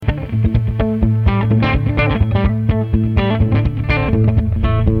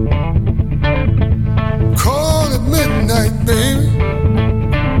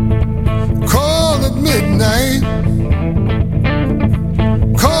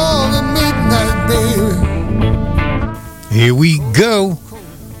Here we go,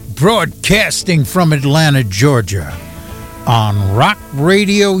 broadcasting from Atlanta, Georgia, on Rock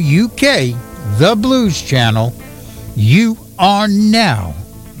Radio UK, the Blues Channel. You are now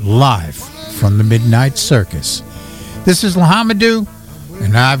live from the Midnight Circus. This is Lahamadou,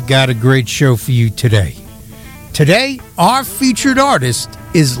 and I've got a great show for you today. Today, our featured artist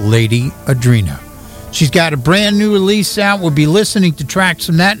is Lady Adrena. She's got a brand new release out. We'll be listening to tracks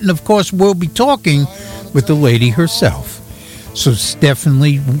from that, and of course, we'll be talking with the lady herself. So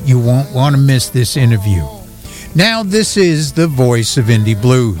definitely you won't want to miss this interview. Now, this is the voice of indie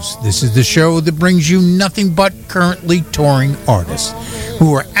blues. This is the show that brings you nothing but currently touring artists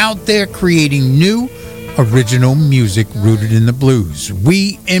who are out there creating new, original music rooted in the blues.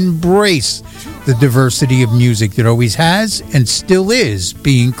 We embrace the diversity of music that always has and still is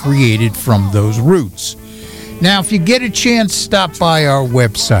being created from those roots. Now, if you get a chance, stop by our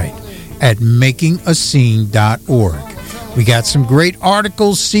website at makingascene.org. We got some great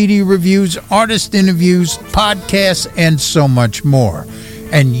articles, CD reviews, artist interviews, podcasts, and so much more.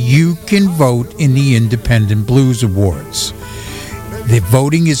 And you can vote in the Independent Blues Awards. The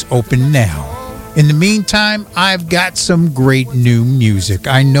voting is open now. In the meantime, I've got some great new music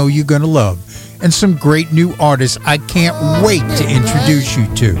I know you're going to love, and some great new artists I can't wait to introduce you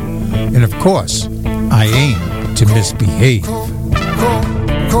to. And of course, I aim to misbehave.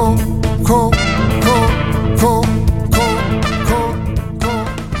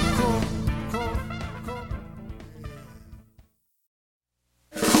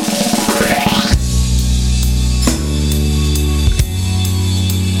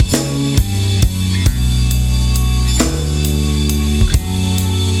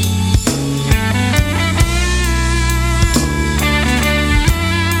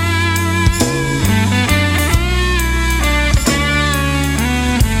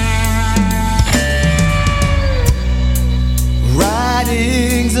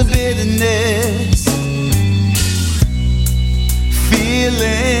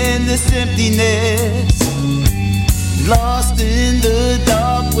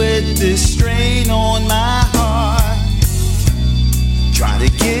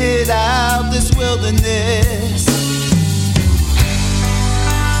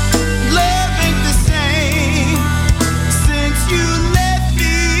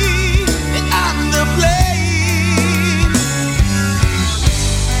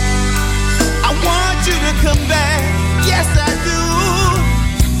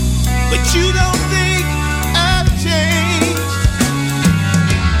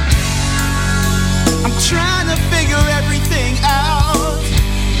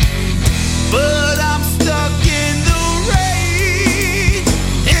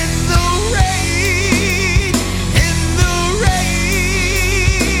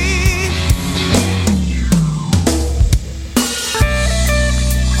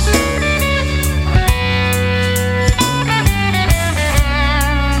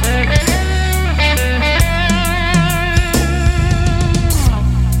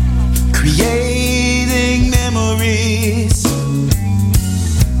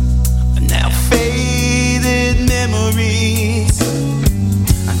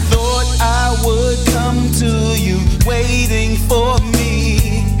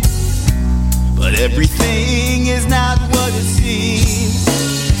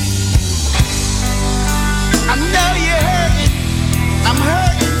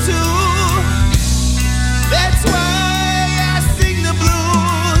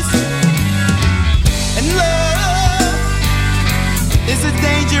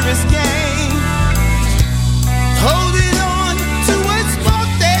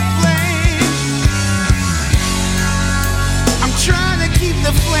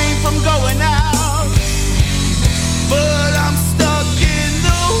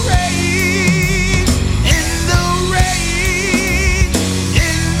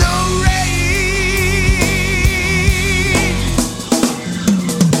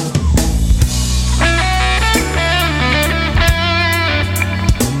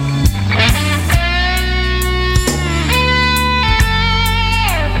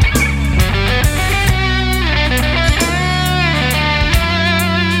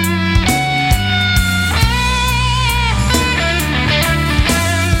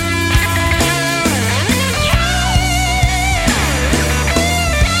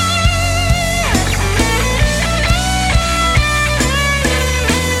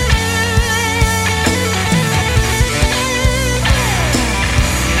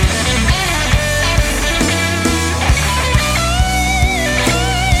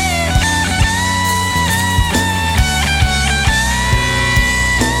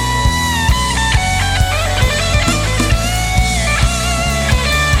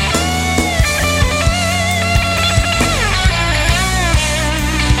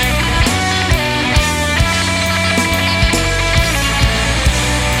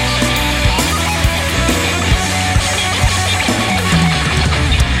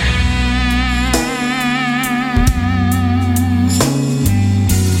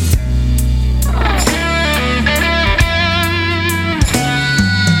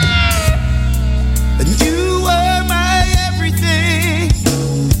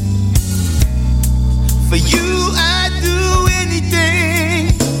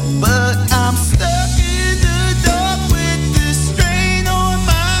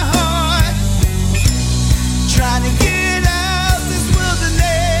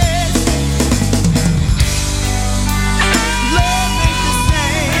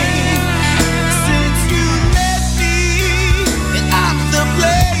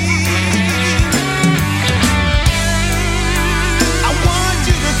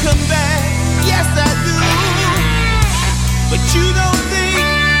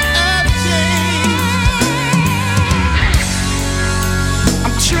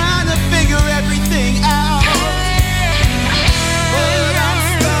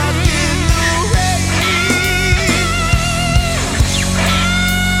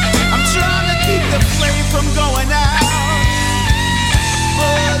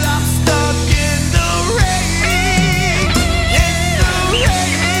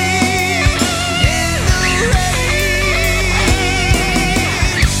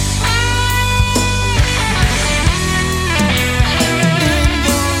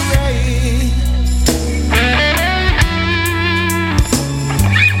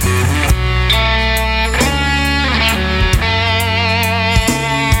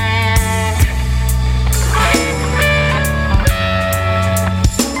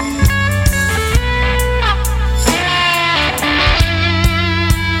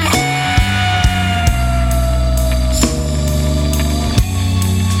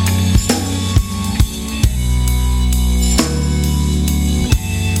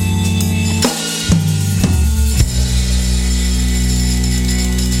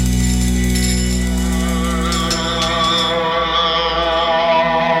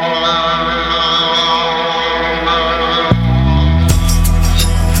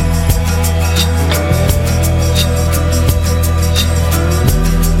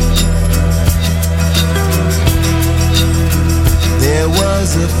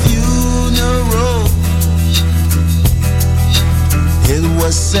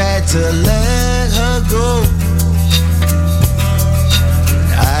 sad to let her go.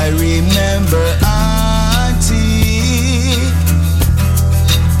 I remember Auntie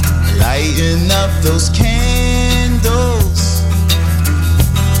lighting up those candles,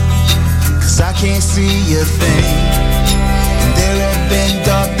 'cause I can't see a thing. And there have been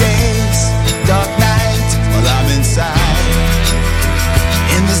dark days, dark nights, while I'm inside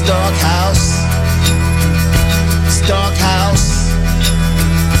in this dark house. This dark house,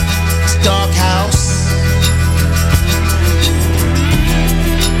 this dark house.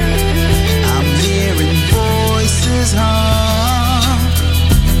 I'm hearing voices hum.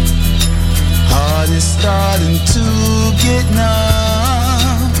 Heart is starting to get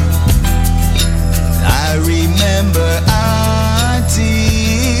numb. I remember Auntie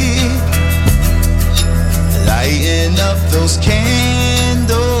lighting up those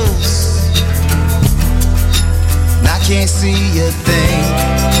candles. And I can't see a thing.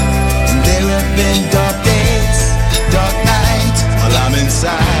 And there have been dark days, dark nights, while I'm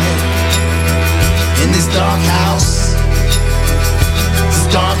inside in this dark house. This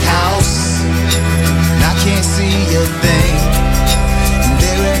dark house. And I can't see a thing. And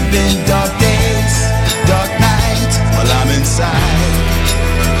there have been dark days, dark nights, while I'm inside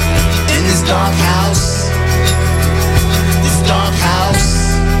in this dark house. This dark house.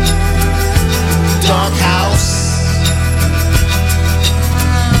 Dark house.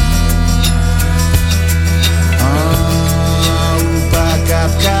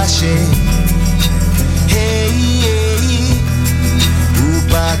 Upakapkashi. Hey, hey.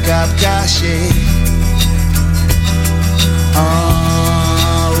 Upakapkashi.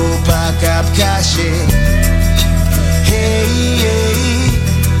 Upakapkashi. Hey, hey.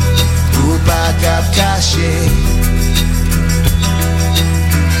 Upakapkashi.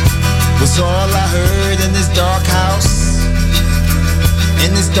 Was all I heard in this dark house.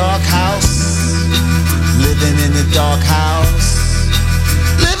 In this dark house. Living in the dark house.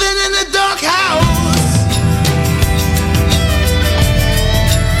 Living in the dark house.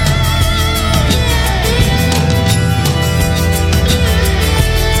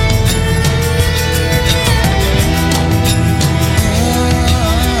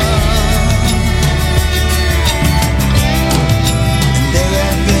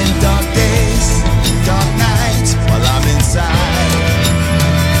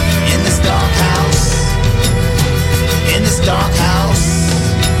 Dark house,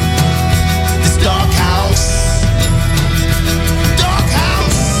 this dark house, dark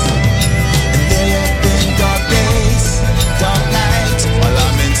house. And there have been dark days, dark nights, while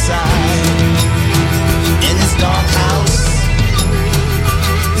I'm inside in this dark house,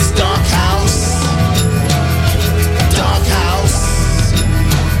 this dark house, dark house.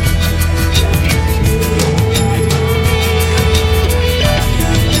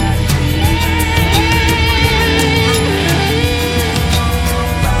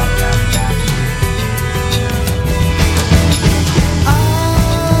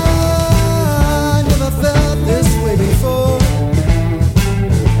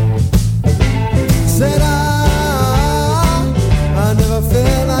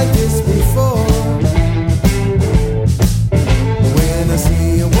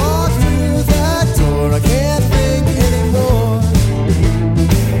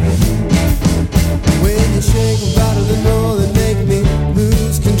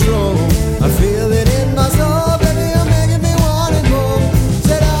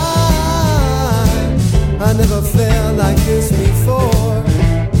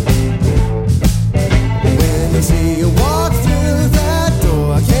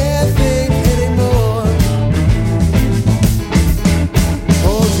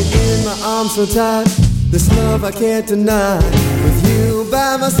 So tight, this love I can't deny. With you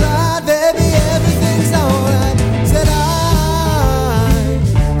by my side, baby, everything's alright. Said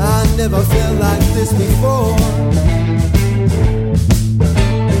I never felt like this before.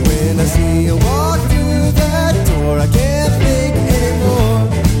 When I see you walk through that door, I can't think anymore.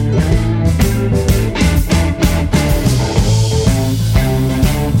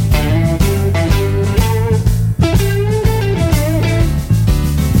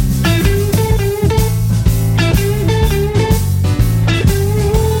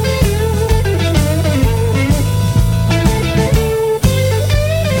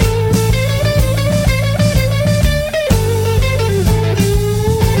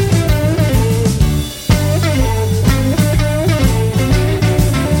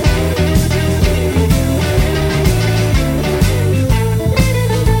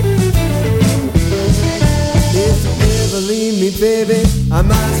 Baby, I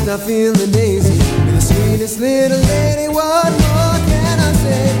might stop feeling lazy. You're the sweetest little lady, what more can I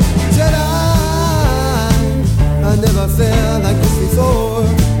say?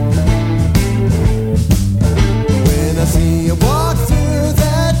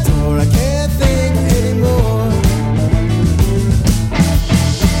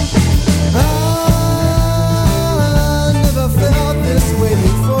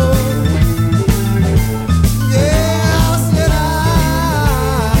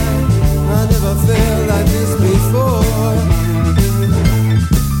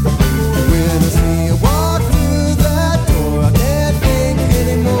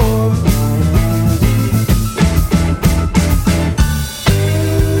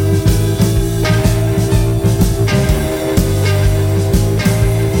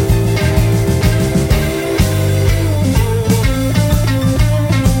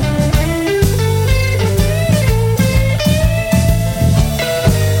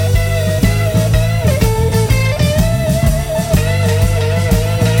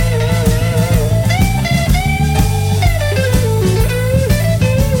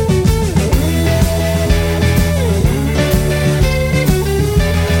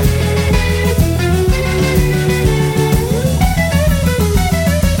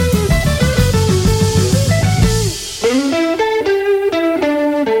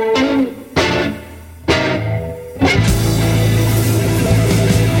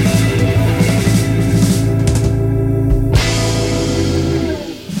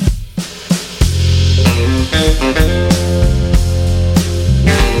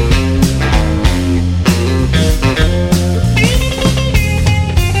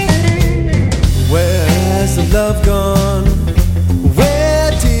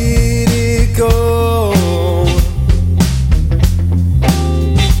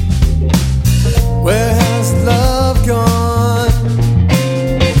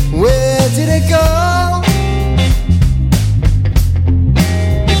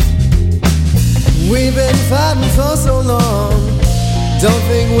 fighting for so long. Don't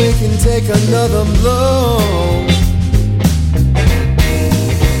think we can take another blow.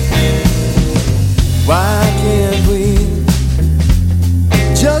 Why can't we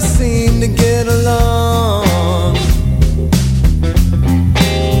just seem to get along?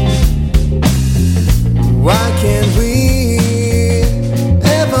 Why can't we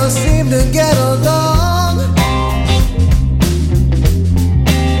ever seem to get along?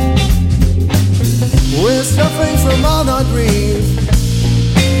 We're suffering from all our grief.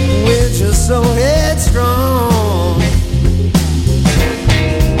 We're just so headstrong.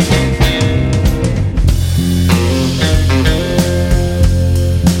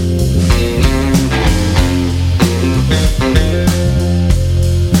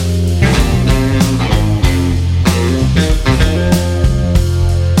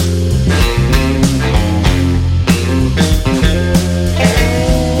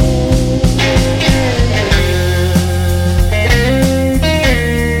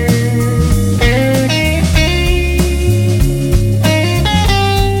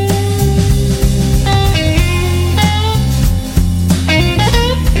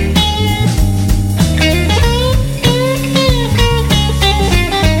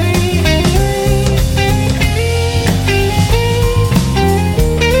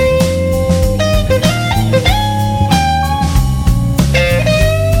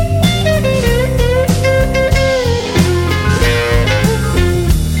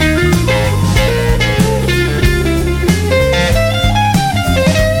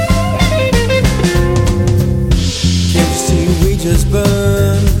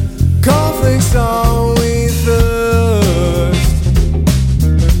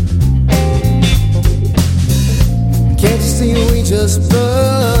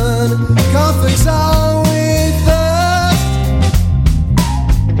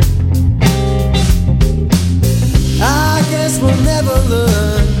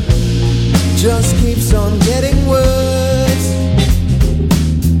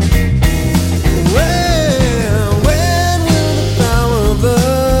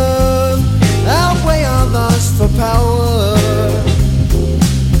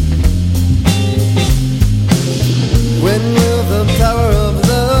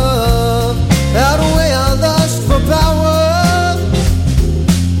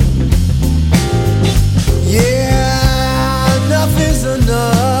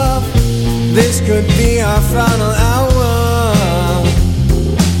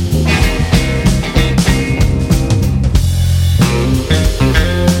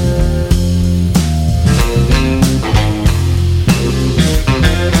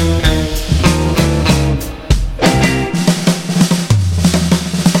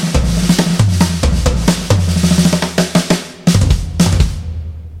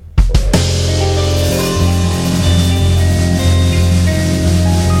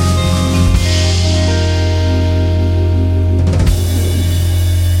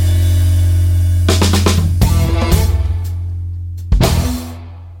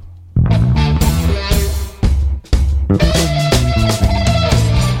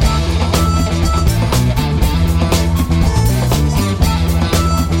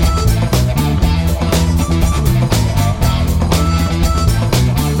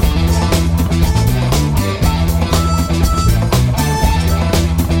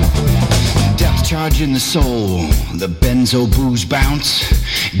 In the soul, the benzo booze bounce.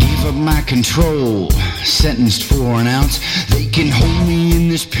 Gave up my control, sentenced for an ounce. They can hold me in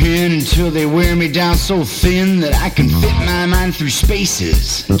this pen until they wear me down so thin that I can fit my mind through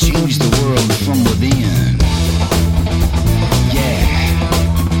spaces and change the world from within. Yeah,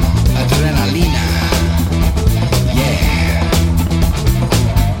 adrenalina. Yeah,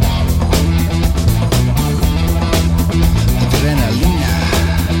 adrenalina.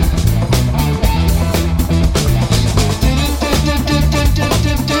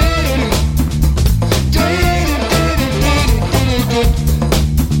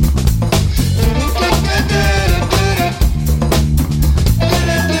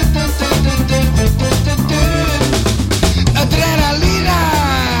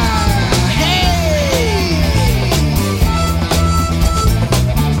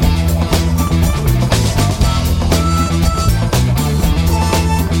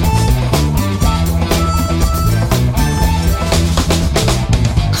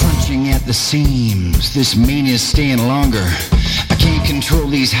 Seems this mania's staying longer. I can't control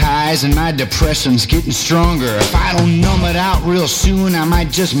these highs and my depression's getting stronger. If I don't numb it out real soon, I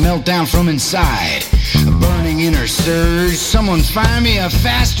might just melt down from inside. A burning inner surge, someone find me a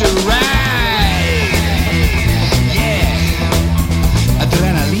faster ride. Yeah,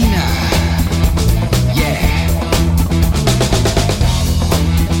 adrenalina. Yeah.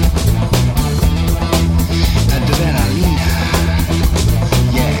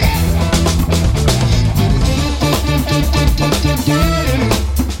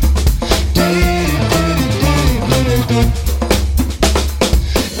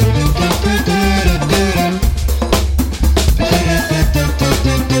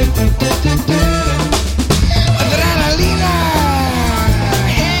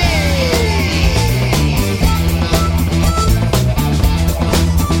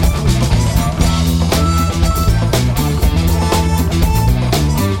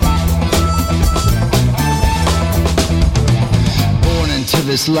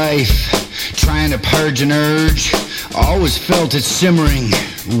 this life, trying to purge an urge. Always felt it simmering,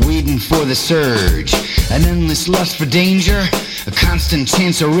 waiting for the surge. An endless lust for danger, a constant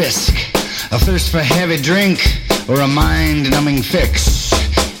chance of risk. A thirst for heavy drink, or a mind-numbing fix.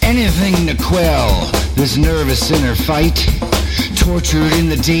 Anything to quell this nervous inner fight. Tortured in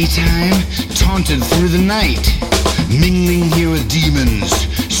the daytime, taunted through the night. Mingling here with demons,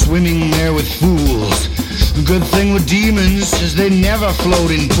 swimming there with fools. The good thing with demons is they never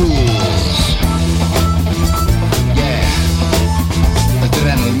float in pools. Yeah,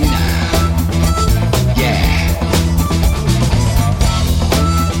 Adrena. Yeah.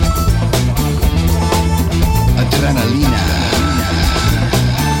 Adrenalina.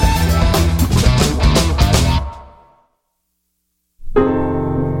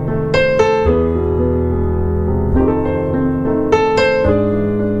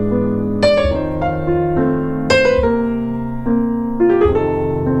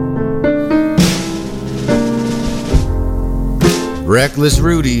 Reckless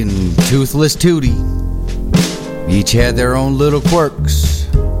Rudy and Toothless Tootie each had their own little quirks,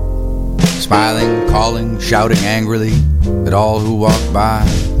 smiling, calling, shouting angrily at all who walked by,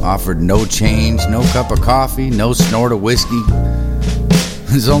 offered no change, no cup of coffee, no snort of whiskey.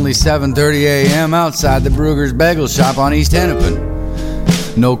 It's only 7:30 a.m. outside the Brugger's Bagel Shop on East Hennepin.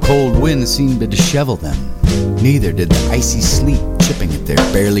 No cold wind seemed to dishevel them, neither did the icy sleet chipping at their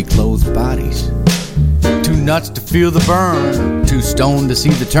barely clothed bodies. Too nuts to feel the burn, too stoned to see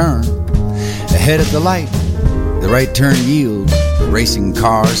the turn. Ahead at the light, the right turn yields, racing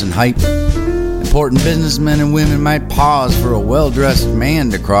cars and hype. Important businessmen and women might pause for a well-dressed man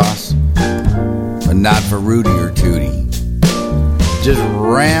to cross, but not for Rudy or Tootie. Just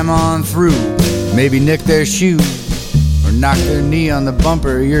ram on through, maybe nick their shoe, or knock their knee on the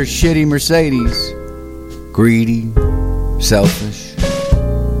bumper of your shitty Mercedes. Greedy, selfish.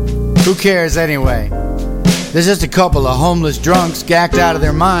 Who cares anyway? There's just a couple of homeless drunks gacked out of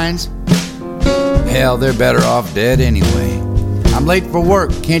their minds. Hell, they're better off dead anyway. I'm late for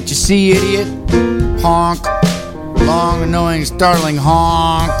work, can't you see, idiot? Honk. Long, annoying, startling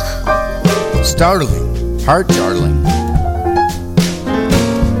honk. Startling. Heart-jartling.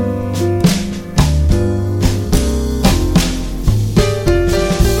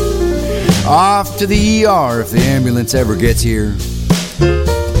 Off to the ER if the ambulance ever gets here.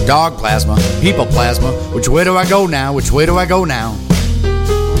 Dog plasma, people plasma. Which way do I go now? Which way do I go now?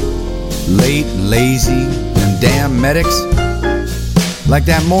 Late and lazy, them damn medics. Like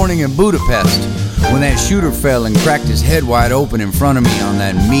that morning in Budapest, when that shooter fell and cracked his head wide open in front of me on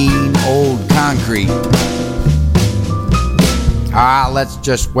that mean old concrete. Let's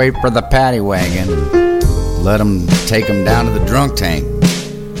just wait for the paddy wagon. Let them take him down to the drunk tank.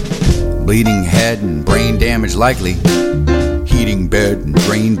 Bleeding head and brain damage likely. Heating bed and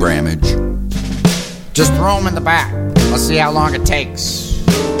brain damage. Just throw him in the back. Let's see how long it takes.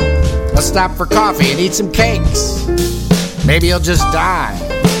 Let's stop for coffee and eat some cakes. Maybe he'll just die.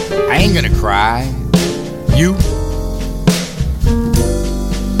 I ain't gonna cry. You?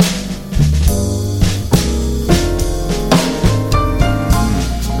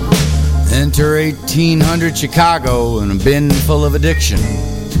 Enter 1800 Chicago in a bin full of addiction.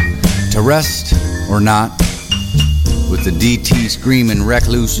 To rest or not, with the DT screaming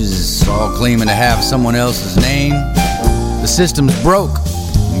recluses all claiming to have someone else's name. The system's broke.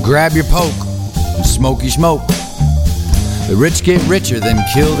 And grab your poke and smoke your smoke. The rich get richer, then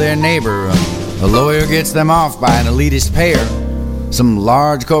kill their neighbor. A lawyer gets them off by an elitist payer. Some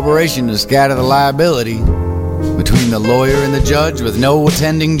large corporation to scatter the liability between the lawyer and the judge with no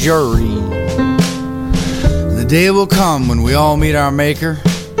attending jury. The day will come when we all meet our maker.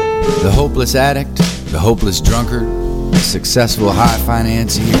 The hopeless addict, the hopeless drunkard, the successful high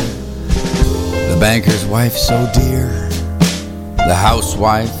financier, the banker's wife so dear, the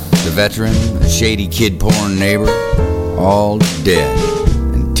housewife, the veteran, the shady kid porn neighbor, all dead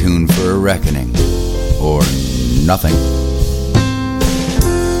and tuned for a reckoning, or nothing.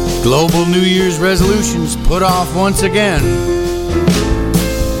 Global New Year's resolutions put off once again.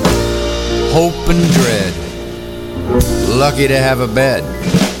 Hope and dread, lucky to have a bed.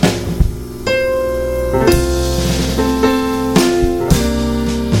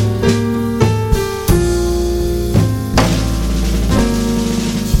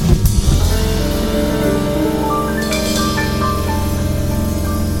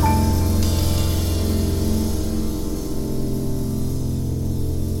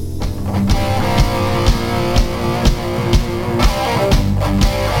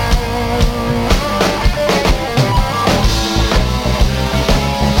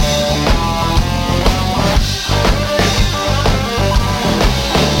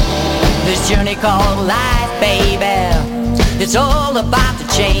 called life, baby. It's all about the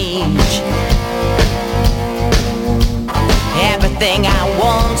change. Everything I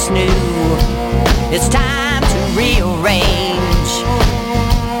once knew, it's time to rearrange.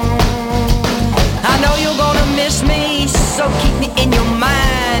 I know you're gonna miss me, so keep me in your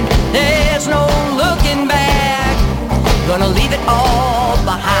mind. There's no looking back, gonna leave it all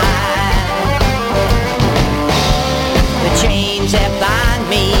behind. The chains that bind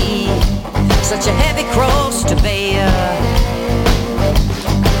me, such a heavy cross to bear.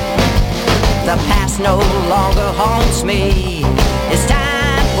 The past no longer haunts me. It's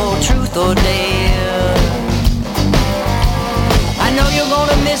time for truth or dare. I know you're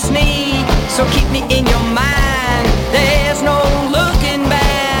gonna miss me, so keep me in your mind. There's no looking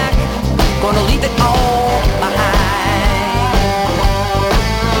back, gonna leave it all behind.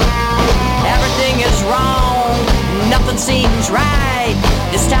 Everything is wrong, nothing seems right.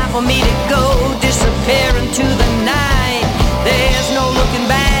 It's time for me to go, disappear into the night. There's no looking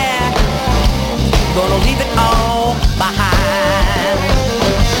back, gonna leave it all behind.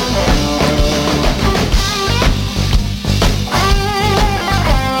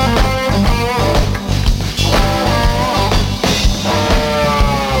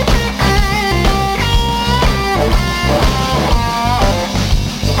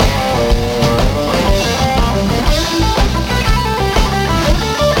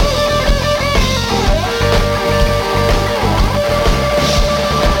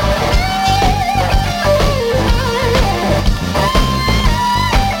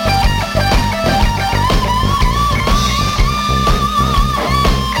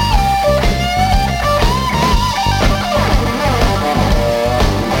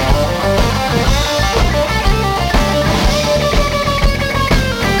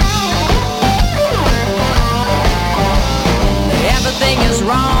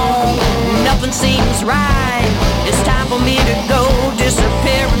 Seems right. It's time for me to go,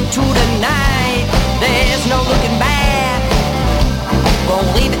 disappear into the night. There's no looking back,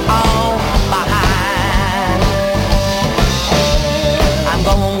 gonna leave it all behind. I'm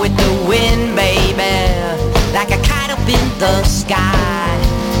going with the wind, baby, like a kite up in the sky.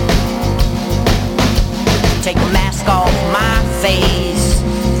 Take the mask off my face,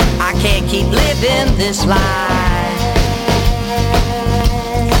 I can't keep living this life.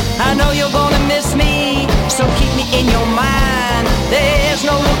 I know you're gonna miss me, so keep me in your mind. There's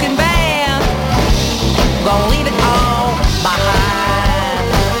no looking back, gonna leave it all behind.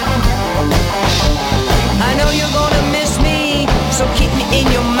 I know you're gonna miss me, so keep me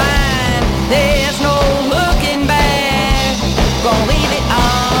in your mind. There's no looking back, gonna leave it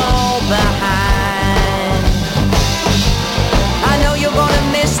all behind. I know you're gonna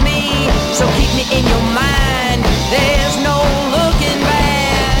miss me, so keep me in your mind. There's no looking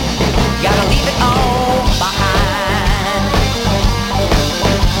back, gotta leave it all behind.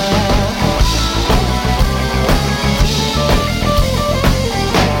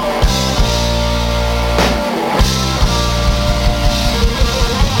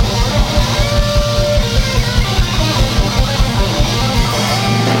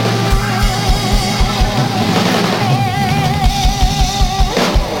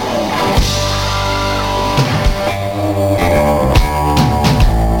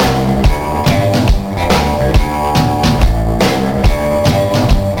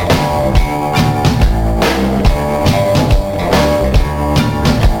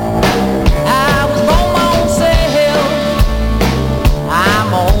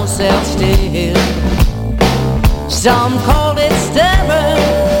 Some call it stubborn,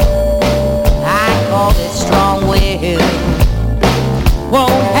 I call it strong will.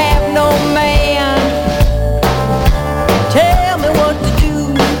 Won't have no man tell me what to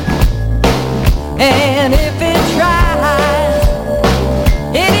do, and if it tries,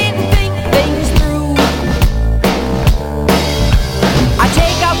 it didn't think things through. I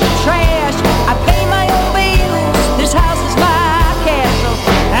take out the trash, I pay my own bills. This house is my castle,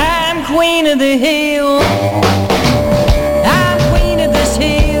 I'm queen of the hill.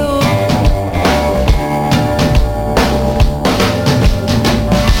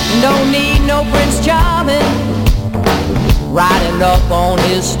 Don't need no Prince Charming riding up on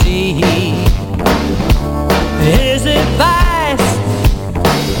his steed. His advice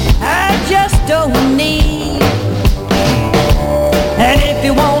I just don't need. And if he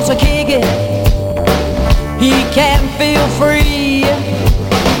wants to kick it, he can feel free,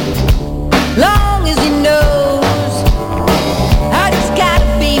 long as he knows I just gotta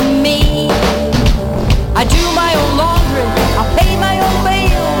be me. I do my own laundry, I pay my own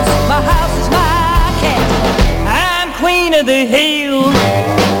bills. My house is my castle, I'm queen of the hill.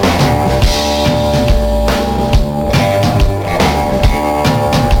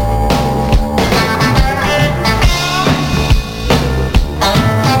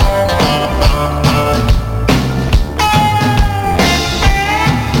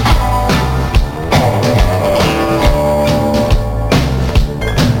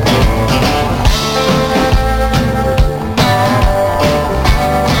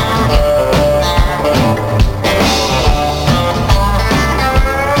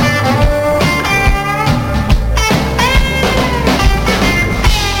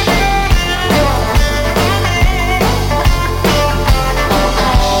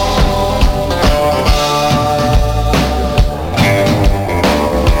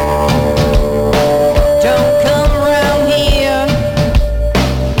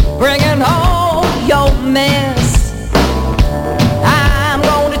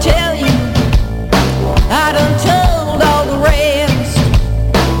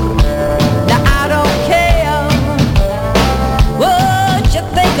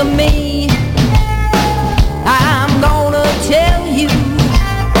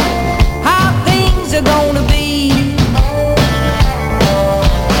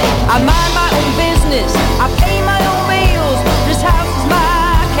 I mind my own business, I pay my own bills. This house is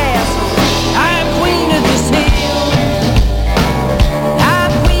my castle. I'm queen of this hill.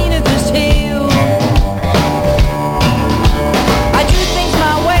 I'm queen of this hill. I do things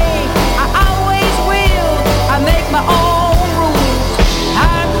my way, I always will. I make my own rules.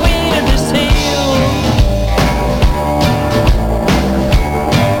 I'm queen of this hill.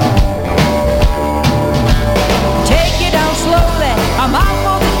 Take it down slowly, I'm out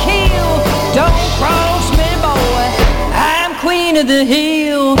for the kill. Don't cross me, boy, I'm queen of the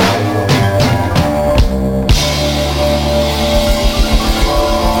hill.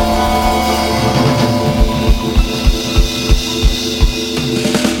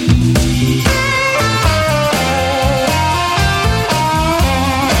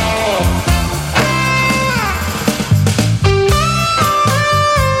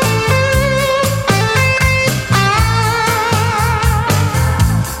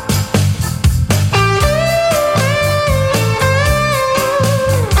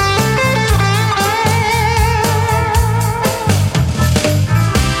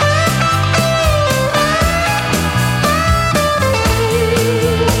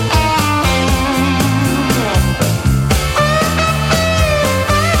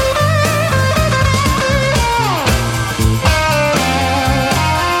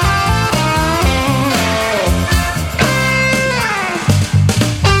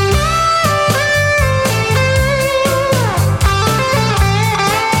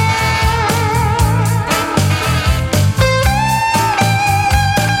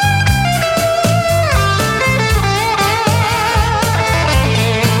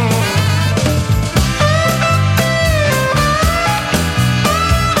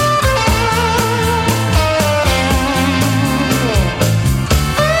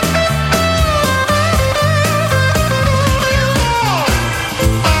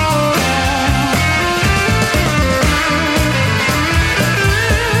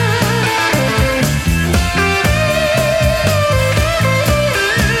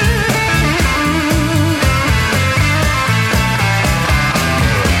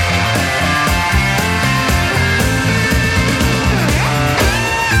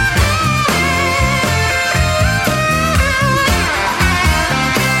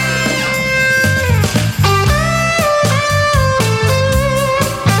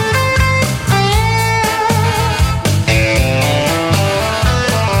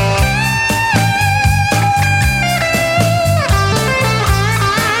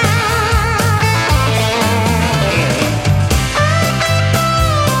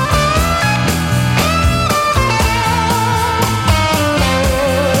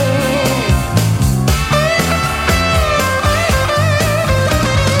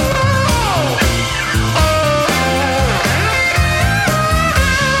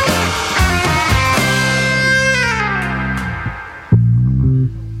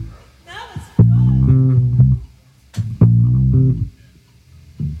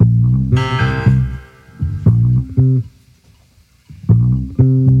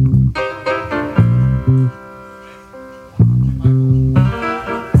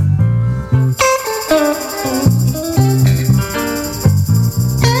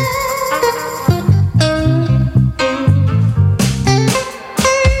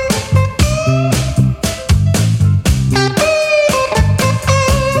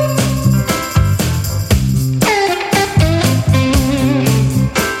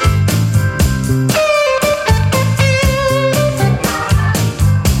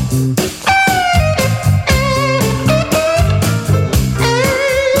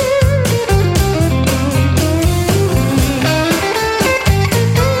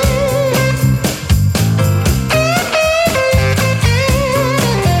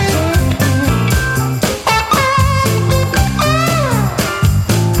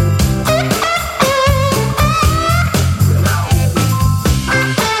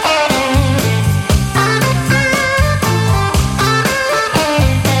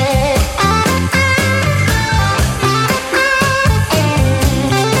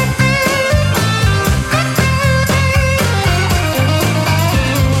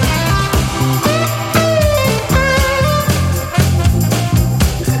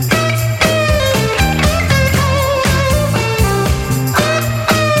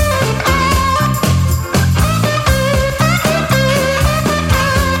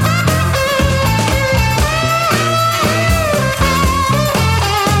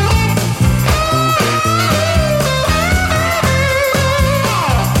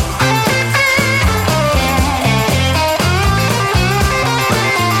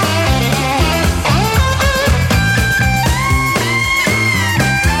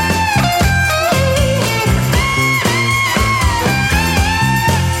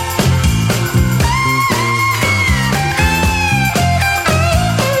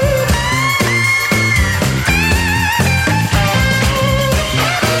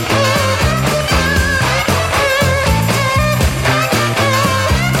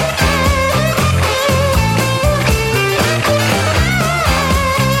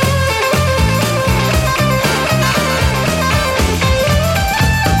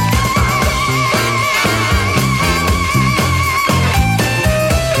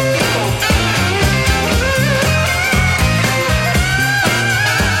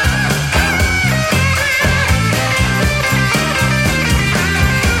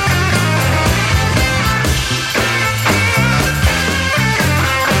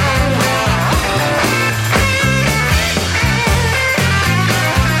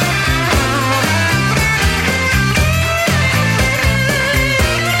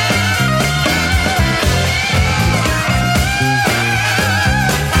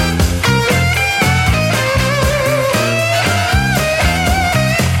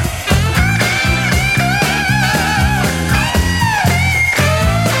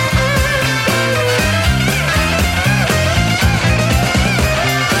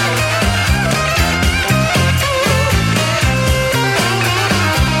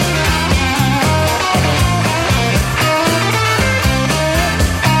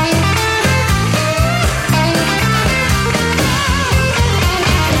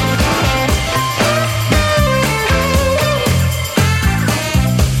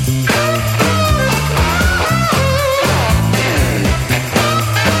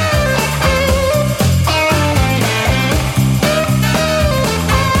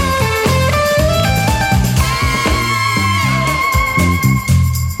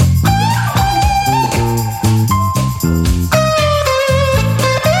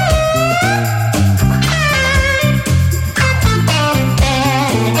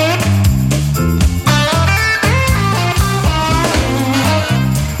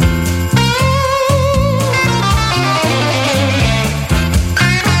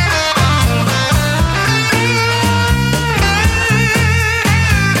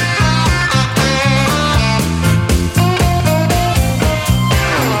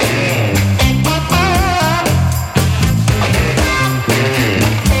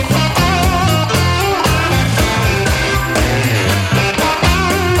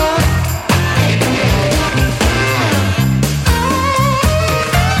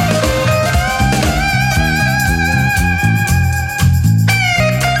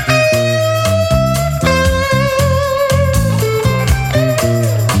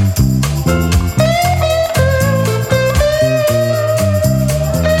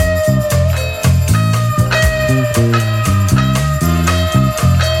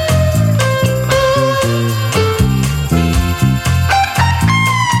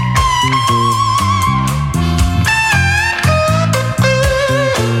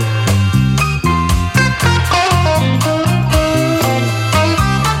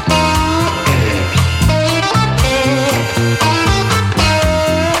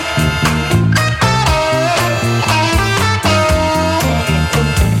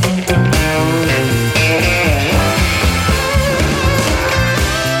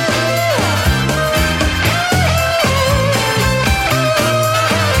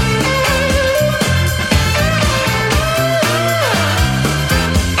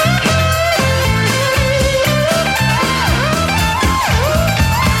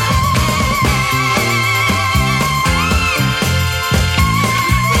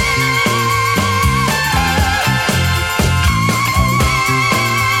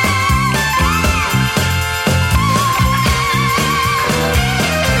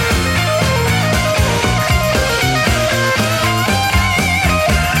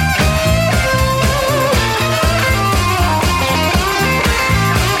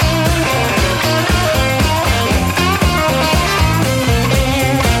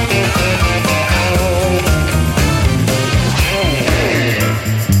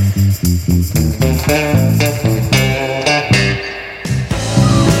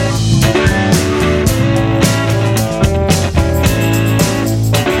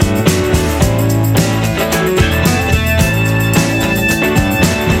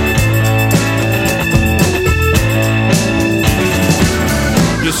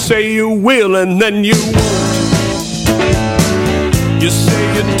 say you will and then you won't. You say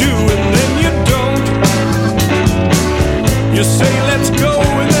you do and then you don't. You say let's go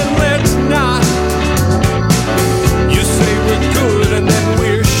and then let's not. You say we're good and then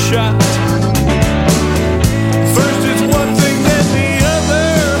we're shot. First it's one thing then the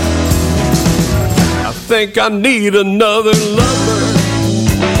other. I think I need another lover.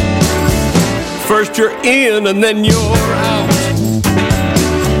 First you're in and then you're out.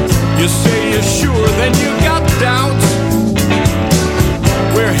 You say you're sure, then you got doubts.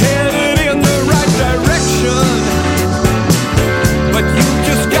 We're headed in the right direction, but you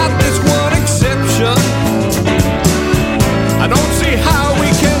just got this one exception. I don't see how we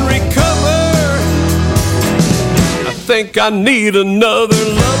can recover. I think I need another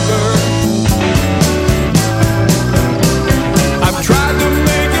lover. I've tried to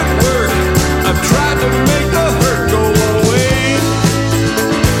make it work. I've tried to make the hurt go away.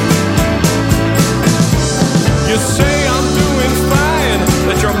 You say I'm doing fine,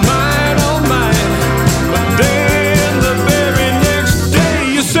 that you're mine, all mine. But then the very next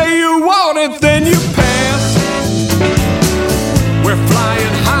day you say you want it, then you pass. We're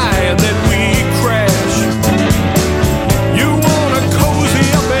flying high and then we crash. You wanna cozy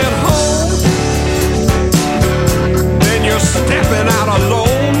up at home, then you're stepping out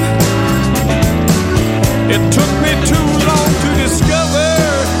alone. It took me too long to discover.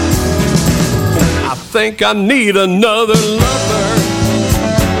 I think I need another lover.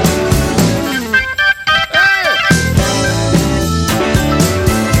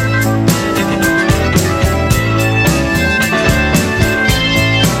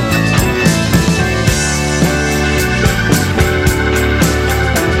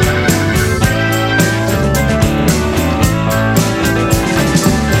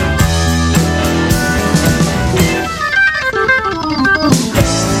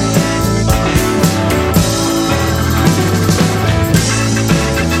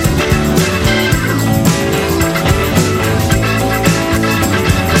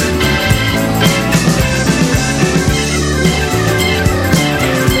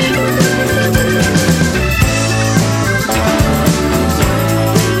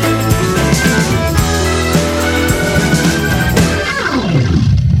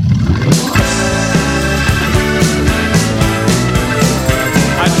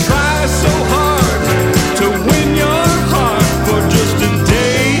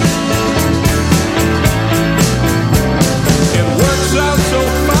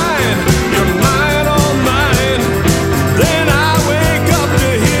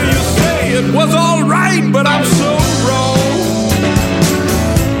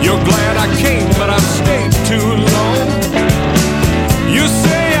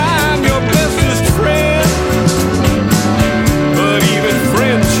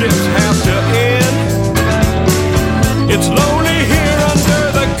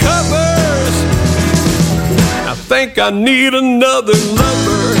 I need another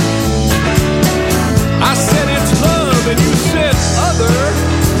lover. I said it's love and you said other.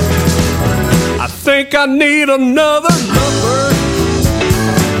 I think I need another lover.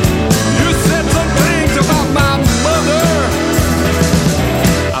 You said some things about my mother.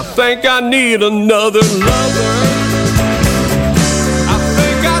 I think I need another lover. I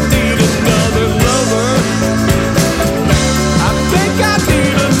think I need another lover. I think I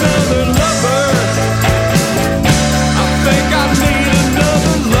need another lover.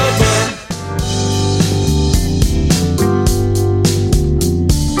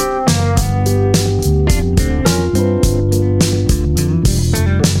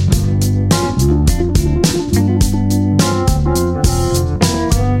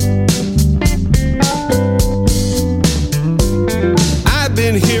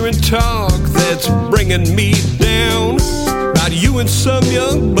 Talk that's bringing me down about you and some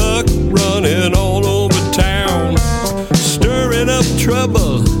young buck running all over town, stirring up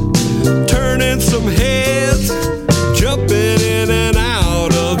trouble, turning some heads, jumping in and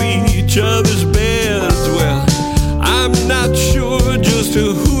out of each other's beds. Well, I'm not sure just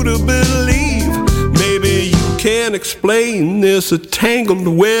who to believe. Maybe you can explain this tangled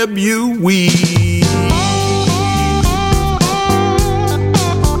web you weave.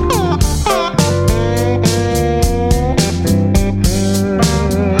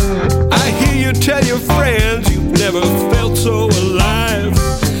 Tell your friends you've never felt so alive,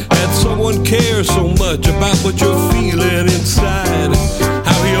 and someone cares so much about what you're feeling inside.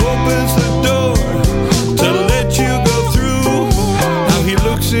 How he opens the door to let you go through, how he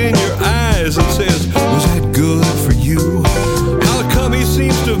looks in your eyes and says, was that good for you? How come he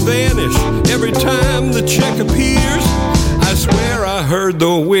seems to vanish every time the check appears? I swear I heard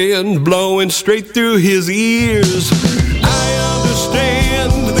the way wind blowing straight through his ears. I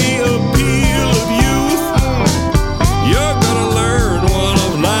understand the appeal of youth. You're gonna learn one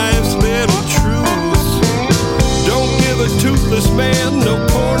of life's little truths. Don't give a toothless man no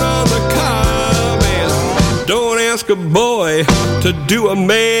corn on the cob, and don't ask a boy to do a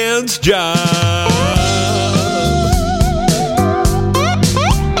man's job.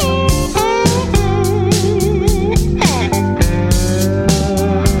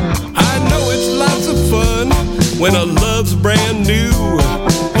 When a love's brand new,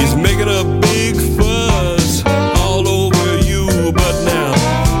 he's making a big fuss all over you. But now,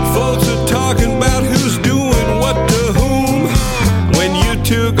 folks are talking about who's doing what to whom. When you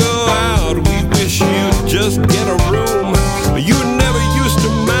two go out, we wish you'd just get a room. You never used to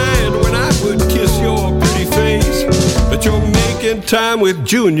mind when I would kiss your pretty face, but you're making time with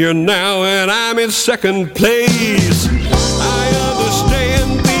Junior now, and I'm in second place. I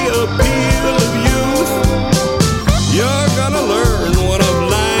understand the appeal of youth. You're gonna learn one of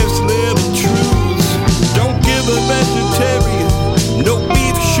life's little truths. Don't give a vegetarian no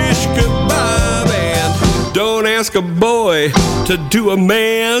beef shish kebab, and don't ask a boy to do a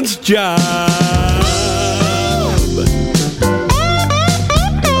man's job.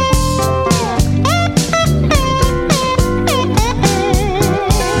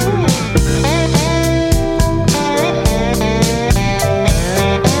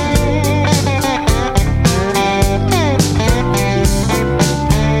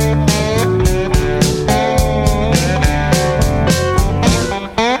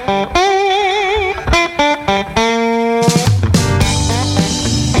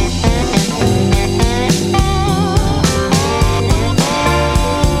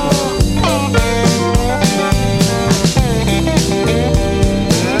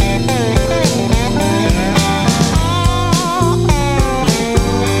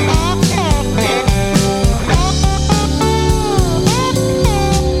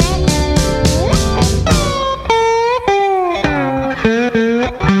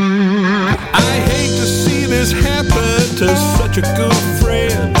 Such a good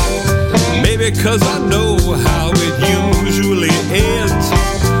friend, maybe 'cause I know how it usually ends.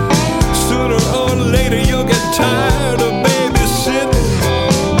 Sooner or later you'll get tired of babysitting.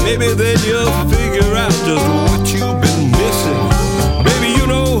 Maybe then you'll figure out just what you've been missing. Maybe you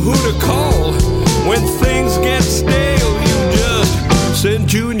know who to call when things get stale. You just send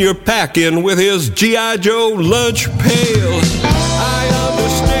Junior packing with his G.I. Joe lunch pail. I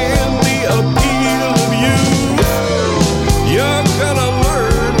understand the appeal of you. You're gonna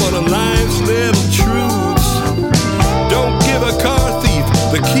learn one of life's little truths. Don't give a car thief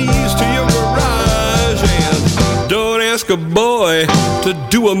the keys to your garage, and don't ask a boy to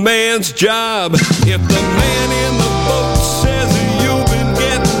do a man's job. If the man in the boat says you've been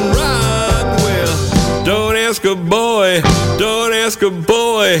getting robbed, well, don't ask a boy, don't ask a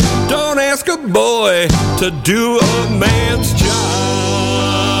boy, don't ask a boy to do a man's job.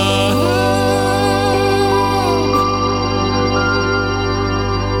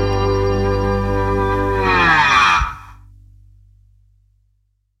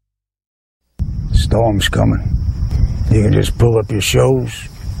 Storm's coming. You can just pull up your shows,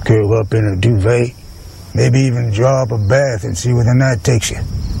 curl up in a duvet, maybe even draw up a bath and see where the night takes you.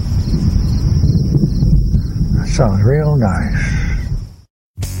 That sounds real nice.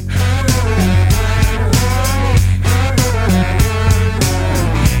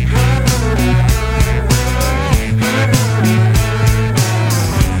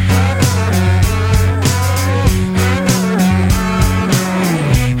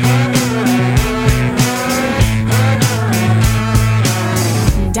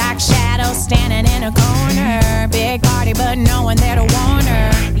 But no one there to warn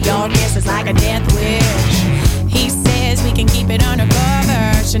her. Your kiss is like a death wish. He says we can keep it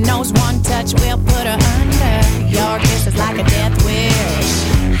undercover. She knows one touch will put her under. Your kiss is like a death wish.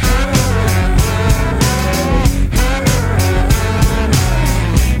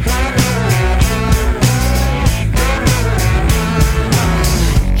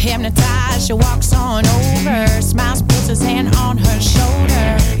 Hypnotized, she walks on over. Smiles, puts his hand on her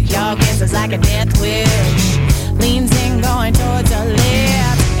shoulder. Your kiss is like a death wish. Leans in, going towards her lips.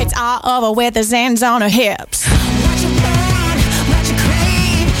 It's all over with his hands on her hips. What you want, what you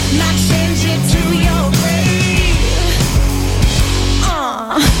crave, might send you to your grave.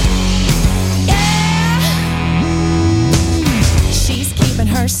 Yeah. She's keeping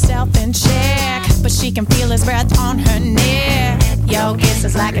herself in check, but she can feel his breath on her neck. Your kiss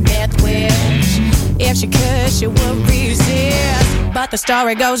is like a death wish. If she could, she would resist. But the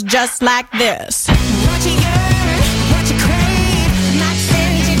story goes just like this. What you yearn, what you crave, might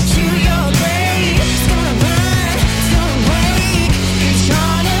send you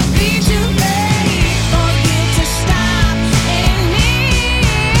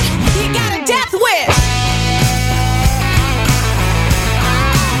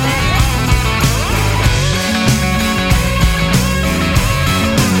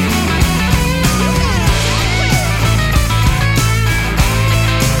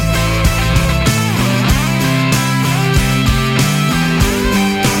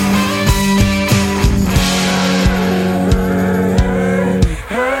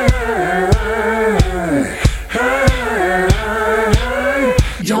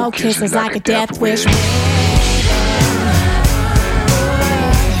Your kiss is like a death wish.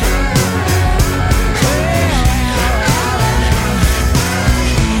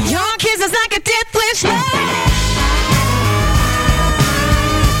 Your kiss is like a death wish.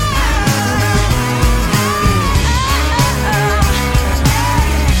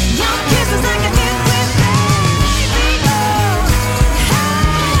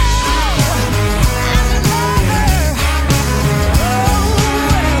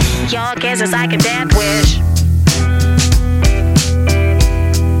 Your kiss is like a death wish.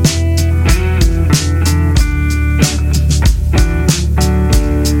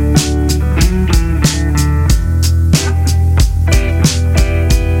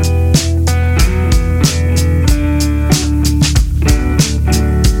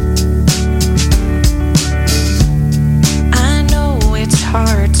 I know it's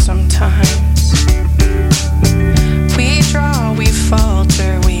hard sometimes. We draw, we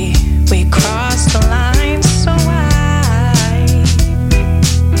falter, we cross the line, so why?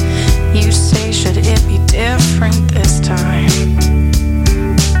 You say, should it be different this time?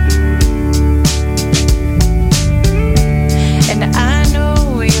 And I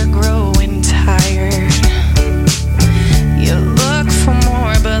know you're growing tired. You look for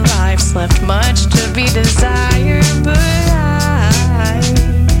more, but life's left much to be desired. But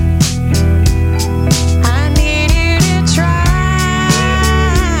I need you to try.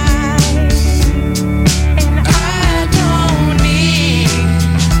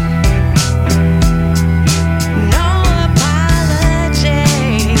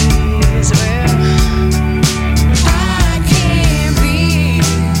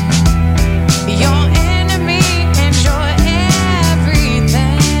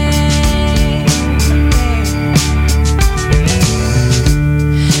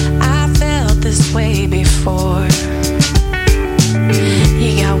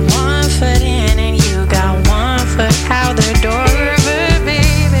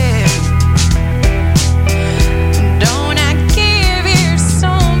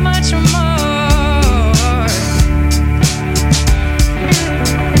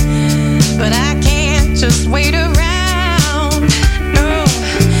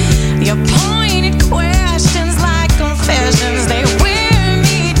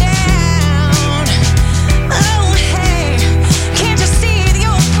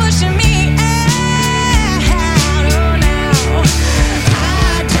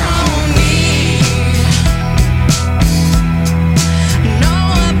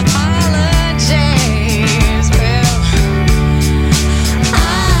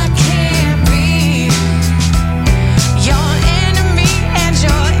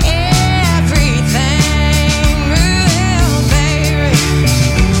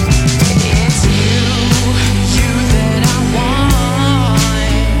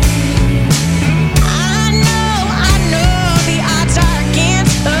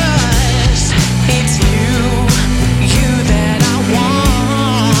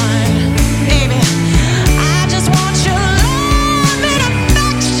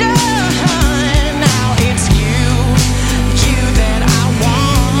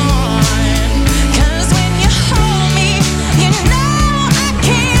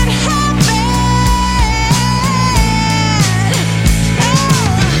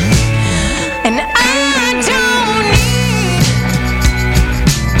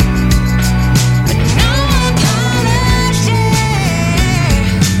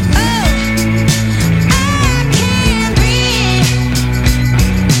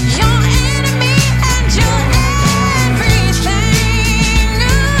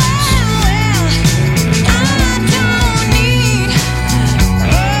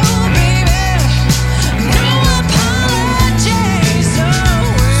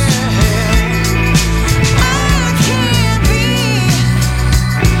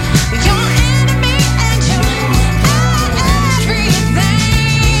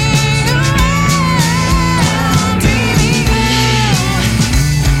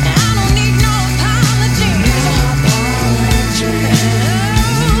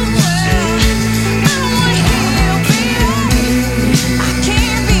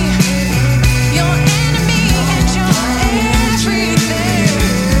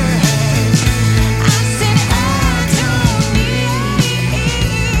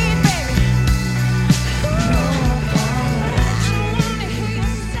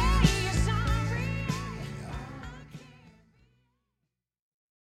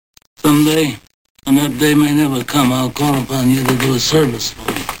 Someday, and that day may never come, I'll call upon you to do a service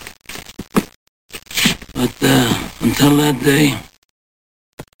for me. But until that day,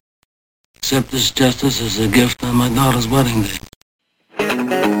 accept this justice as a gift on my daughter's wedding day.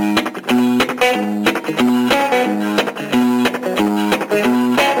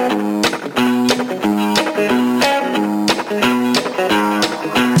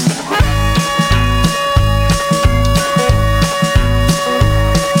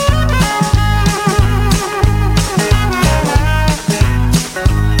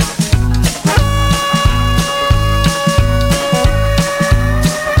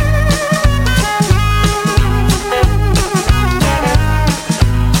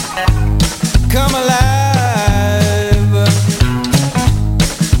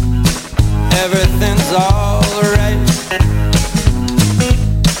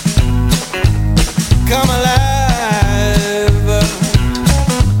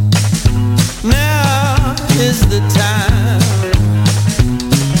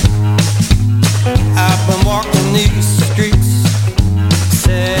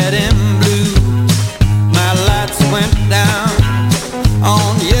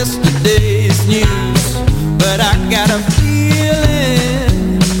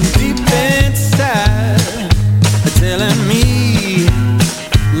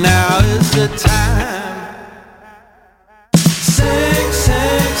 the time. Sing,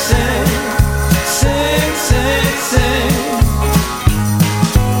 sing, sing, sing, sing, sing.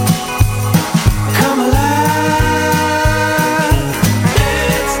 Come alive,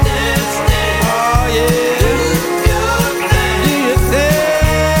 dance, dance, dance. Oh yeah, do your thing.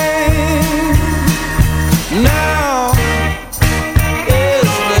 Now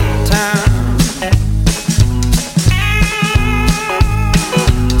is the time.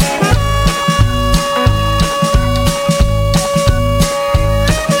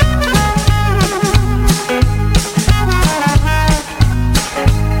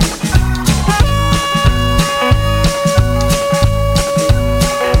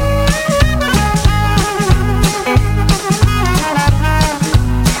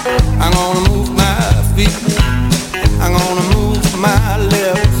 I'm gonna move my feet. I'm gonna move my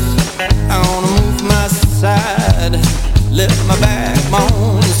lips. I'm gonna move my side. Let my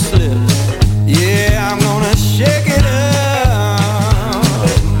backbone slip. Yeah, I'm gonna shake it up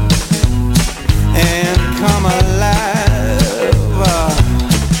and come alive.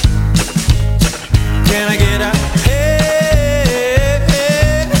 Can I get a hey, hey,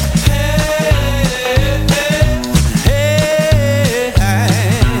 hey, hey,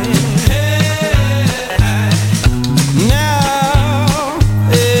 hey. Now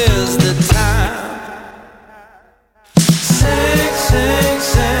is the time. Sing, sing,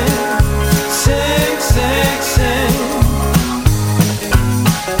 sing, sing, sing, sing.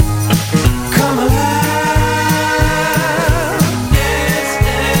 Come alive. Dance,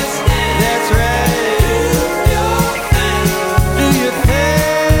 dance, dance. That's right. Do your thing. Do your thing.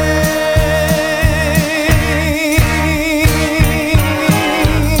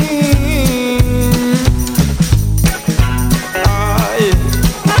 Oh, yeah.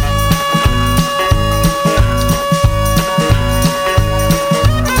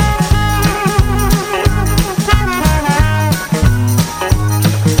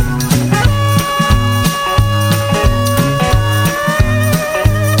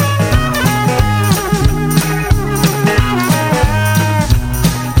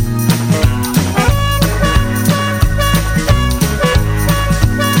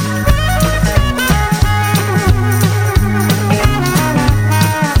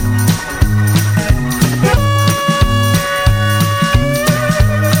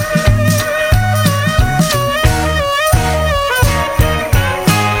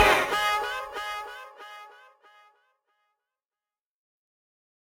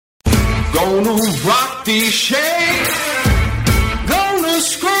 Gonna rock these shades, gonna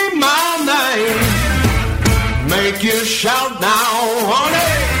scream my name, make you shout now,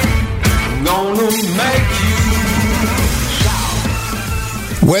 honey, gonna make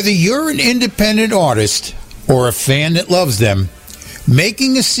you. Whether you're an independent artist or a fan that loves them,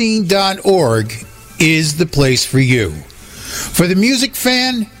 MakingAScene.org is the place for you. For the music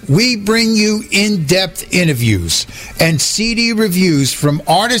fan, we bring you in-depth interviews and CD reviews from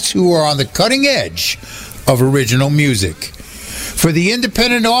artists who are on the cutting edge of original music. For the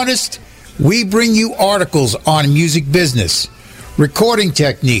independent artist, we bring you articles on music business, recording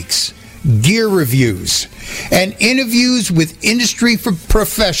techniques, gear reviews, and interviews with industry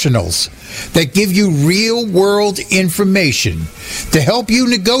professionals that give you real-world information to help you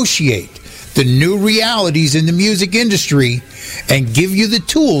negotiate the new realities in the music industry and give you the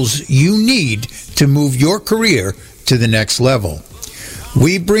tools you need to move your career to the next level.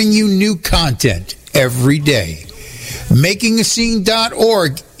 We bring you new content every day.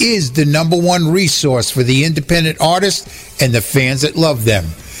 MakingAScene.org is the #1 resource for the independent artists and the fans that love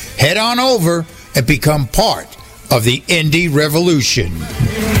them. Head on over and become part of the indie revolution.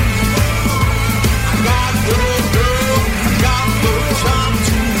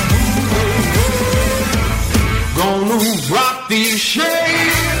 Gonna rock these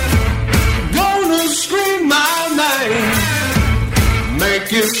shades, gonna scream my name,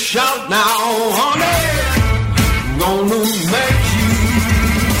 make you shout now, honey, gonna make you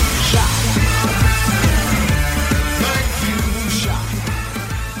shout, make you shout,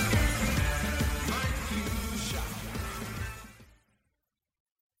 make you shout.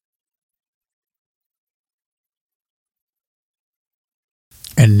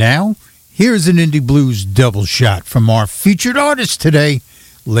 And now, here's an Indie Blues double shot from our featured artist today,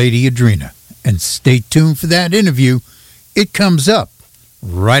 Lady Adrena. And stay tuned for that interview. It comes up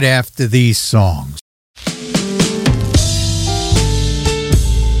right after these songs.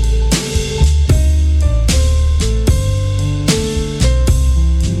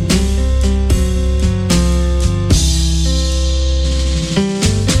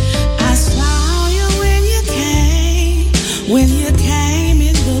 I saw you when you came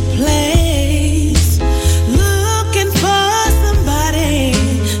in the place.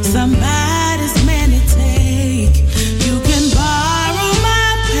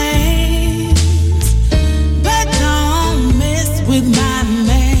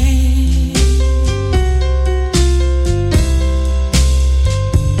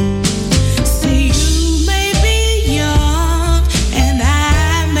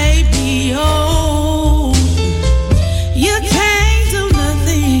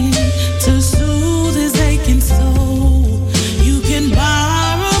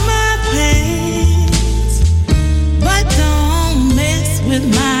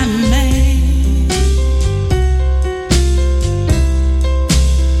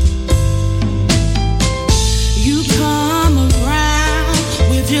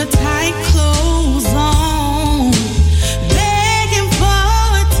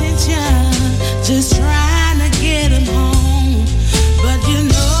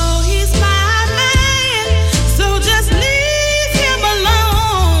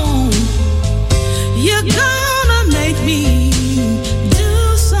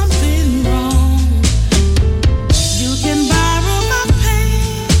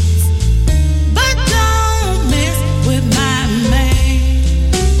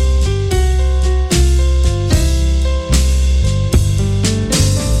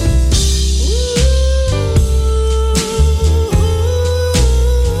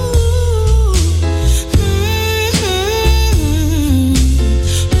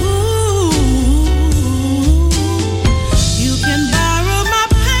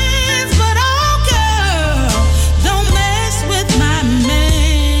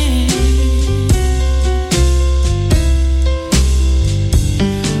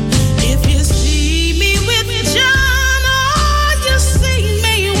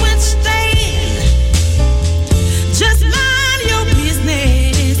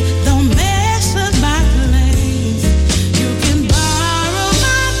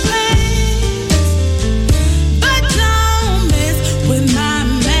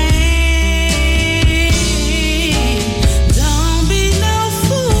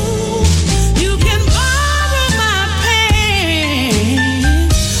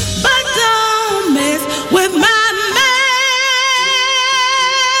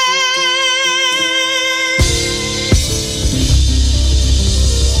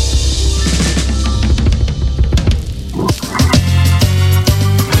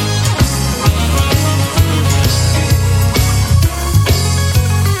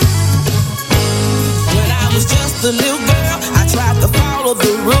 over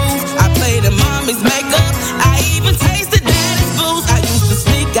the roof. I played in mommy's makeup. I even tasted daddy's booze. I used to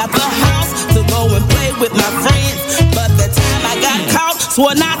sneak out the house to go and play with my friends. But that time I got caught,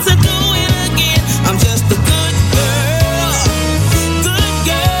 swore not to do it again. I'm just a good girl. Good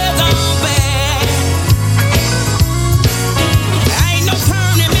girl gone bad. Ain't no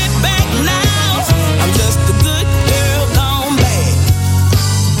turning me back now. I'm just a good girl gone bad.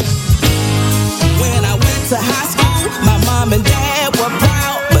 When I went to high school, my mom and dad were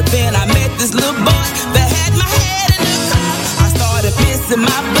proud. But then I met this little boy that had my head in the cloud. I started missing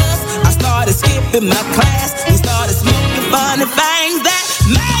my bus. I started skipping my class. We started smoking funny things that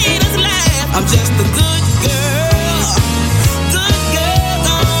made us laugh. I'm just a good girl. Good girl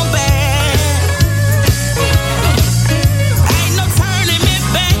gone bad. Ain't no turning me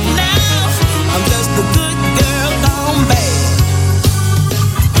back now. I'm just a good girl gone bad.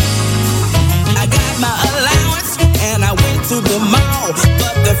 I got my allowance and I went to the mall.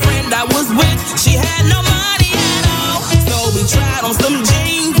 But the friend I was with, she had no money at all. So we tried on some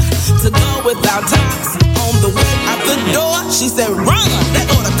jeans to go without tops. On the way out the door, she said, run, there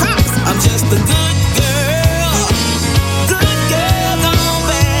go the cops. I'm just a good girl. Good girl gone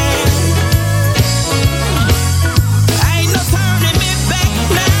bad. Ain't no turning me back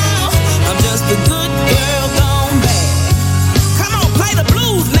now. I'm just a good girl gone bad. Come on, play the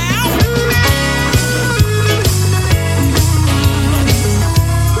blues now.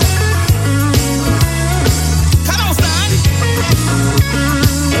 Come on, son.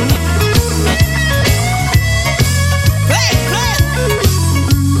 Play it, play it.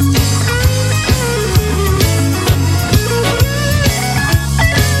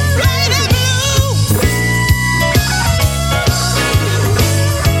 Play the blues.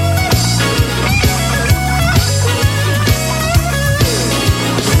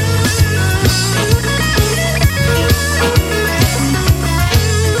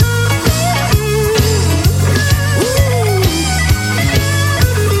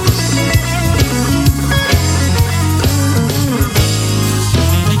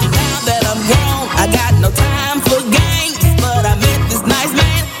 Now that I'm grown, I got no time for games. But I met this nice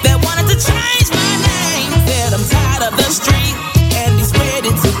man that wanted to change my name. Said I'm tired of the street and he's ready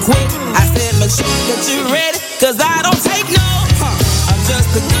to quit. I said, make sure that you're ready, cause I don't take no. I'm just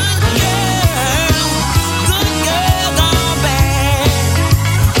a good girl. Good girl gone bad.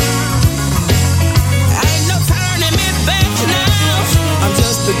 Ain't no turning me back now. I'm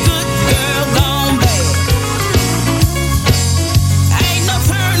just a good girl gone bad. Ain't no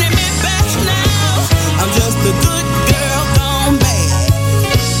turning me back now. I'm just a good girl gone bad.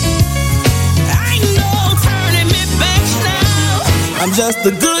 Ain't no turning me back now. I'm just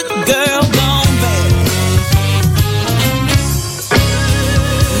a good girl gone bad.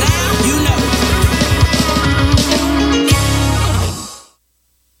 Now you know.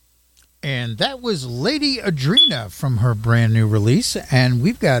 And that was Lady Adrena from her brand new release. And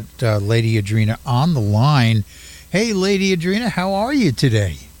we've got Lady Adrena on the line. Hey, Lady Adrena, how are you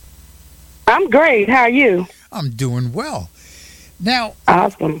today? I'm great. How are you? I'm doing well. Now,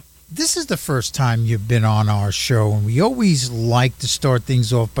 Awesome. this is the first time you've been on our show, and we always like to start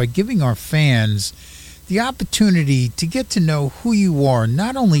things off by giving our fans the opportunity to get to know who you are,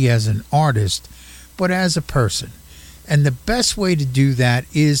 not only as an artist, but as a person. And the best way to do that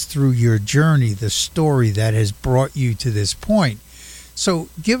is through your journey, the story that has brought you to this point. So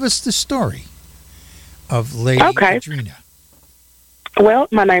give us the story of Lady Adrena. Well,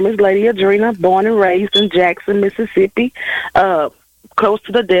 my name is Lady Adrena, born and raised in Jackson, Mississippi, close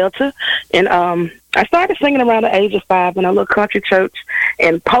to the Delta. And I started singing around the age of 5 in a little country church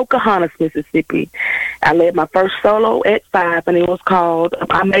in Pocahontas, Mississippi. I led my first solo at 5, and it was called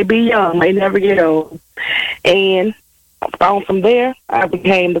I May Be Young, May Never Get Old. And on from there, I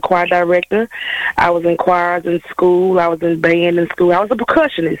became the choir director. I was in choirs in school. I was in band in school. I was a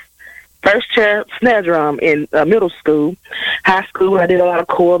percussionist. First chair snare drum in middle school. High school, I did a lot of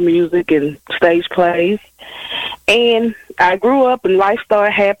choral music and stage plays. And I grew up and life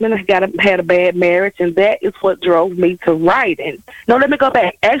started happening. I had a bad marriage, and that is what drove me to writing. No, let me go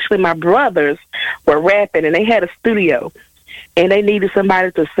back. Actually, my brothers were rapping, and they had a studio, and they needed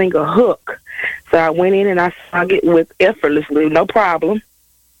somebody to sing a hook. So I went in and I sung it with effortlessly, no problem.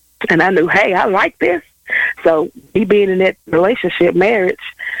 And I knew, hey, I like this. So me being in that relationship, marriage,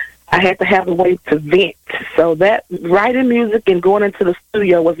 I had to have a way to vent. So that writing music and going into the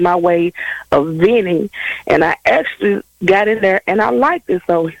studio was my way of venting. And I actually got in there and I liked it.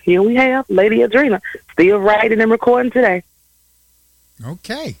 So here we have Lady Adrena, still writing and recording today.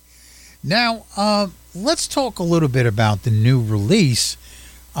 Okay. Now, let's talk a little bit about the new release.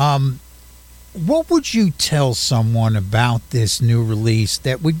 what would you tell someone about this new release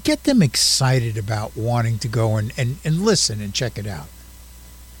that would get them excited about wanting to go and listen and check it out?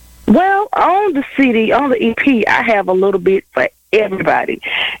 Well, on the CD, on the EP, I have a little bit for everybody.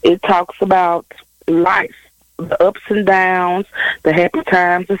 It talks about life, the ups and downs, the happy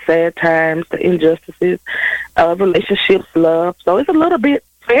times, the sad times, the injustices, relationships, love. So it's a little bit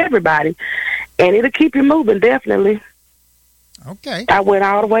for everybody, and it'll keep you moving, definitely. Okay. I went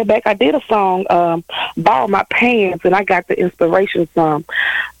all the way back. I did a song, Borrow My Pants, and I got the inspiration from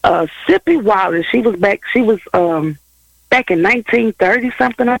Sippy Wallace. She was back in 1930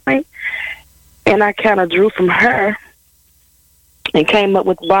 something, I think. And I kind of drew from her and came up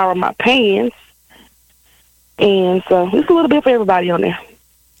with Borrow My Pants. And so it's a little bit for everybody on there.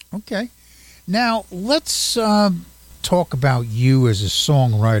 Okay. Now, let's talk about you as a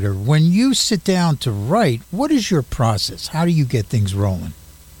songwriter. When you sit down to write, what is your process? How do you get things rolling?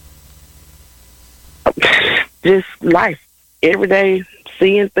 Just life. Every day,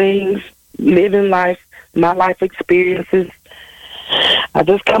 seeing things, living life, my life experiences. I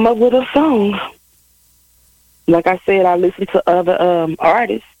just come up with a song. Like I said, I listen to other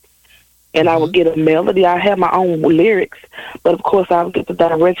artists, and I would get a melody. I have my own lyrics, but of course I would get the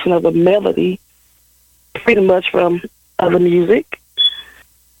direction of a melody pretty much from other music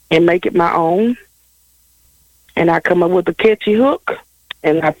and make it my own. And I come up with a catchy hook,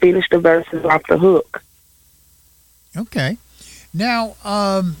 and I finish the verses off the hook. Okay. Now,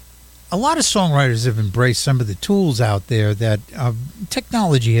 a lot of songwriters have embraced some of the tools out there that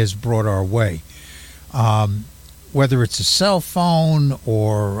technology has brought our way. Whether it's a cell phone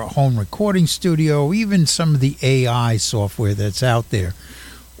or a home recording studio, even some of the AI software that's out there.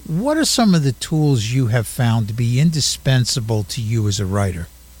 What are some of the tools you have found to be indispensable to you as a writer?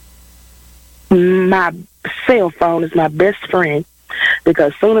 My cell phone is my best friend,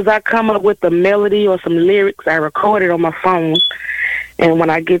 because as soon as I come up with a melody or some lyrics, I record it on my phone. And when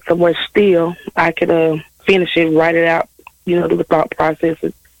I get somewhere still, I can finish it, write it out, do the thought process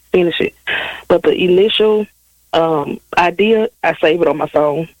and finish it. But the initial idea, I save it on my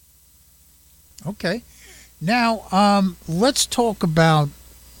phone. Okay. Now, let's talk about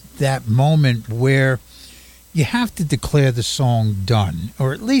that moment where you have to declare the song done,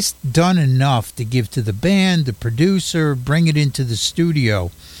 or at least done enough to give to the band, the producer, bring it into the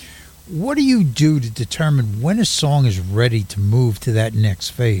studio. What do you do to determine when a song is ready to move to that next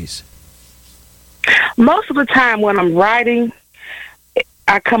phase? Most of the time when I'm writing,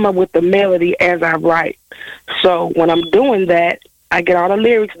 I come up with the melody as I write. So when I'm doing that, I get all the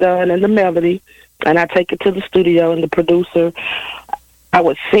lyrics done and the melody, and I take it to the studio, and the producer, I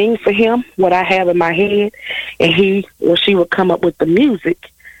would sing for him what I have in my head, and he or she would come up with the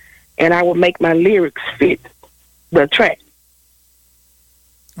music, and I would make my lyrics fit the track.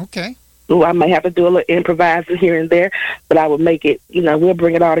 Okay. Ooh, I may have to do a little improvising here and there, but I would make it, we'll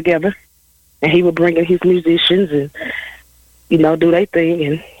bring it all together, and he would bring in his musicians and, do their thing,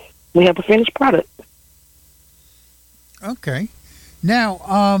 and we have a finished product. Okay.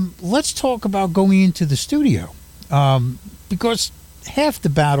 Now, let's talk about going into the studio, because half the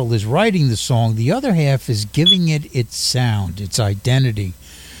battle is writing the song. The other half is giving it its sound, its identity.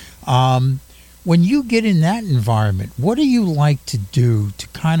 When you get in that environment, what do you like to do to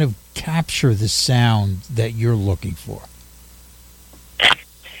kind of capture the sound that you're looking for?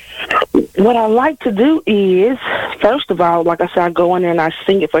 What I like to do is, first of all, like I said, I go in there and I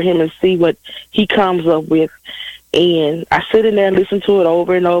sing it for him and see what he comes up with. And I sit in there and listen to it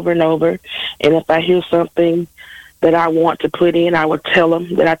over and over and over. And if I hear something that I want to put in, I would tell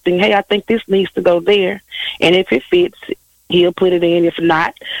him that I think this needs to go there. And if it fits, he'll put it in. If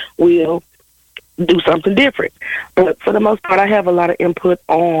not, we'll do something different. But for the most part, I have a lot of input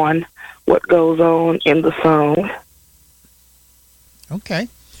on what goes on in the song. Okay.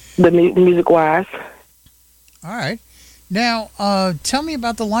 The music-wise. All right. Now, tell me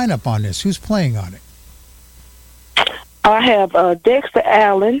about the lineup on this. Who's playing on it? I have Dexter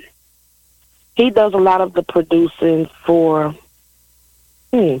Allen. He does a lot of the producing for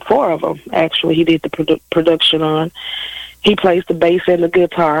 4 of them, actually. He did the production on. He plays the bass and the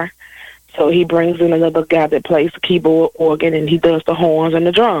guitar. So he brings in another guy that plays the keyboard, organ, and he does the horns and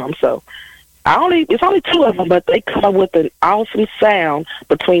the drums. So it's only 2 of them, but they come up with an awesome sound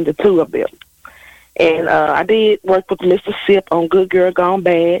between the 2 of them. And I did work with Mr. Sip on Good Girl Gone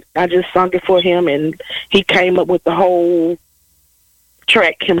Bad. I just sung it for him, and he came up with the whole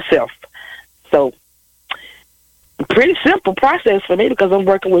track himself. So pretty simple process for me, because I'm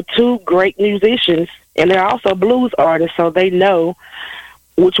working with 2 great musicians, and they're also blues artists, so they know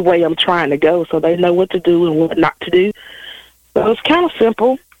which way I'm trying to go, so they know what to do and what not to do. So it's kind of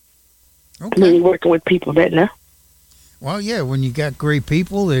simple. when you're working with people that know. Well, yeah, when you got great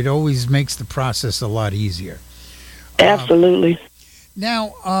people, it always makes the process a lot easier. Absolutely.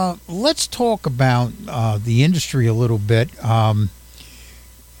 Now, let's talk about the industry a little bit.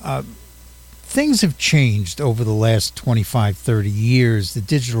 Things have changed over the last 25, 30 years. The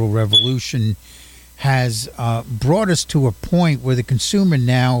digital revolution has brought us to a point where the consumer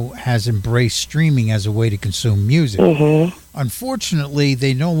now has embraced streaming as a way to consume music. Mm-hmm. Unfortunately,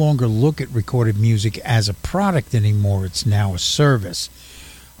 they no longer look at recorded music as a product anymore. It's now a service.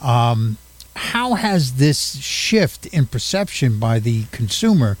 How has this shift in perception by the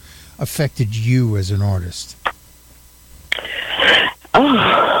consumer affected you as an artist?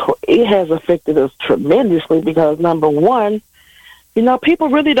 Oh, it has affected us tremendously because, number one, people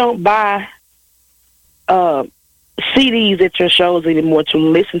really don't buy CDs at your shows anymore to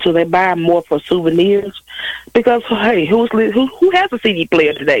listen to. They buy more for souvenirs because, hey, who has a CD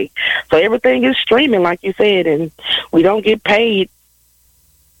player today? So everything is streaming, like you said, and we don't get paid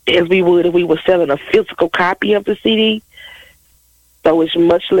as we would if we were selling a physical copy of the CD. So it's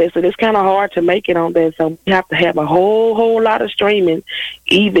much less, and it's kind of hard to make it on that. So we have to have a whole lot of streaming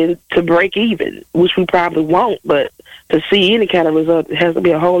even to break even, which we probably won't. But to see any kind of result, it has to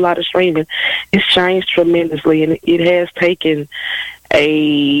be a whole lot of streaming. It's changed tremendously, and it has taken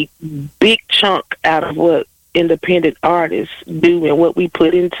a big chunk out of what independent artists do and what we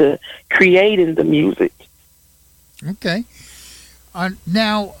put into creating the music. Okay.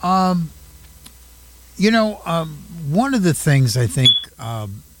 Now, one of the things I think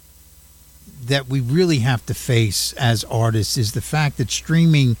that we really have to face as artists is the fact that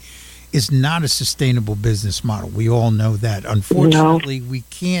streaming is not a sustainable business model. We all know that. Unfortunately, we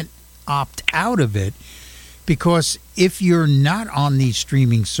can't opt out of it because if you're not on these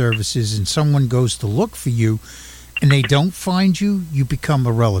streaming services and someone goes to look for you and they don't find you, you become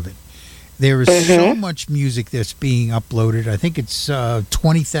irrelevant. There is so much music that's being uploaded. I think it's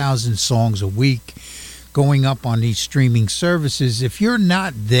 20,000 songs a week going up on these streaming services. If you're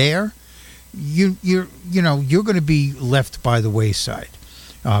not there, you're going to be left by the wayside.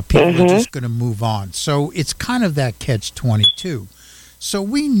 People are just going to move on. So it's kind of that catch-22. So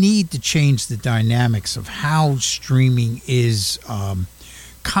we need to change the dynamics of how streaming is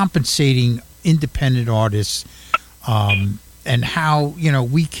compensating independent artists, and how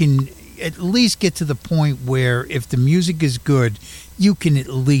we can at least get to the point where if the music is good, you can at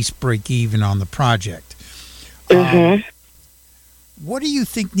least break even on the project. What do you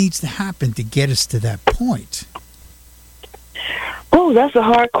think needs to happen to get us to that point? Oh, that's a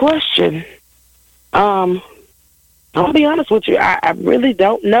hard question. I'll be honest with you. I really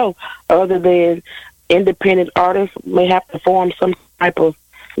don't know, other than independent artists may have to form some type of,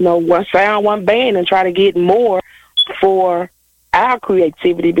 one sound, one band and try to get more for our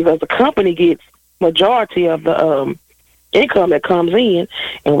creativity, because the company gets majority of the income that comes in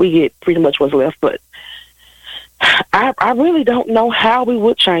and we get pretty much what's left. But I really don't know how we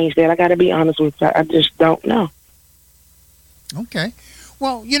would change that. I got to be honest with you. I just don't know. Okay.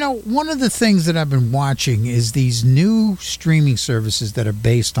 Well, one of the things that I've been watching is these new streaming services that are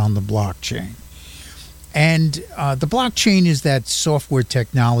based on the blockchain. And the blockchain is that software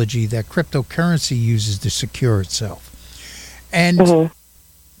technology that cryptocurrency uses to secure itself. And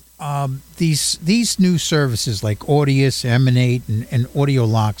these new services like Audius, Emanate, and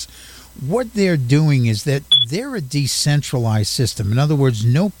AudioLocks, what they're doing is that they're a decentralized system. In other words,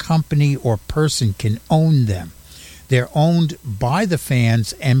 no company or person can own them. They're owned by the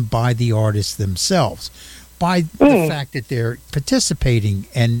fans and by the artists themselves, by the fact that they're participating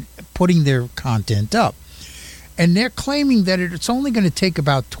and putting their content up. And they're claiming that it's only going to take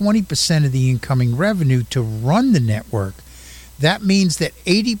about 20% of the incoming revenue to run the network. That means that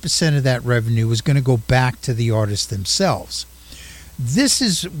 80% of that revenue is going to go back to the artists themselves. This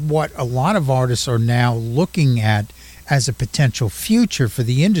is what a lot of artists are now looking at as a potential future for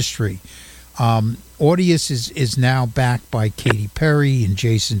the industry. Audius is now backed by Katy Perry and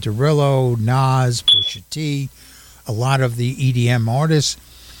Jason Derulo, Nas, Pusha T, a lot of the EDM artists.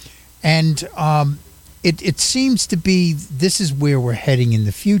 And it seems to be this is where we're heading in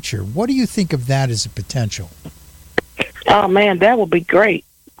the future. What do you think of that as a potential? Oh, man, that would be great.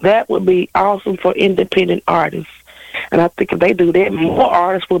 That would be awesome for independent artists. And I think if they do that, more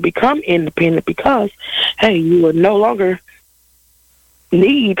artists will become independent because, hey, you will no longer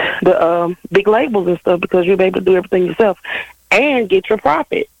need the big labels and stuff because you'll be able to do everything yourself and get your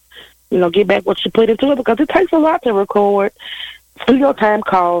profit. Get back what you put into it, because it takes a lot to record. Studio time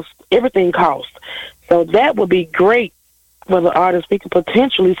costs, everything costs. So that would be great for the artists. We could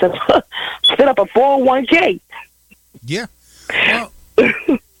potentially set up a 401k. Yeah. Well,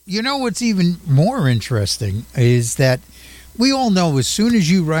 You know what's even more interesting is that we all know as soon as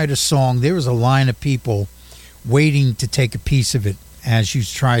you write a song, there is a line of people waiting to take a piece of it as you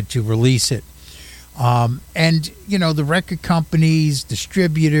try to release it. And, you know, the record companies,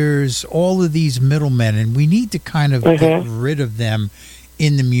 distributors, all of these middlemen, and we need to kind of get rid of them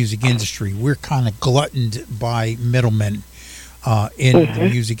in the music industry. We're kind of gluttoned by middlemen in the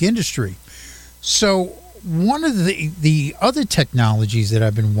music industry. So one of the other technologies that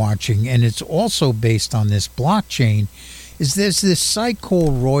I've been watching, and it's also based on this blockchain, is there's this site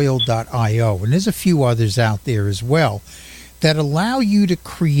called Royal.io, and there's a few others out there as well, that allow you to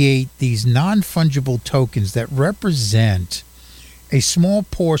create these non-fungible tokens that represent a small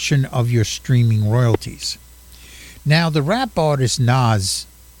portion of your streaming royalties. Now, the rap artist Nas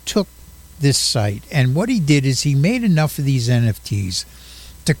took this site, and what he did is he made enough of these NFTs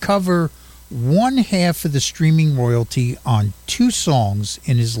to cover one half of the streaming royalty on 2 songs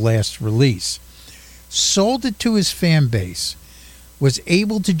in his last release, sold it to his fan base, was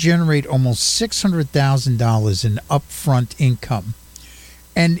able to generate almost $600,000 in upfront income.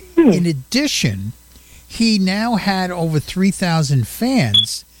 And in addition, he now had over 3,000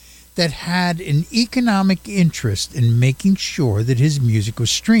 fans that had an economic interest in making sure that his music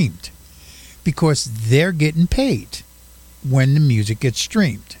was streamed, because they're getting paid when the music gets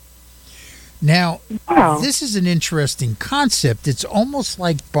streamed. Now, this is an interesting concept. It's almost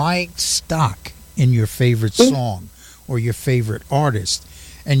like buying stock in your favorite song or your favorite artist,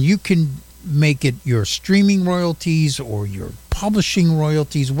 and you can make it your streaming royalties or your publishing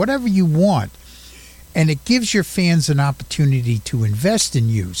royalties, whatever you want, and it gives your fans an opportunity to invest in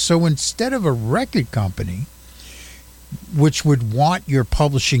you. So instead of a record company, which would want your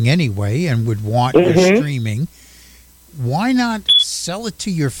publishing anyway and would want your streaming, why not sell it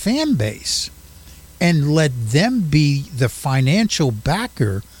to your fan base and let them be the financial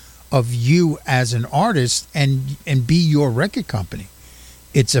backer of you as an artist and be your record company?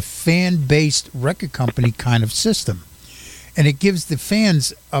 It's a fan-based record company kind of system, and it gives the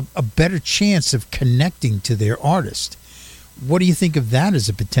fans a better chance of connecting to their artist. What do you think of that as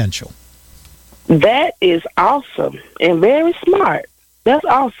a potential? That is awesome and very smart. That's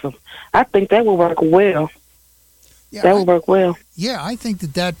awesome. I think that will work well. Yeah, that will work well. Yeah, I think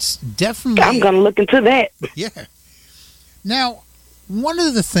that's definitely... I'm going to look into that. Yeah. Now, one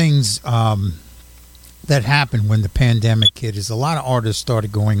of the things that happened when the pandemic hit is a lot of artists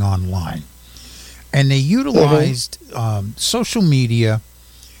started going online. And they utilized social media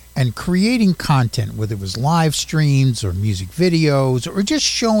and creating content, whether it was live streams or music videos or just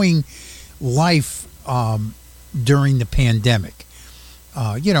showing life during the pandemic.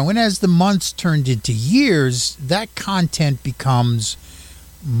 And as the months turned into years, that content becomes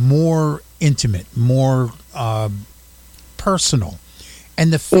more intimate, more personal.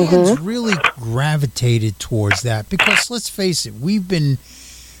 And the fans really gravitated towards that because, let's face it, we've been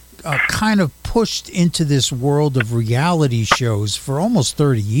kind of pushed into this world of reality shows for almost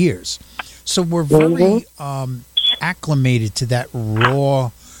 30 years. So we're very acclimated to that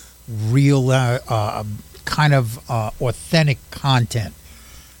raw, real, kind of authentic content.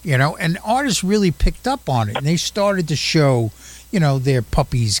 And artists really picked up on it, and they started to show, their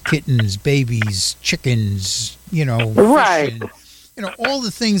puppies, kittens, babies, chickens, fishing, all the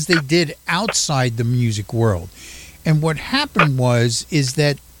things they did outside the music world. And what happened is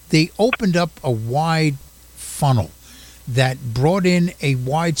that they opened up a wide funnel that brought in a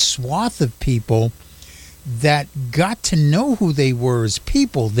wide swath of people that got to know who they were as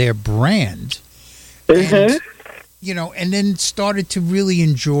people, their brand, and then started to really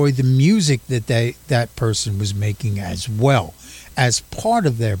enjoy the music that person was making as well as part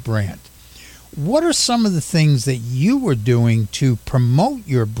of their brand. What are some of the things that you were doing to promote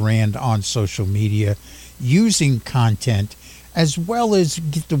your brand on social media using content as well as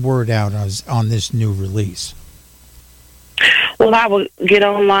get the word out on this new release? Well, I would get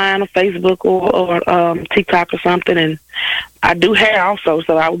online on Facebook or TikTok or something, and I do hair also,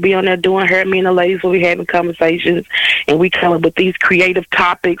 so I would be on there doing hair. Me and the ladies will be having conversations, and we come up with these creative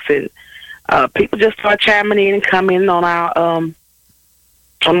topics, and people just start chiming in and coming on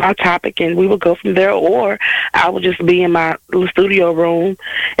our topic, and we would go from there. Or I would just be in my little studio room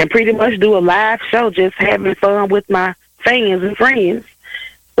and pretty much do a live show, just having fun with my fans and friends.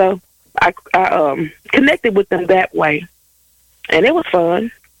 So I connected with them that way, and it was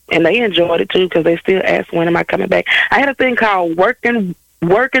fun, and they enjoyed it too because they still ask, when am I coming back? I had a thing called Working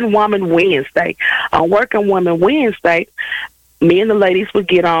Woman Wednesday. On Working Woman Wednesday, me and the ladies would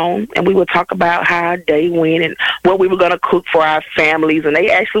get on, and we would talk about how our day went and what we were going to cook for our families, and they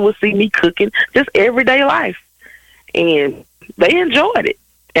actually would see me cooking just everyday life, and they enjoyed it.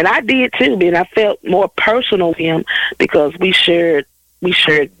 And I did too, and I felt more personal with him because we shared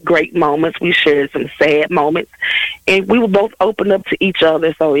great moments. We shared some sad moments, and we were both open up to each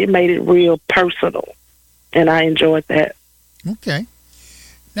other. So it made it real personal, and I enjoyed that. Okay.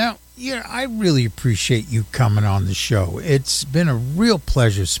 Now, yeah, I really appreciate you coming on the show. It's been a real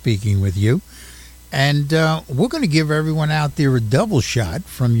pleasure speaking with you. And we're going to give everyone out there a double shot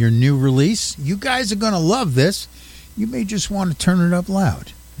from your new release. You guys are going to love this. You may just want to turn it up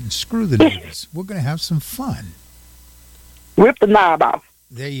loud. And screw the neighbors. We're going to have some fun. Rip the knob off.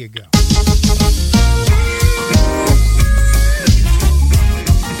 There you go.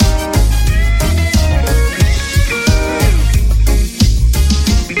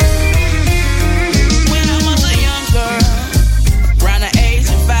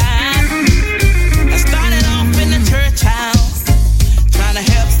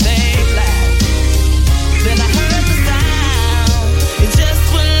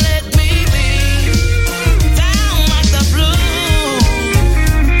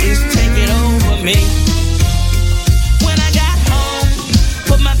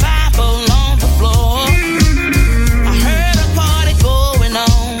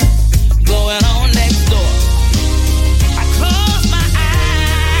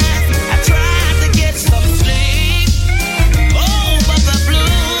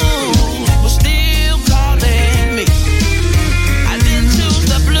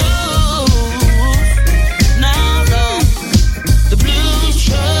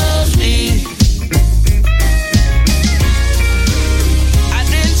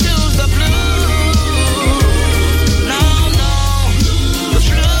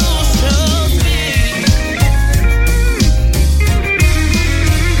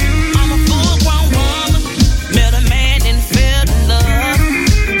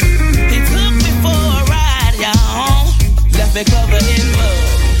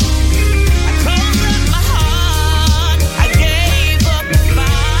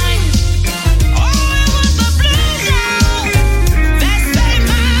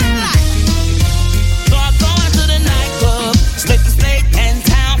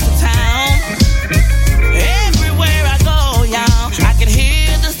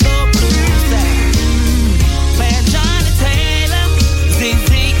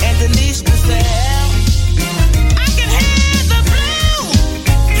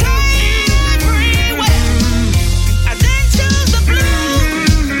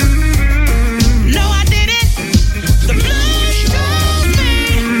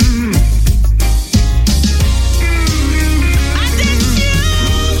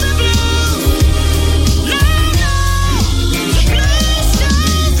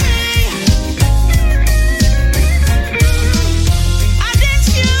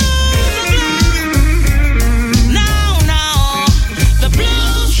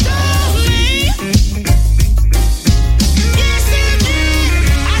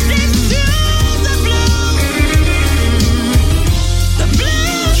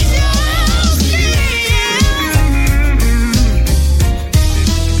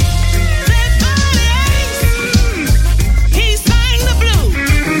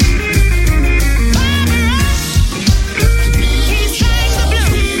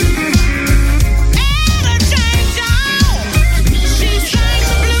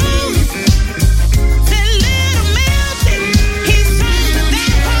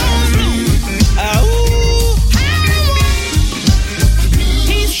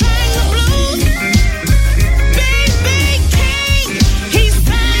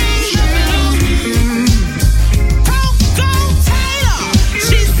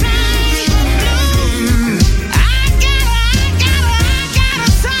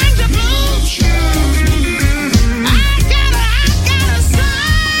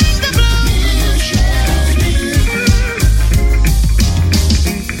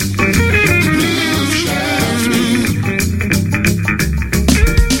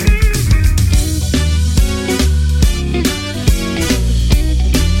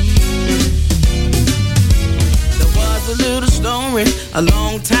 a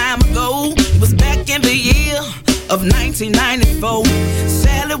long time ago. It was back in the year of 1994.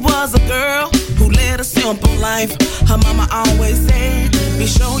 Sally was a girl who led a simple life. Her mama always said, be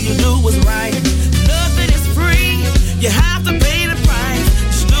sure you do what's right. Nothing is free, you have to pay the price.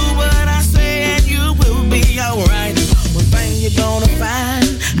 Just do what I say and you will be alright. One thing you're gonna find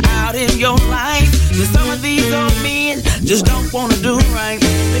out in your life, that some of these old men just don't wanna do right.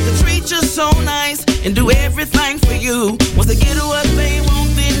 They can treat you so nice and do everything for you. Once they get what they want,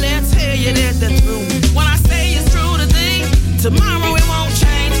 then they'll tell you that they're through. When I say it's true today, tomorrow it won't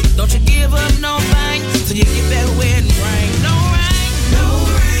change. Don't you give up no thing till you get that wedding ring. No ring, no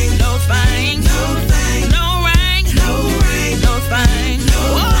ring.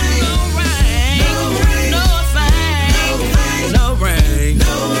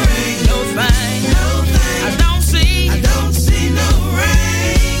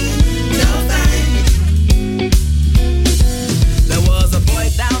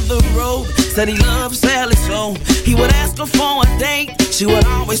 Said he loved Sally so he would ask her for a date. She would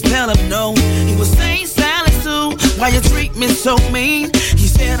always tell him no. He would say, Sally Sue, why you treat me so mean? He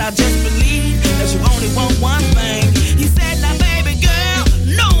said, I just believe that you only want one thing. He said, now baby girl,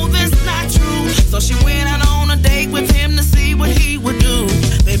 no, that's not true. So she went out on a date with him to see what he would do.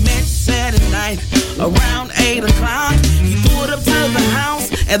 They met Saturday night around 8 o'clock. He pulled up to the house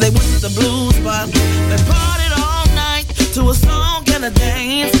and they went to the blues bar. They partied all night to a song and a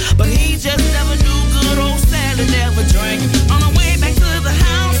dance, but he just never knew good old Sally never drank. On the way back to the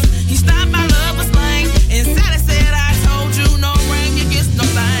house, he stopped by Lover's Lane, and Sally said, I told you no rain, you get no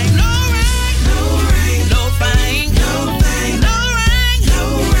thing. No rain, no rain, no thing, no thing, no rain,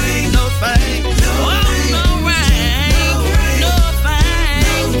 no rain, no thing, no rain, no rain, no thing,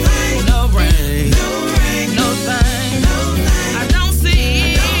 no rain, no rain, no thing, no thing. I don't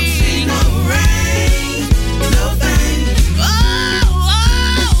see no rain, no thing.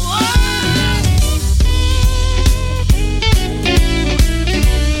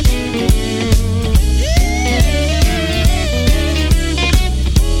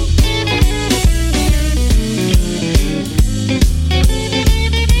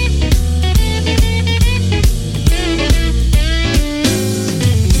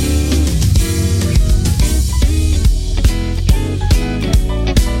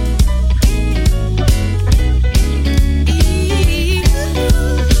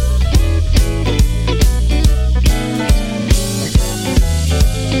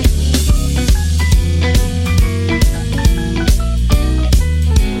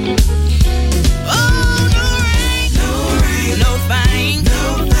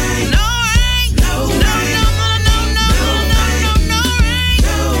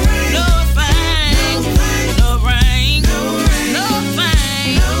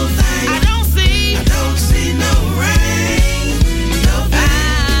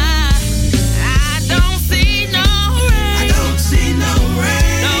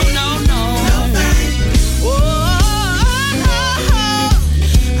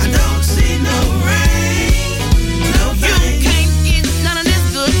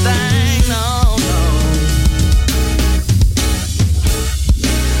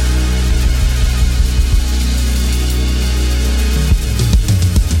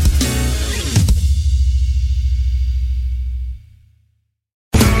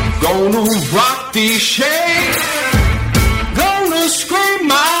 Gonna rock these shades, gonna scream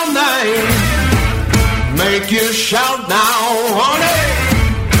my name, make you shout now,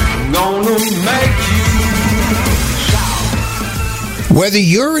 honey, gonna make you shout. Whether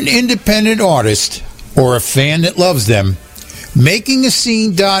you're an independent artist or a fan that loves them,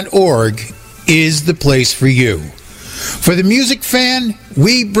 makingascene.org is the place for you. For the music fan,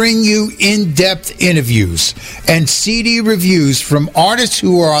 we bring you in-depth interviews and CD reviews from artists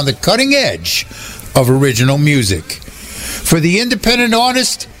who are on the cutting edge of original music. For the independent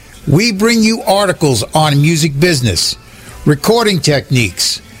artist, we bring you articles on music business, recording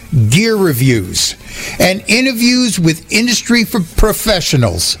techniques, gear reviews, and interviews with industry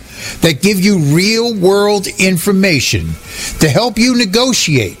professionals that give you real-world information to help you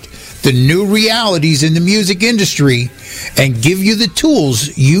negotiate the new realities in the music industry and give you the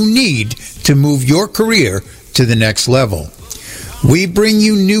tools you need to move your career to the next level. We bring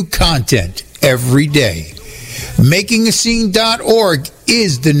you new content every day. Makingascene.org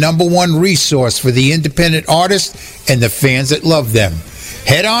is the #1 resource for the independent artists and the fans that love them.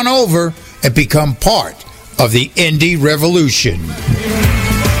 Head on over and become part of the indie revolution.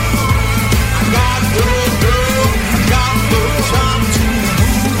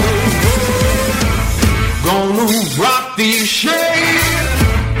 Rock these shades,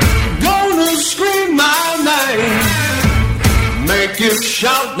 gonna scream my name, make you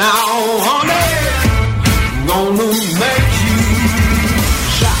shout now, honey, gonna make you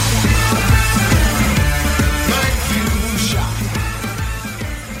shout, make you shout,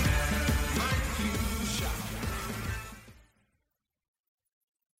 make you shout.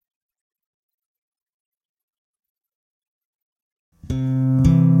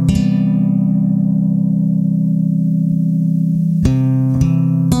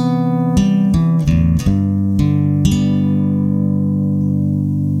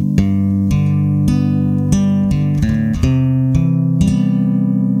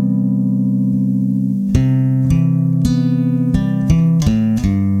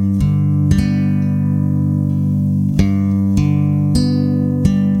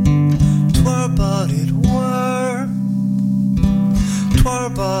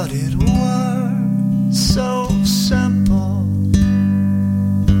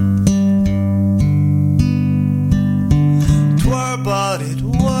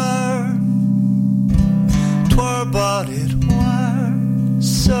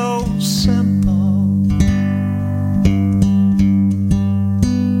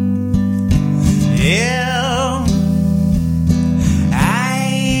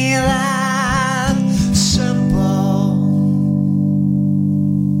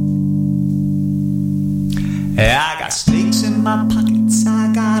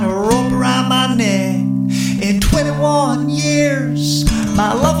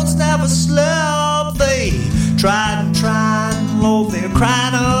 bones never slept. They tried and tried, and Lord, they're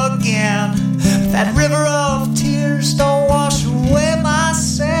crying again. But that river of tears don't wash away my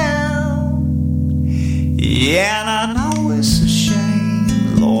sin. Yeah, and I know it's a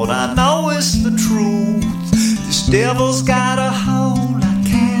shame, Lord, I know it's the truth. This devil's got a hold I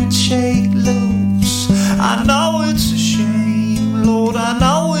can't shake loose. I know it's a shame, Lord, I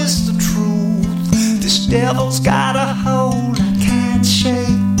know it's the truth. This devil's got a hold I can't shake.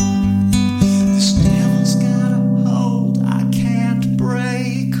 This devil's got a hold I can't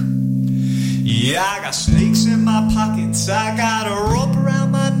break. Yeah, I got snakes in my pockets, I got a rope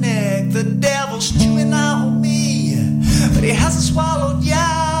around my neck. The devil's chewing on me, but he hasn't swallowed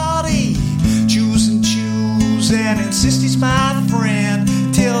yet. He chews and chews and insists he's my friend,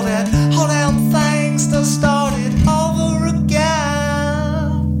 till that whole damn thing's done started over again.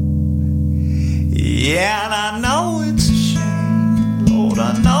 Yeah, and I know it's a shame, Lord,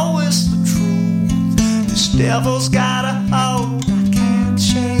 I know it's the truth. This devil's got a hold I can't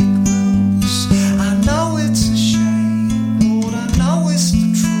shake loose. I know it's a shame, Lord, I know it's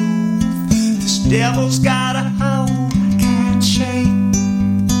the truth. This devil's got a hold I can't shake.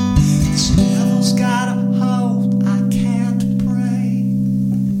 This devil's got a hold I can't break.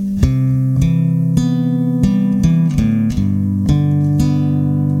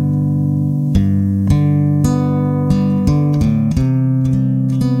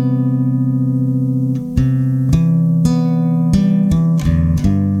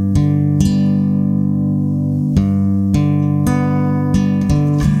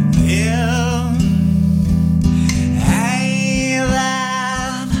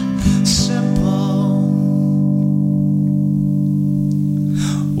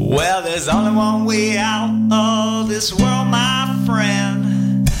 There's only one way out of this world, my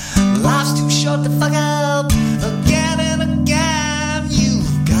friend. Life's too short to fuck up again and again.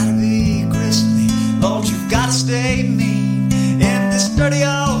 You've gotta be gristly, Lord, you've gotta stay mean. In this dirty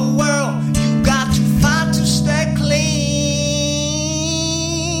old world, you've got to fight to stay clean.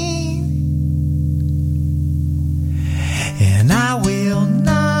 And I will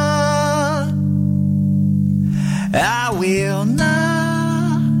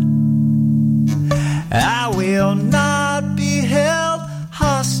not be held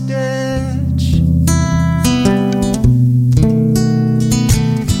hostage.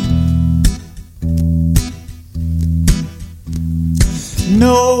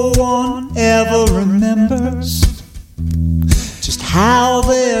 No one ever remembers just how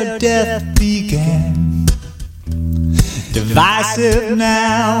their death began. Divisive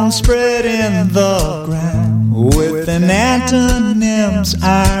now, spread in the ground with an antonym's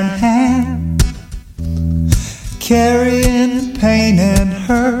iron hand, carrying pain and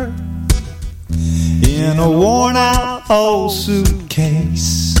hurt in a worn-out old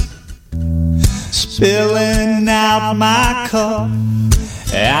suitcase, spilling out my cup.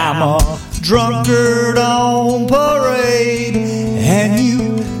 I'm a drunkard on parade, and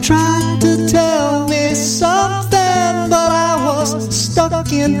you tried to tell me something, but I was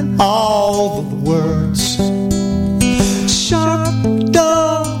stuck in all the words. Sharp,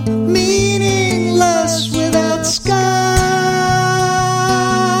 dull, meaningless without sky.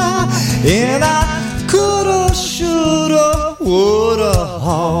 And I coulda, shoulda, woulda,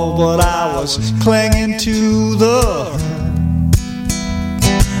 oh, but I was clinging to the hurt.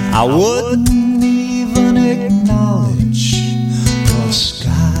 I wouldn't even acknowledge the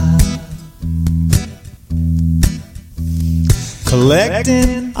sky.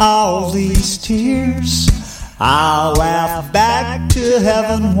 Collecting all these tears, I'll laugh back to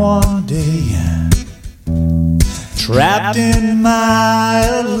heaven one day. Trapped in my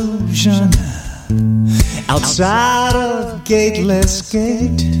illusion, outside a gateless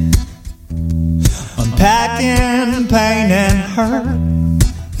gate, unpacking pain and hurt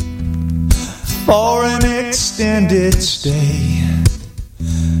for an extended stay.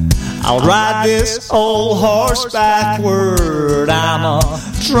 I'll ride this old horse backward. I'm a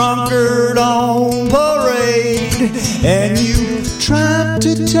drunkard on parade, and you tried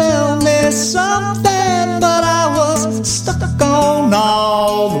to tell me something, but I was stuck on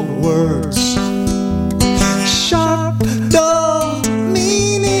all the words. Sharp, dull,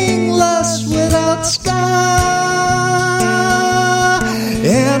 meaningless without sky.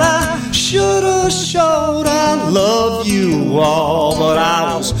 And I shoulda showed I love you all, but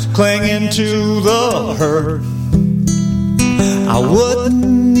I was clinging to the hurt. I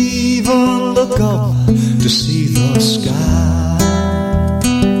wouldn't even look up to see the sky.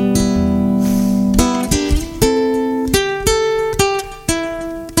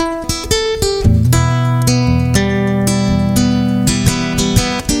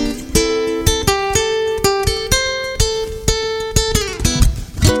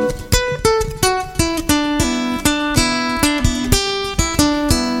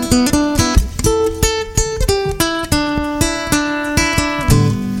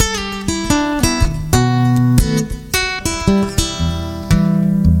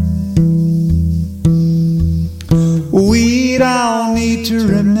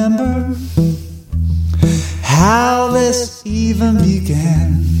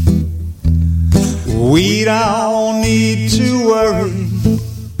 We don't need to worry.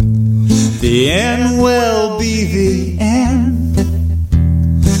 The end will be the end.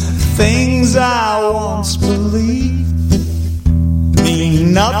 Things I once believed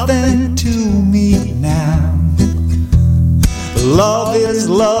mean nothing to me now. Love is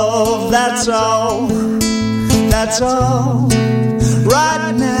love, that's all. That's all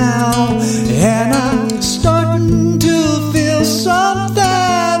right now. And I'm starting to feel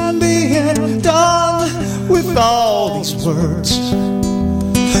something being done with all these words.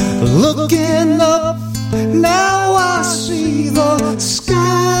 Looking up, now I see the sky.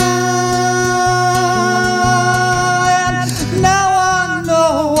 And now I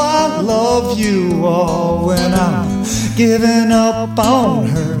know I love you all when I'm giving up on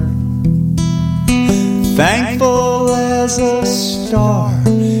her. Thankful as a star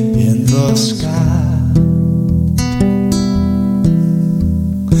in the sky.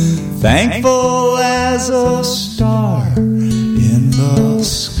 Thankful as a star in the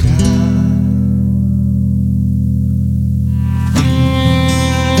sky.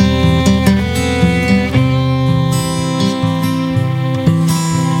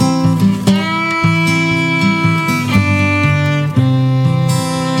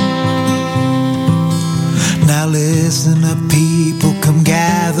 Now listen up, people, come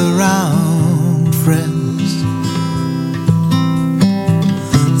gather round, friends.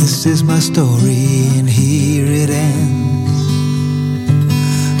 This is my story and here it ends.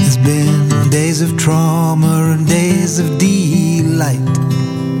 There's been days of trauma and days of delight,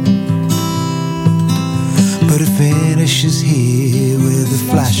 but it finishes here with a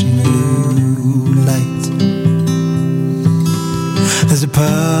flashing blue light. There's a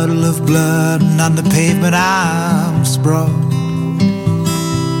puddle of blood and on the pavement I'm sprawled,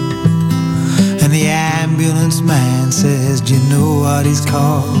 and the ambulance man says, do you know what he's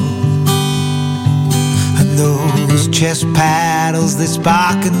called? And those chest paddles, they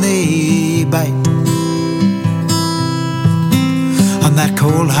spark and they bite on that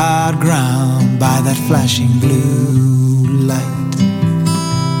cold hard ground by that flashing blue light.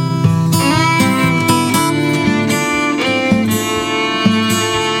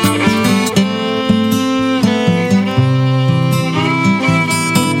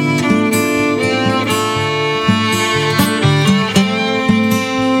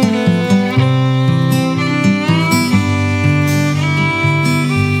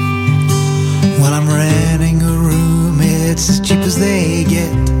 They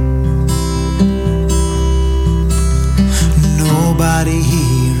get nobody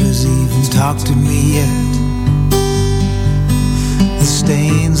here has even talked to me yet. The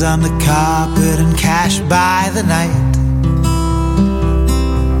stains on the carpet and cash by the night,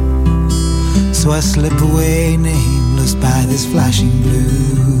 so I slip away nameless by this flashing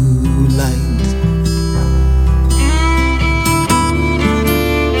blue light.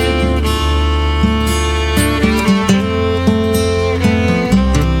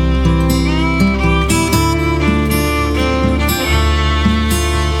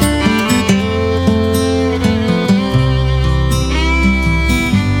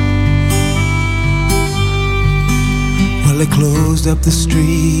 They closed up the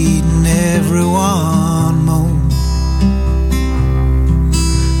street and everyone moaned.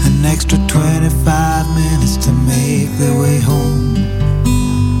 An extra 25 minutes to make their way home.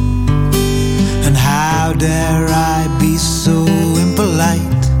 And how dare I be so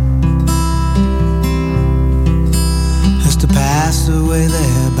impolite as to pass away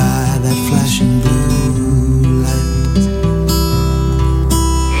there by that flashing blue light.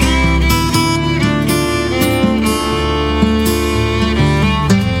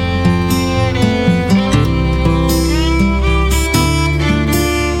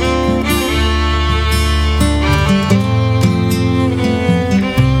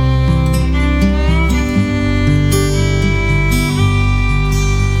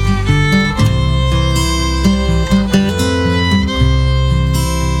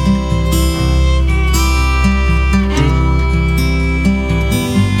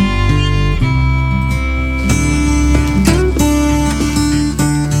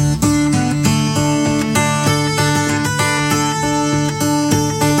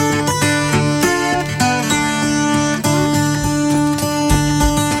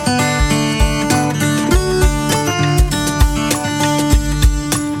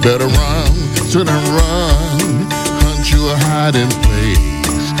 Better run, sit and run, hunt you a hiding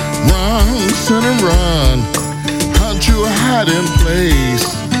place. Run, sit and run, hunt you a hiding place.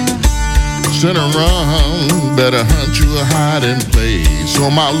 Sit and run, better hunt you a hiding place.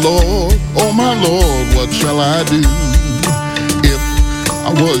 Oh my Lord, what shall I do? If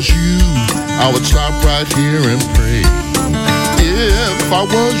I was you, I would stop right here and pray. If I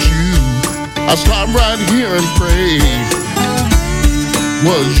was you, I'd stop right here and pray.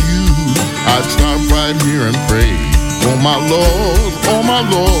 Was you, I'd stop right here and pray. Oh my Lord,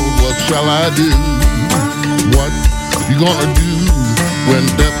 what shall I do? What you gonna do when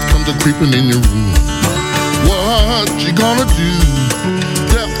death comes a creeping in your room? What you gonna do?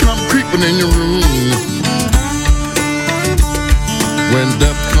 Death come creeping in your room. When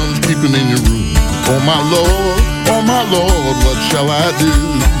death comes creeping in your room. Oh my Lord, what shall I do?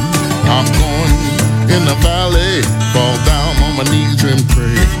 I'm going in the valley, fall down on my knees and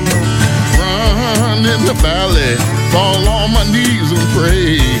pray. Run in the valley, fall on my knees and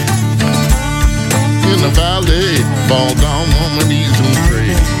pray. In the valley, fall down on my knees and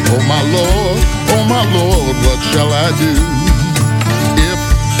pray. Oh my Lord, what shall I do? If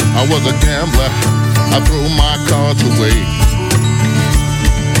I was a gambler, I'd throw my cards away.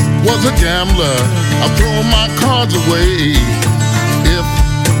 Was a gambler, I'd throw my cards away. If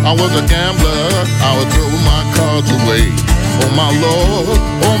I was a gambler, I would throw my cards away. Oh my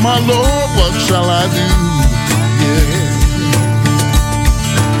Lord, what shall I do? Yeah.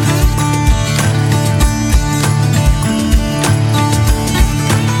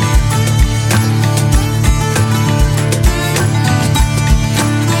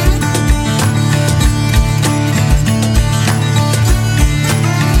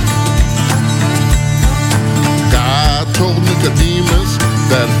 Nicodemus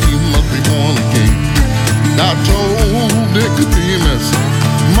that he must be born again. God told Nicodemus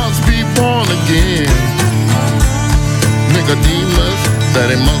must be born again. Nicodemus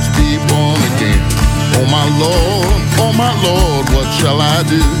that he must be born again. Oh my Lord, what shall I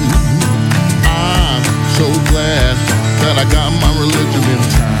do? I'm so glad that I got my religion in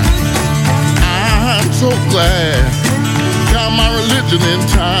time. I'm so glad got my religion in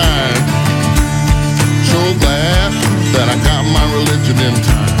time. So glad that I got my religion in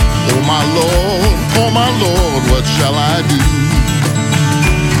time. Oh my Lord, what shall I do?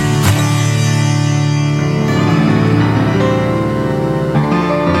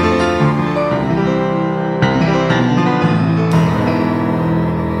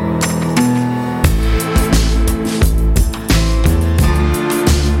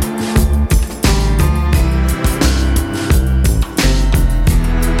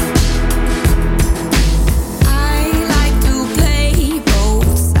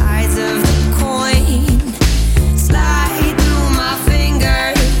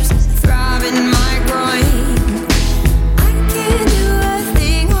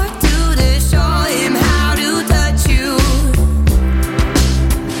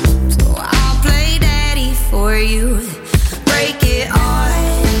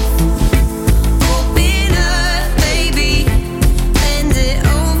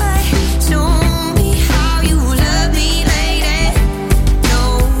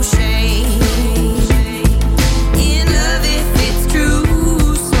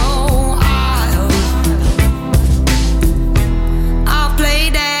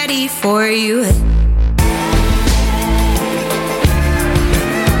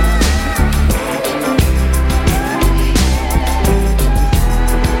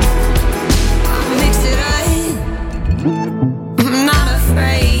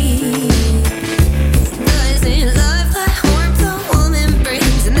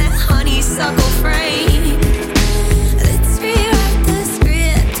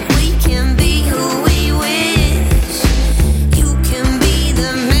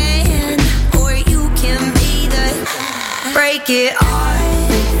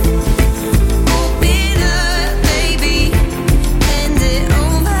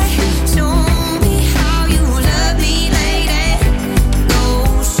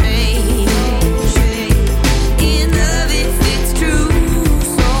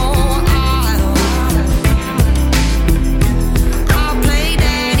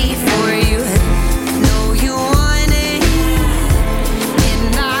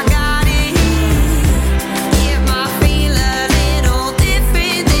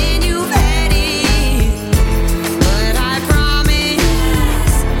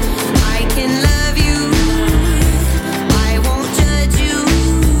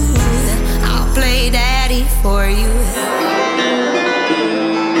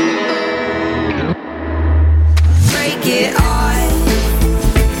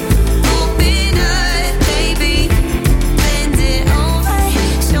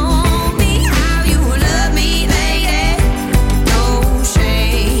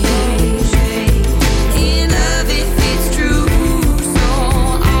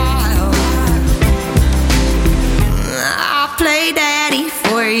 play daddy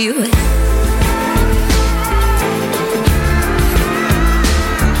for you.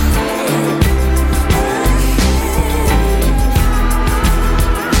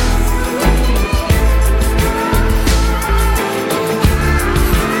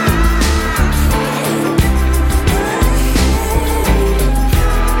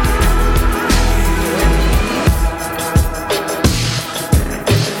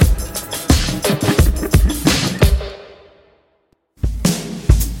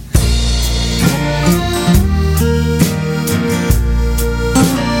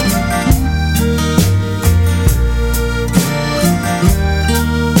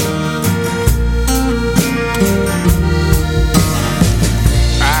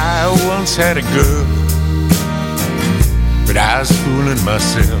 once had a girl, but I was fooling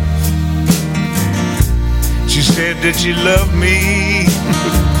myself. She said that she loved me,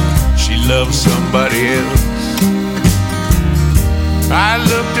 she loved somebody else. I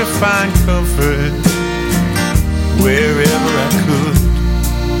looked to find comfort wherever I could,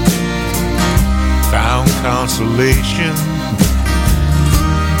 found consolation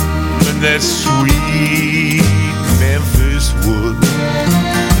in that sweet Memphis wood.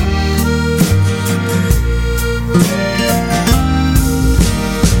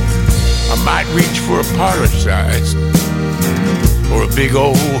 I might reach for a parlor size or a big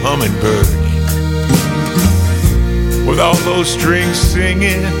old hummingbird. With all those strings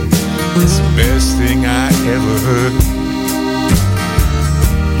singing, it's the best thing I ever heard.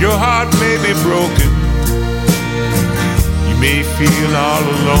 Your heart may be broken, you may feel all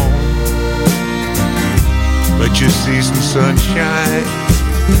alone, but you see some sunshine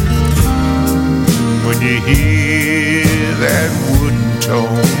when you hear that wooden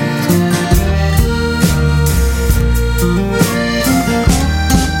tone.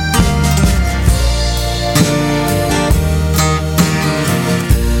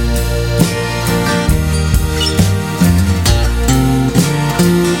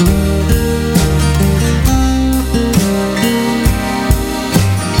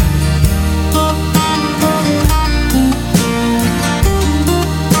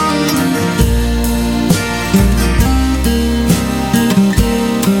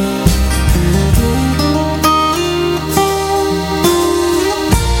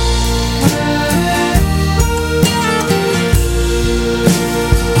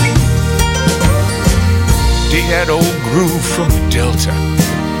 That old groove from the Delta,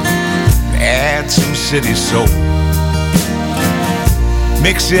 add some city soul,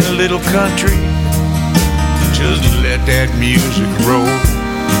 mix in a little country, just let that music roll.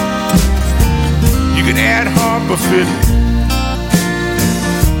 You can add harp or fiddle,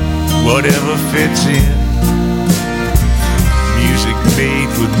 whatever fits in. Music made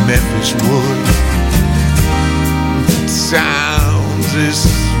with Memphis wood, it sounds as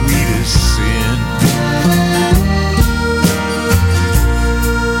sweet as sin.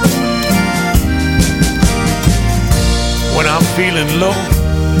 When I'm feeling low,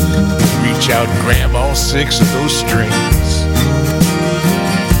 reach out and grab all 6 of those strings.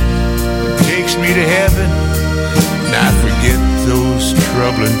 It takes me to heaven, and I forget those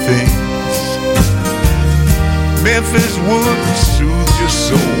troubling things. Memphis would soothe your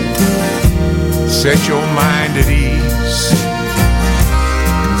soul, set your mind at ease,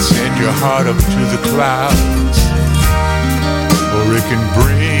 send your heart up to the clouds, or it can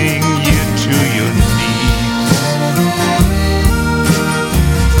bring you to your knees.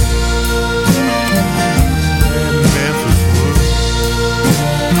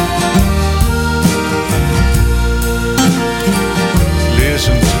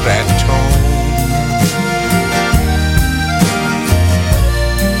 Listen to that tone.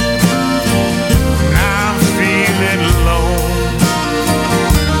 I'm feeling alone.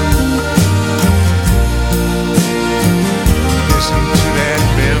 Listen to that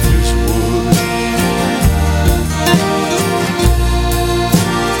Memphis wood.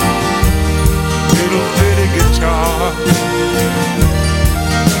 Little bitty guitar.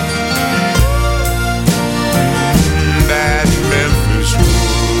 That Memphis wood.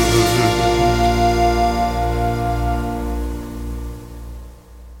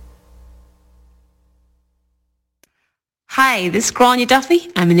 Hi, this is Grania Duffy.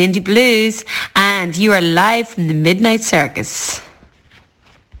 I'm in Indie Blues, and you are live from the Midnight Circus.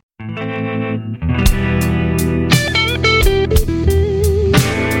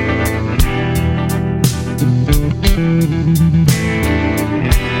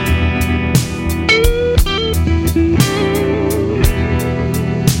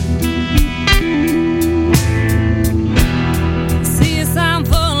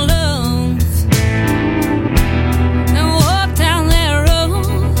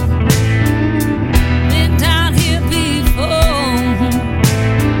 Been down here before.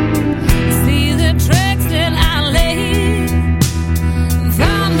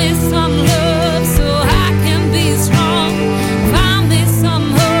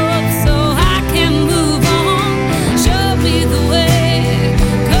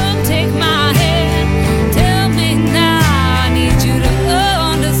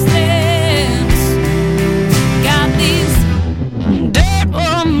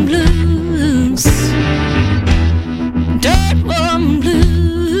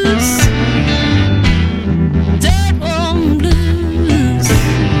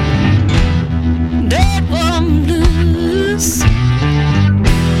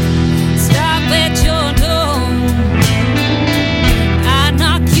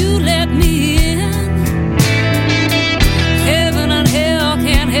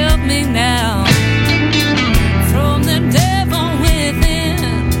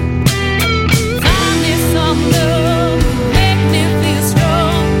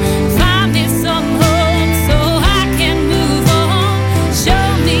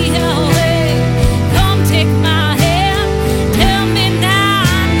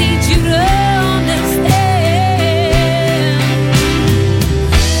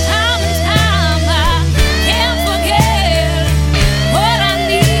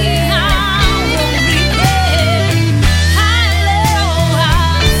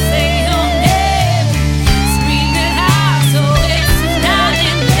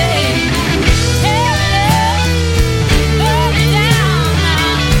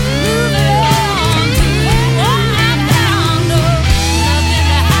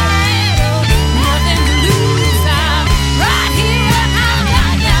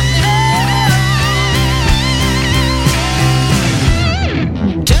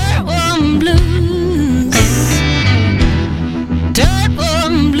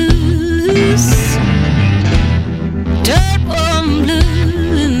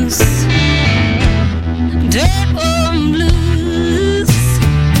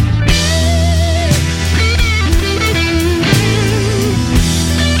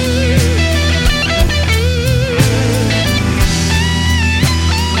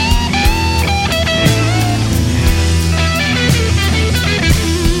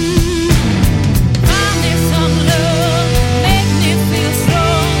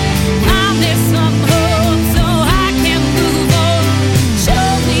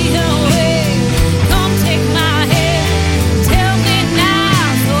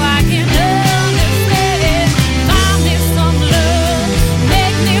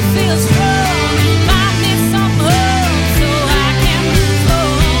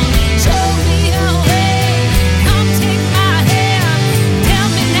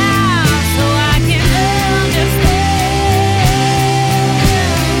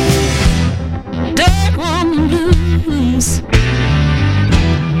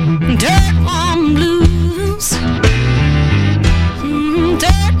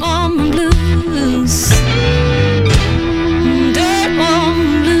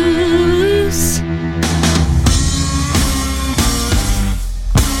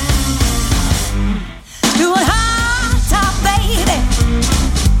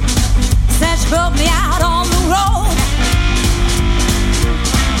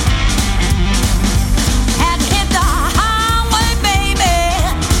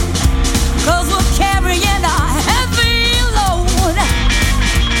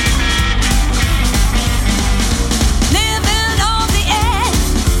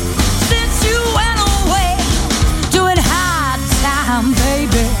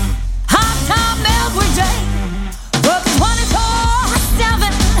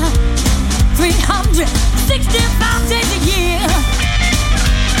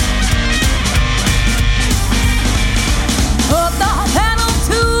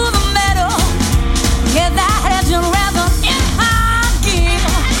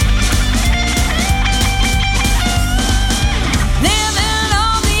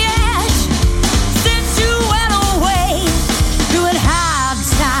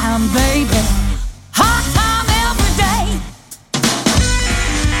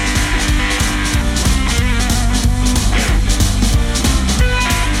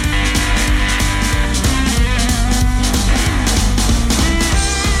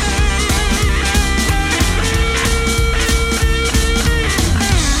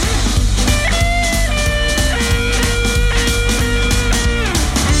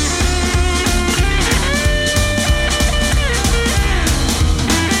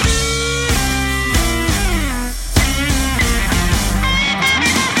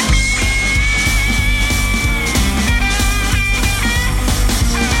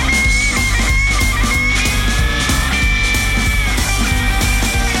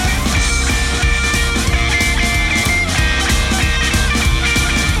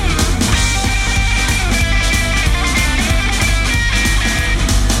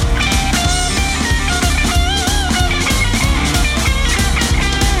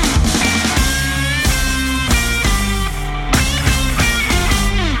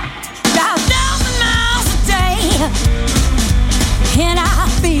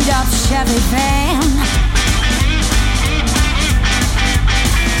 beat-up Chevy van.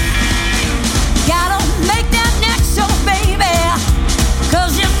 Gotta make that next show, baby,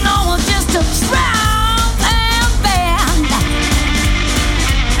 'cause you know I'm just a strong band.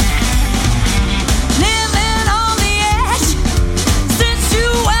 Living on the edge since you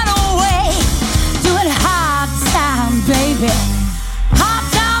went away. Doing hard time, baby. Hard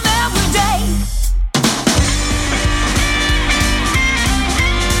time every day.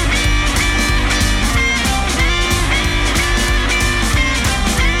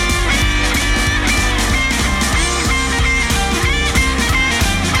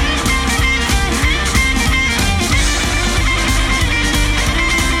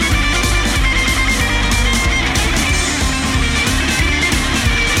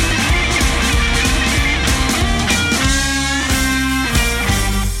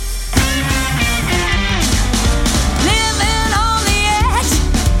 Living on the edge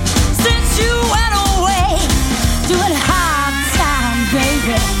since you went away. Doing hard time,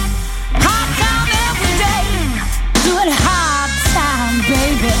 baby. Hard time every day. Doing hard time,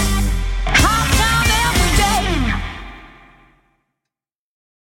 baby. Hard time every day.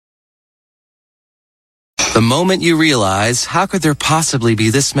 The moment you realize, how could there possibly be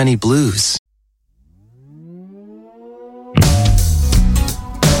this many blues?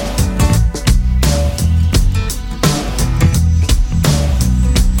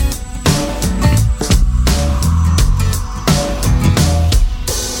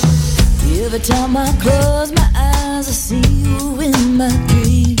 Every time I close my eyes, I see you in my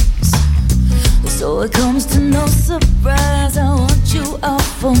dreams. So it comes to no surprise, I want you out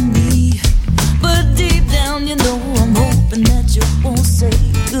for me. But deep down, you know I'm hoping that you won't say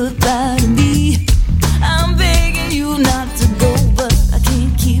goodbye to me. I'm begging you not to go, but I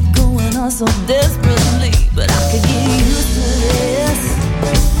can't keep going on so desperately. But I could get used to this,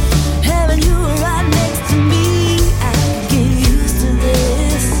 having you right next to me. I could get used to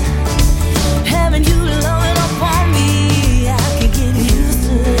this, having you loving up on me. I could get used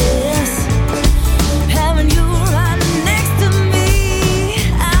to this, having you right next to me.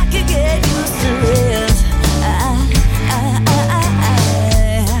 I could get used to this. I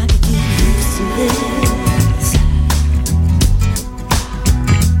could get used to this.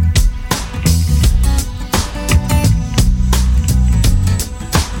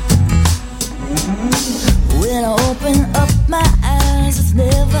 When I open up my eyes, it's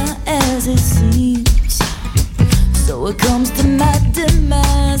never as it seems. So it comes to my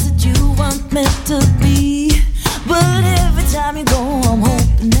demise that you weren't meant to be. But every time you go, I'm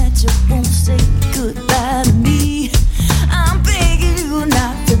hoping that you won't say goodbye to me. I'm begging you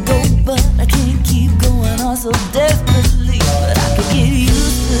not to go, but I can't keep going on so desperately. But I could get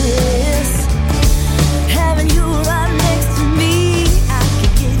used to this, having you right next to me. I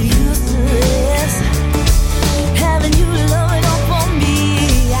could get used to this, having you loving up on me.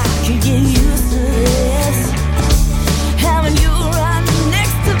 I could get used to this, having you right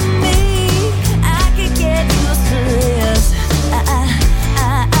next to me. I could get used to this.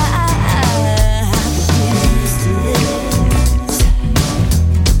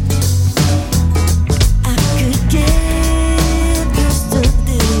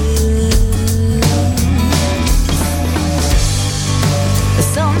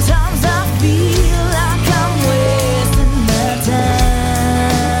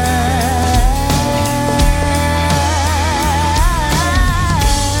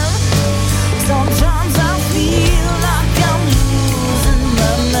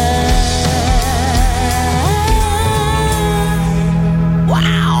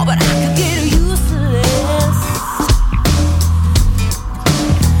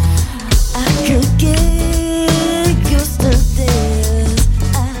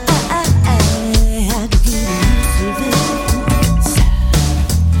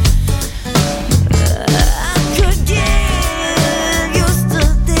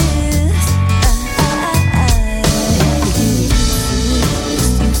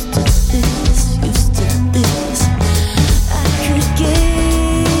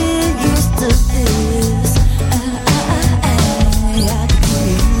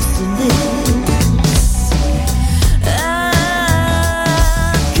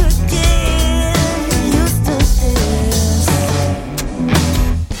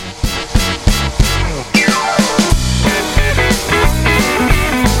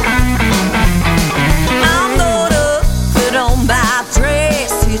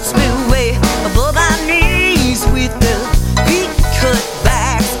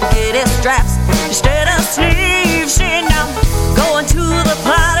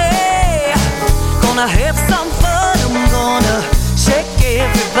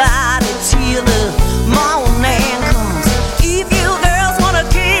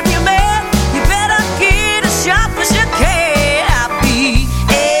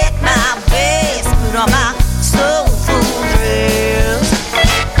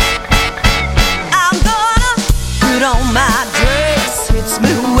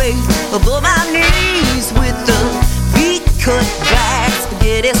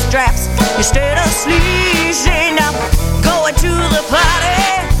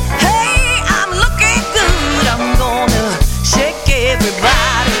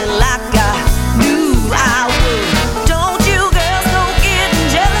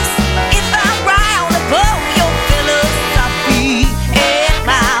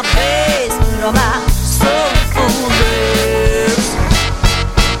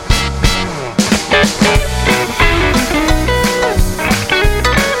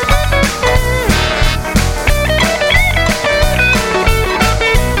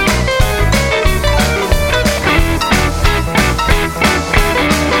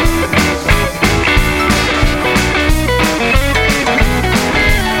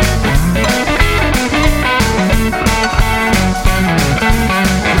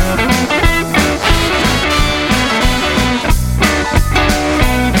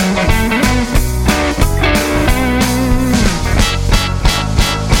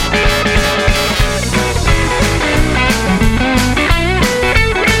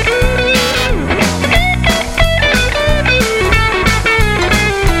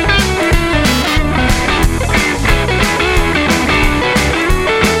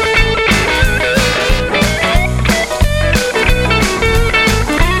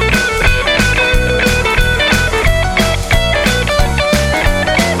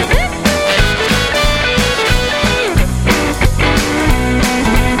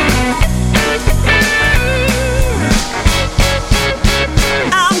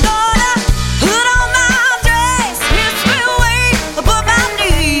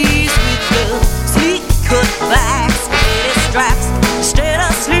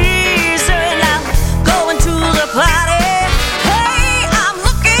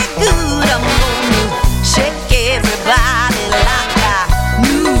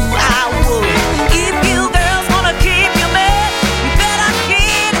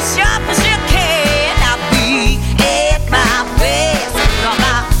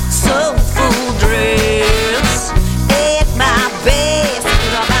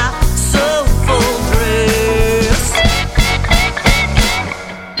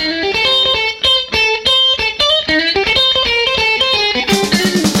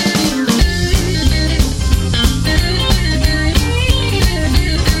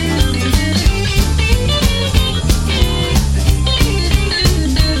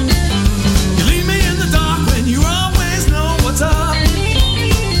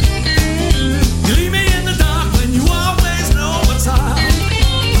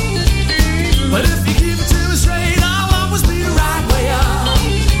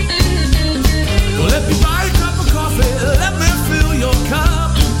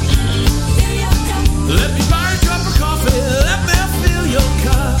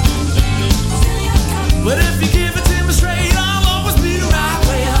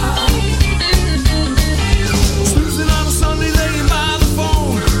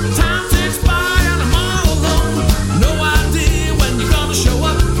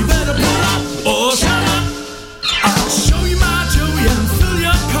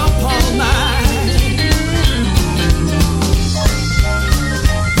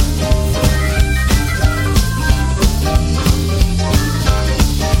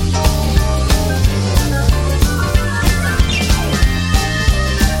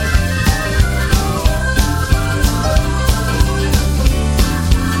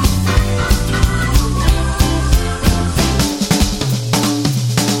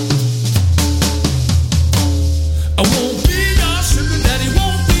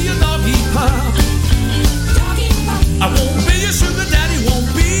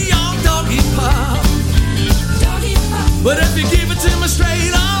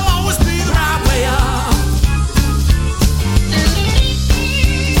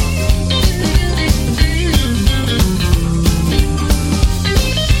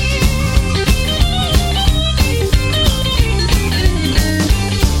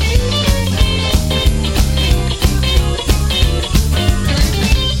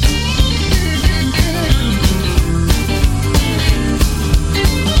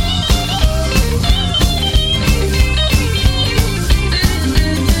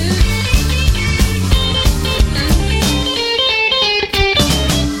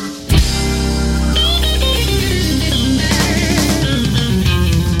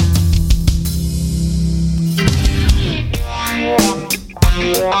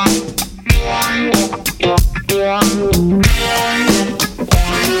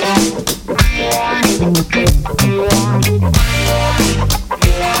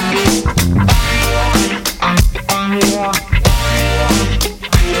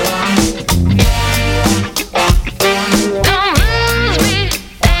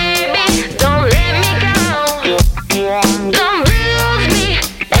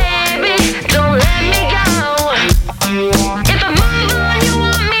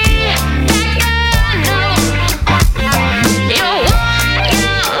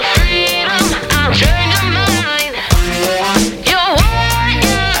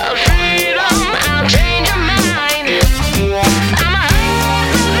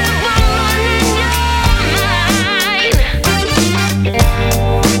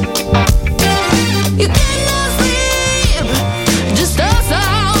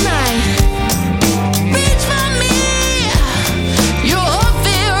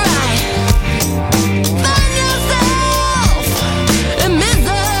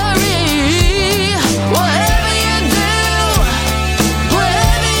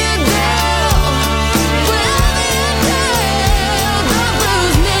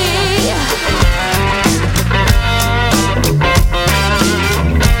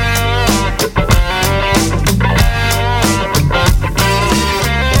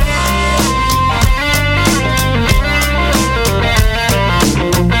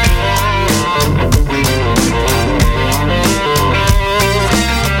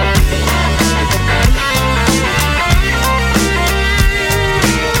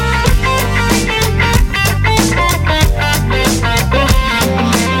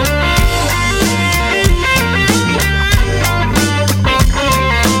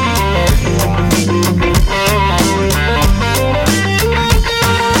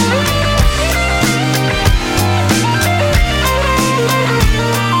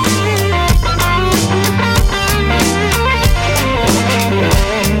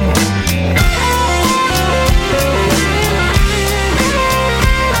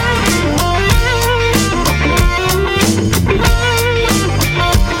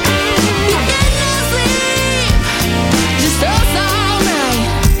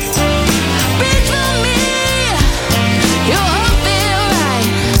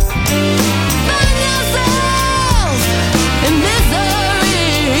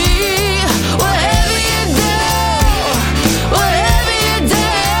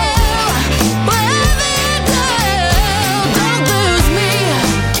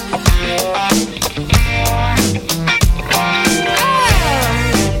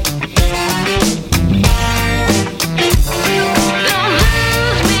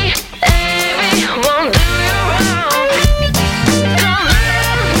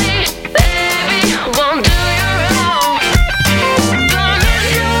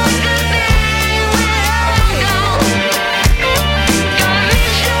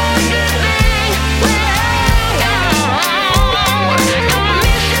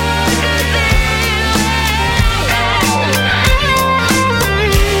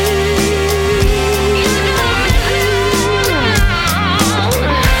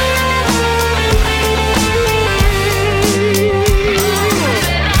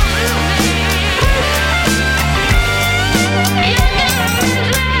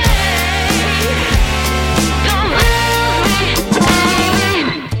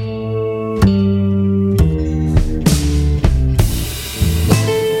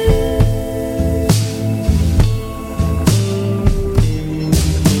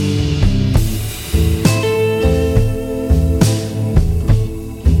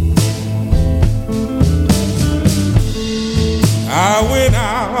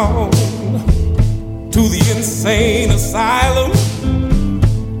 down to the insane asylum,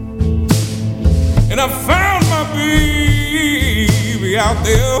 and I found my baby out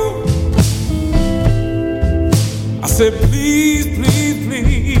there. I said, please, please,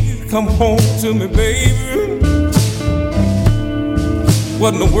 please, come home to me, baby.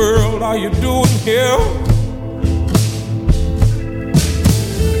 What in the world are you doing here?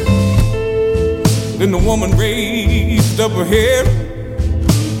 Then the woman raised up her head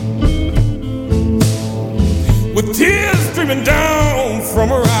with tears streaming down from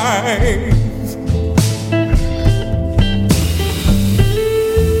her eyes.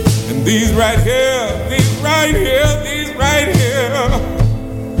 And these right here, these right here, these right here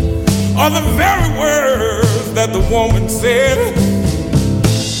are the very words that the woman said.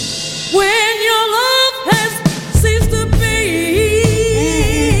 When your love has ceased to be,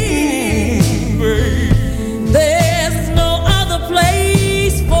 there's no other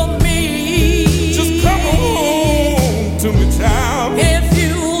place for me. Just come home to me, child. If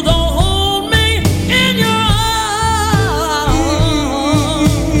you don't hold me in your arms,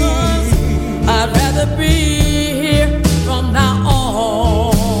 I'd rather be here from now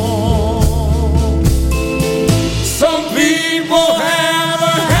on. Some people have a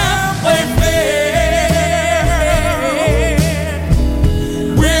halfway fair.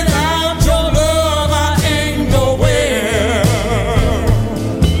 Without your love, I ain't nowhere.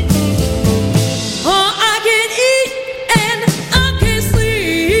 Oh, I can eat and I can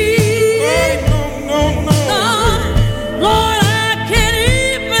sleep. No. Lord, I can't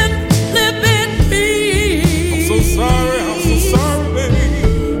even live in peace. I'm so sorry, baby.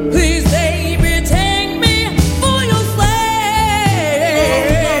 Please, baby, take me for your slave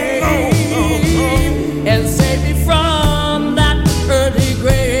and save me from that early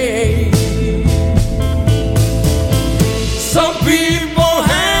grave. Some people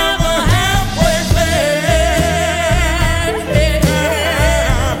have a halfway fair.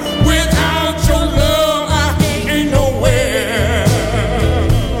 Without your love, I ain't nowhere.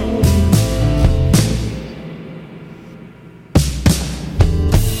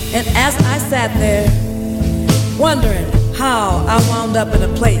 And as I sat there, wondering how I wound up in a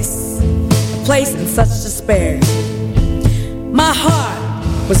place in such despair, my heart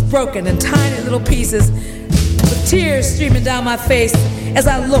was broken in tiny little pieces, with tears streaming down my face as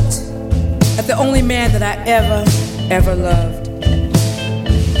I looked at the only man that I ever loved.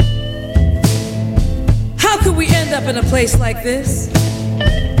 How could we end up in a place like this?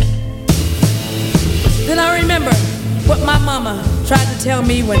 Then I remembered what my mama tried to tell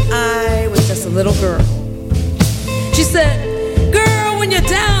me when I was just a little girl. She said, girl, when you're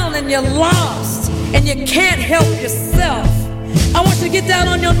down and you're lost and you can't help yourself, I want you to get down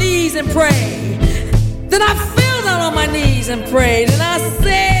on your knees and pray. Then I fell down on my knees and prayed, and I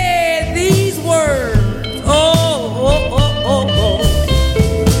said these words,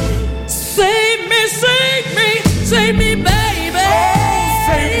 save me, save me, save me, baby.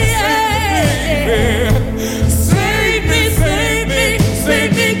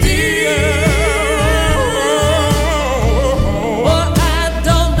 Save me, dear. Oh, I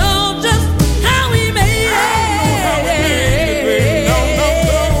don't know just how we made it. No,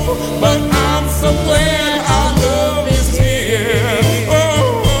 but I'm so glad our love is here.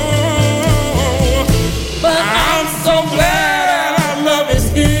 But I'm so glad our love is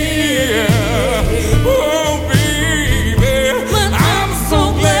here. Oh, baby, I'm so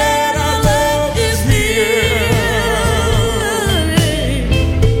glad our love is here.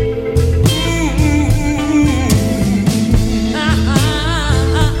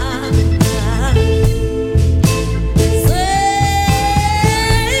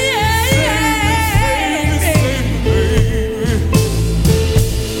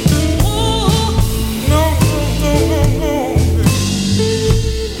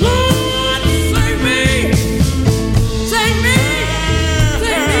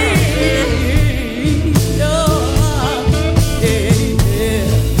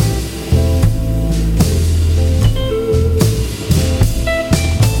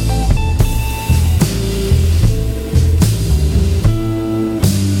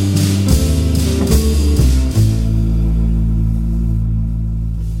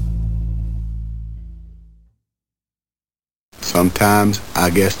 Sometimes I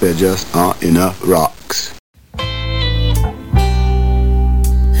guess there just aren't enough rocks.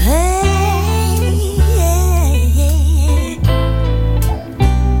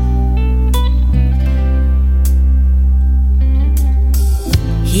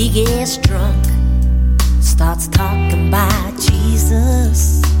 He gets drunk, starts talking about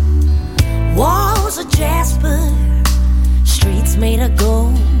Jesus. Walls of jasper, streets made of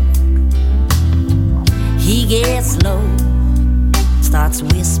gold. He gets low, starts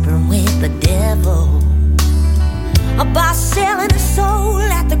whispering with the devil about selling his soul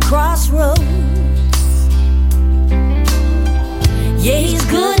at the crossroads. Yeah, he's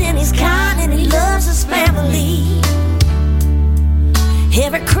good and he's kind and he loves his family.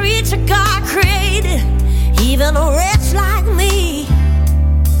 Every creature God created, even a wretch like me.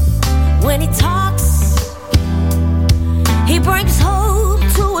 When he talks, he brings hope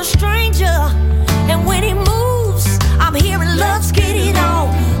to a stranger. And when he moves, I'm hearing love's get it on.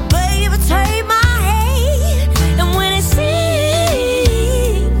 Baby, take my hand. And when he sings,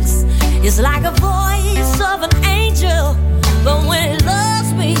 it's like a voice of an angel. But when he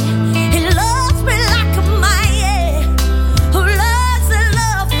loves me like a man who loves and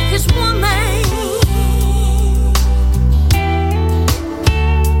loves his woman.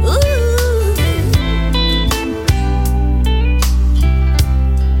 Ooh.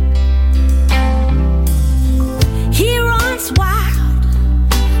 He runs wild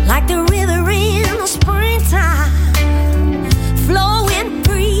like the river in the springtime, flowing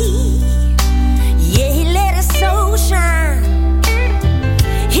free. Yeah, he let his soul shine.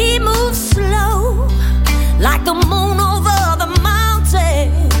 He moves slow like the moon over the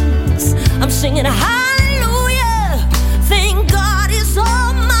mountains. I'm singing hallelujah, thank God is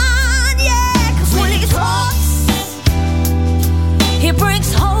all mine. Yeah, 'cause when he talks, he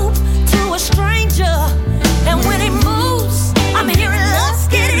brings hope to a stranger. And when he moves, I'm hearing love's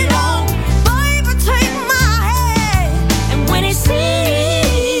get it on. Baby, take my hand. And when he sings,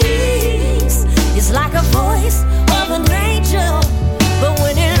 it's like a voice of an angel. But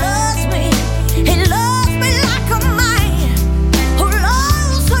when he loves me like a man who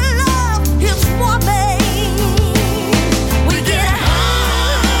loves to love his woman. We get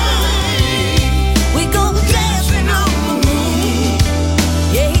high, we go dancing on the moon.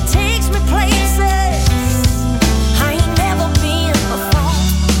 Yeah, he takes me places I ain't never been before.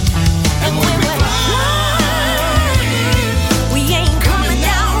 And when we fly, we ain't coming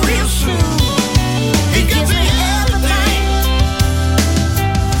down real soon. He gives me everything,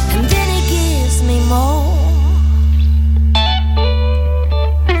 and then he gives me more.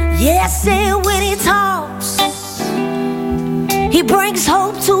 Yes, and when he talks, he brings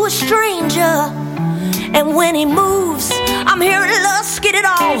hope to a stranger. And when he moves, I'm hearing love get it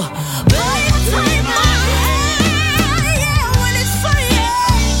all. Baby, take my hand. Yeah, when he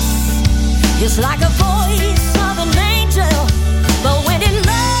sings, it's like a voice of an angel. But when he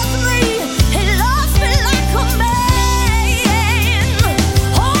loves me like a man.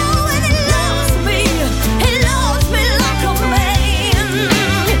 Oh, when he loves me like a man.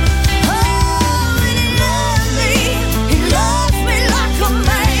 Oh, when he loves me like a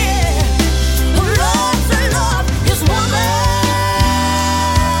man who loves and loves his woman.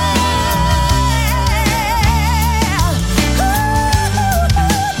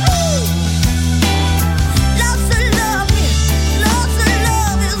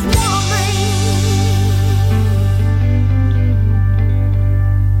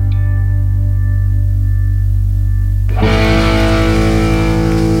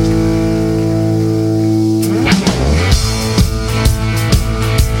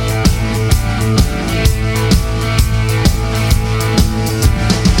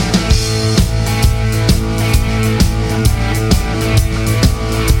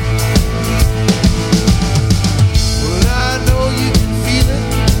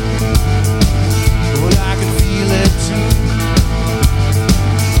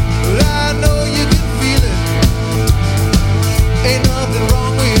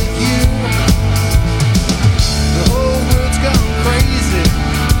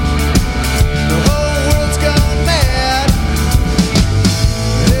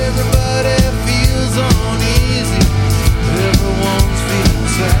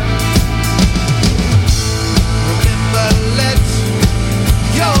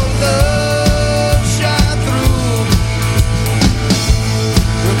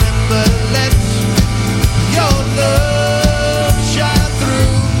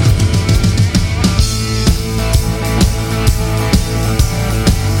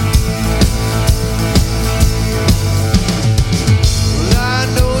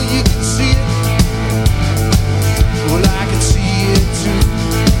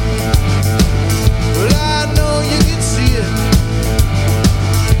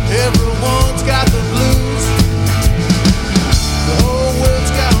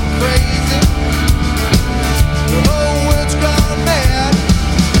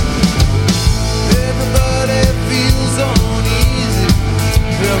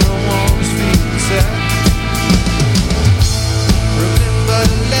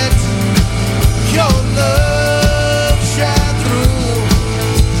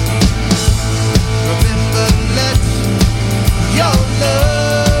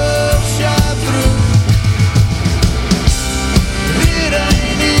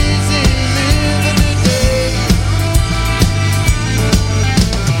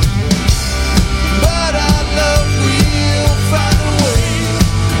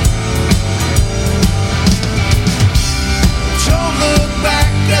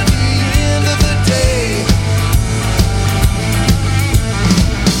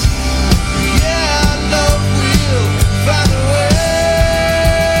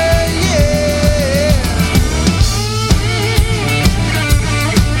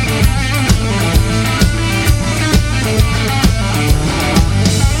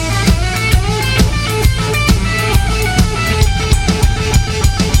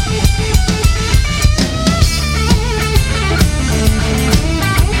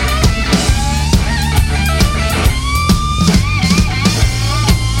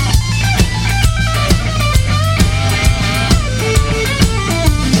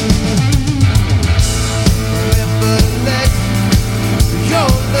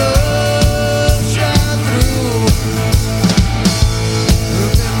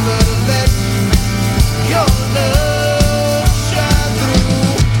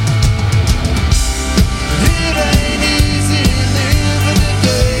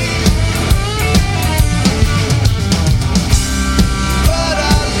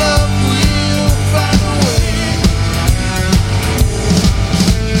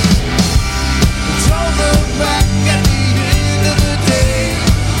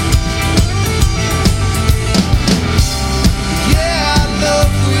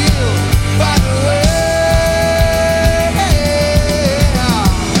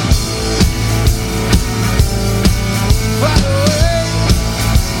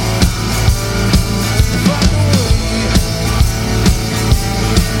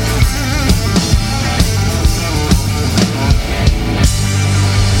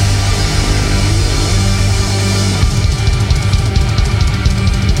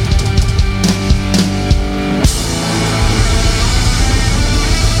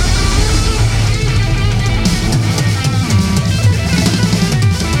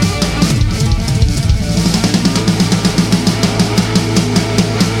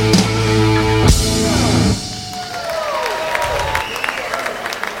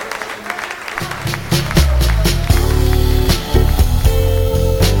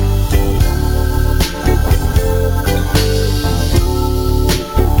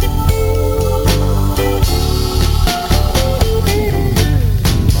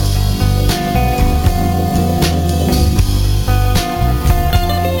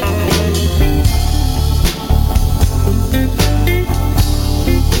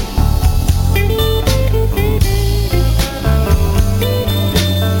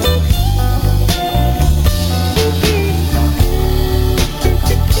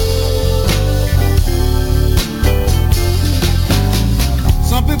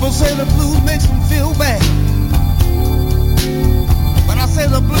 people say the blues makes them feel bad, but I say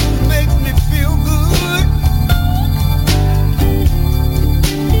the blues makes me feel good.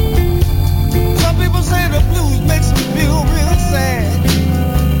 Some people say the blues makes them feel real sad,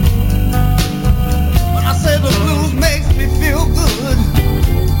 but I say the blues makes me feel good.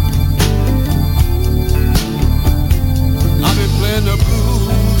 I've been playing the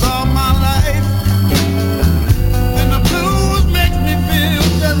blues all my life, and the blues makes me feel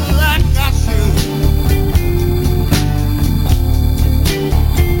just like I should.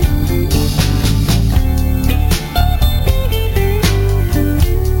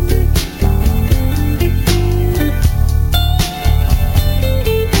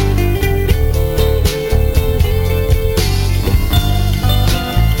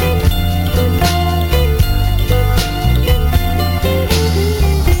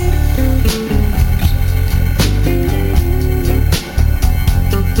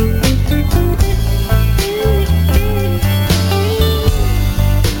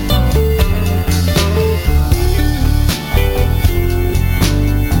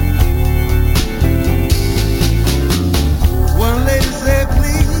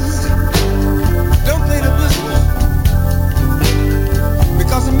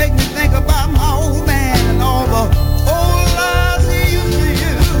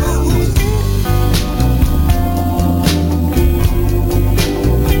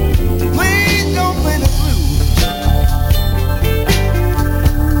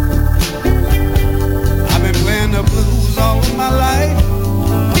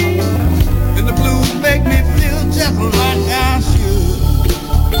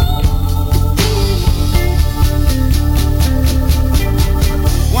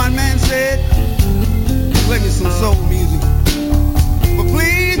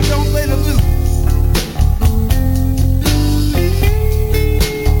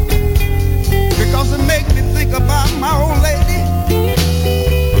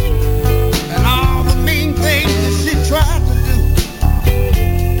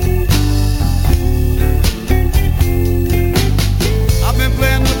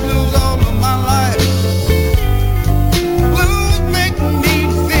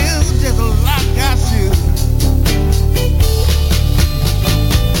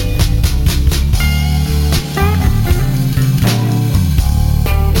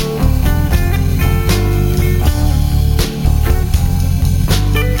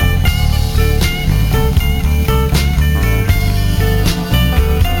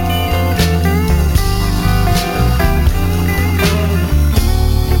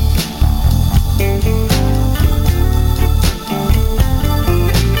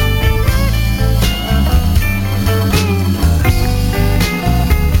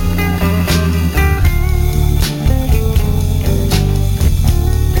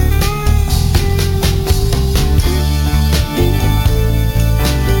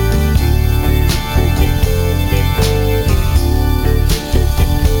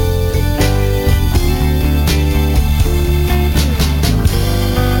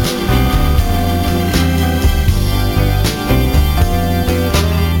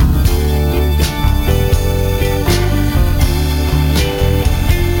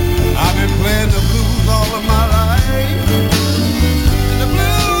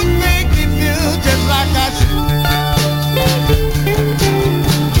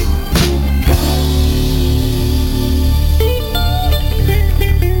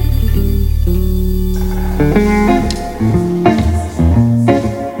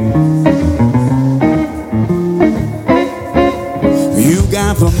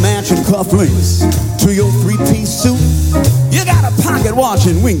 cufflinks to your three-piece suit. You got a pocket watch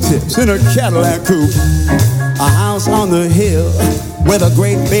and wingtips in a Cadillac coupe. A house on the hill with a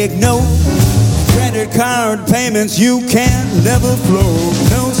great big note. Credit card payments you can never flow.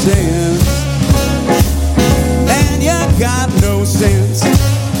 No sense. And you got no sense.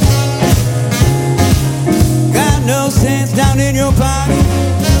 Got no sense down in your pocket.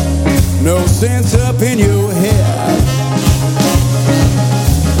 No sense up in your head.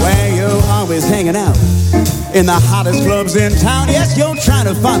 Where you're always hanging out in the hottest clubs in town. Yes, you're trying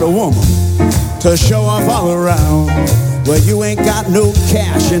to find a woman to show off all around. Well, you ain't got no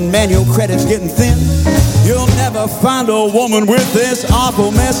cash and man, your credit's getting thin. You'll never find a woman with this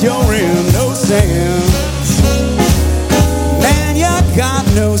awful mess you're in. No sense. Man, you got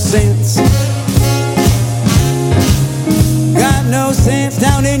no sense. Got no sense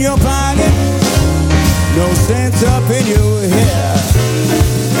down in your pocket. No sense up in your head.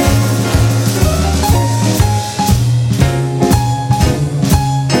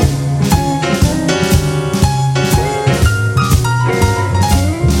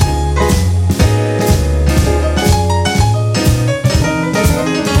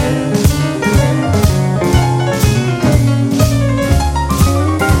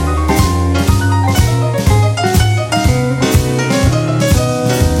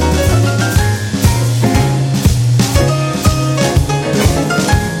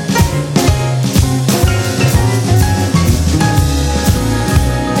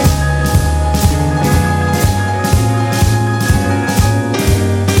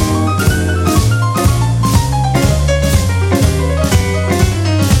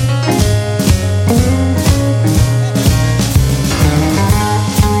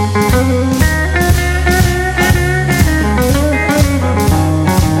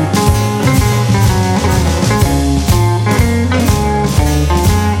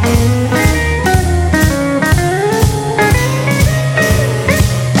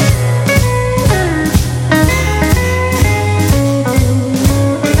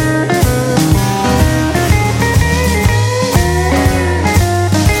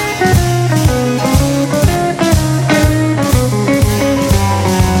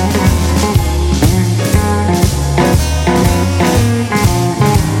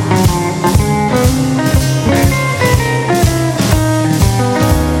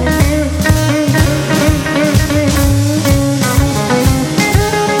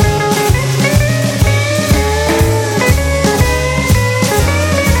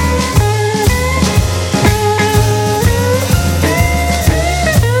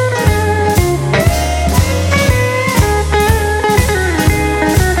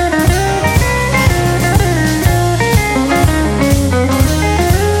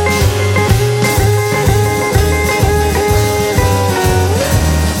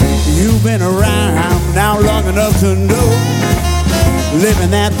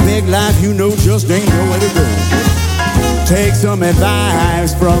 big life, you know just ain't nowhere to go. Take some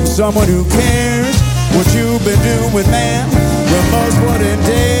advice from someone who cares what you've been doing, man. The most wouldn't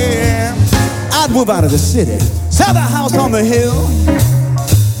dare. I'd move out of the city, sell the house on the hill.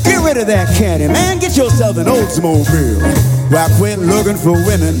 Get rid of that caddy, man. Get yourself an Oldsmobile. Well, quit looking for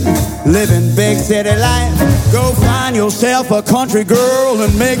women, living big city life. Go find yourself a country girl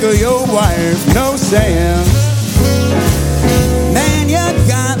and make her your wife. No sense, man, you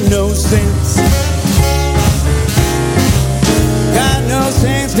got no sense. Got no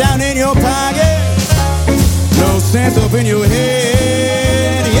sense down in your pocket. No sense up in your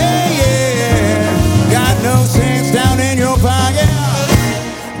head. Yeah, yeah. Got no sense down in your pocket.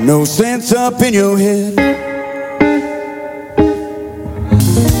 No sense up in your head.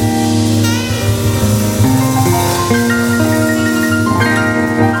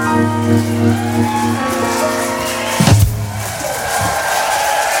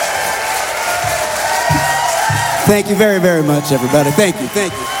 Thank you very, very much, everybody. Thank you,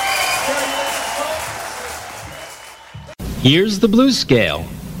 thank you. Here's the blues scale.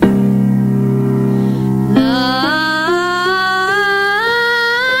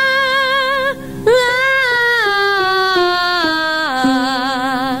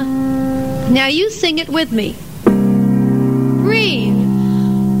 Now you sing it with me. Read.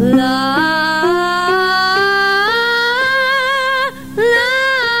 La, la.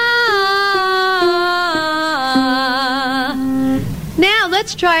 Now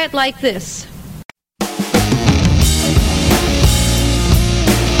let's try it like this.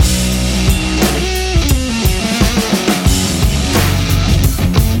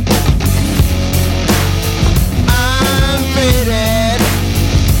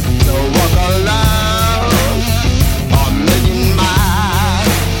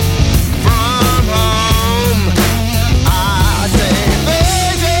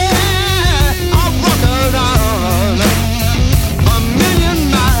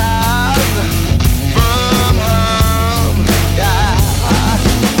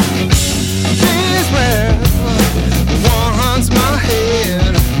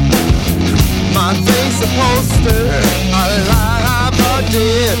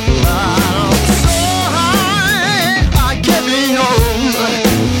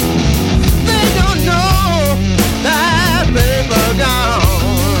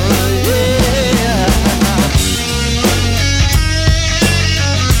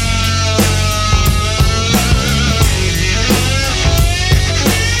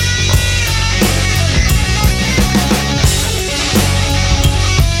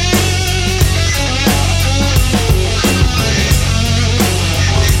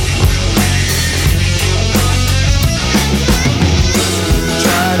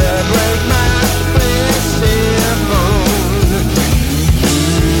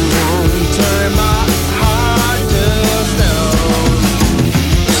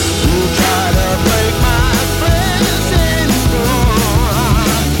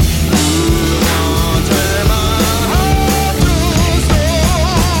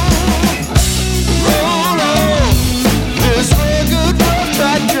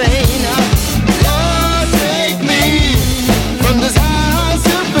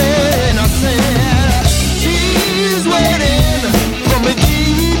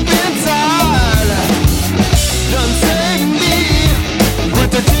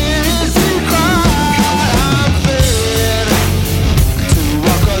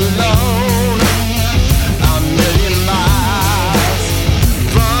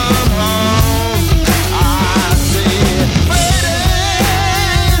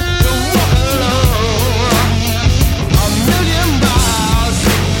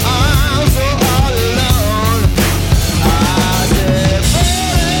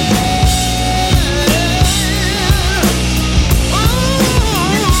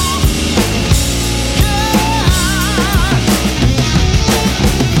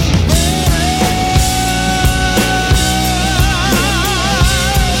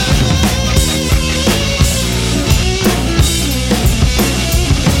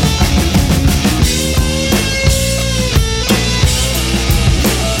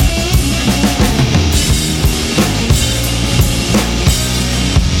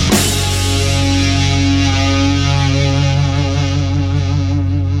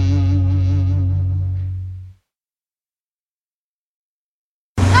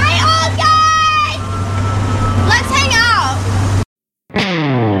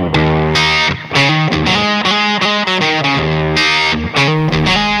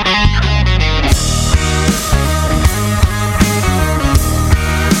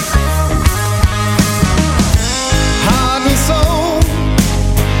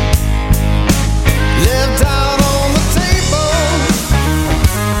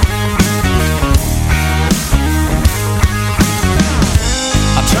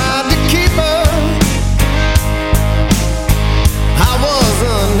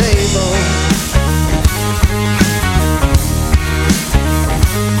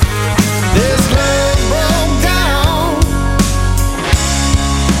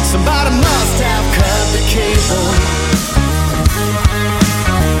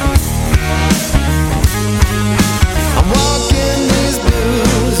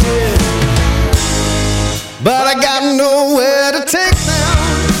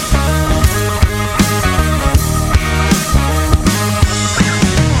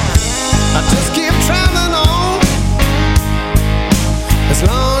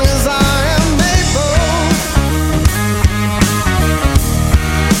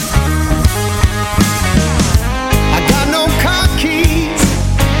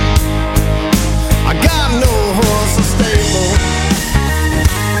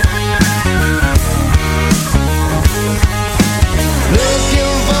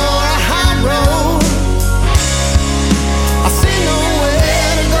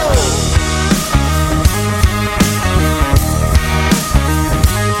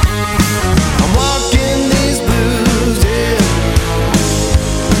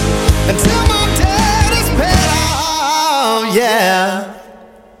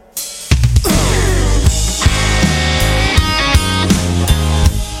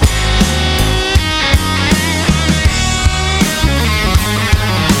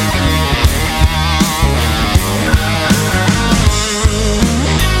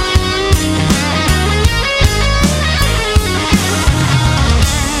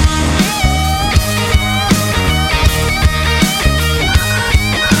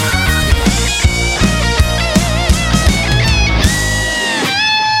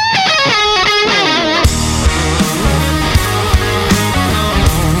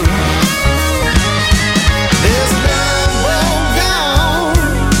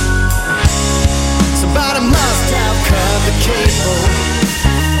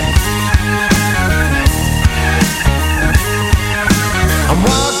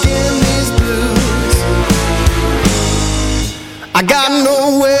 I got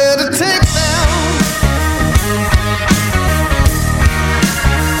nowhere to take them.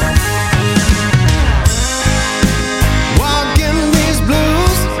 Walking these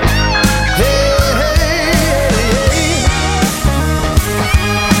blues, hey, hey, hey.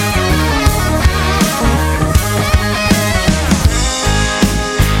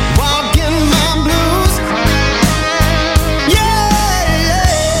 Walking my blues, yeah, yeah,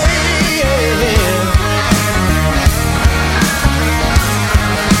 yeah.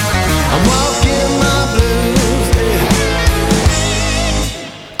 I'm walking my blues, yeah.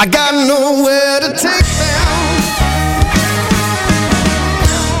 I got nowhere to take them.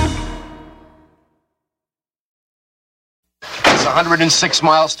 It's 106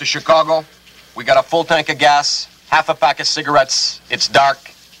 miles to Chicago. We got a full tank of gas, half a pack of cigarettes. It's dark,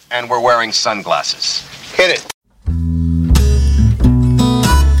 and we're wearing sunglasses. Hit it.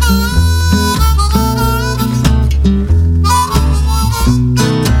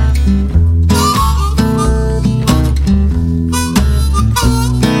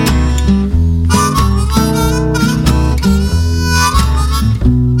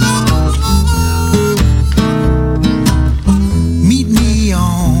 Meet me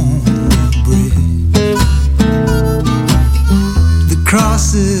on the bridge that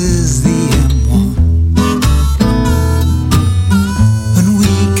crosses the M1.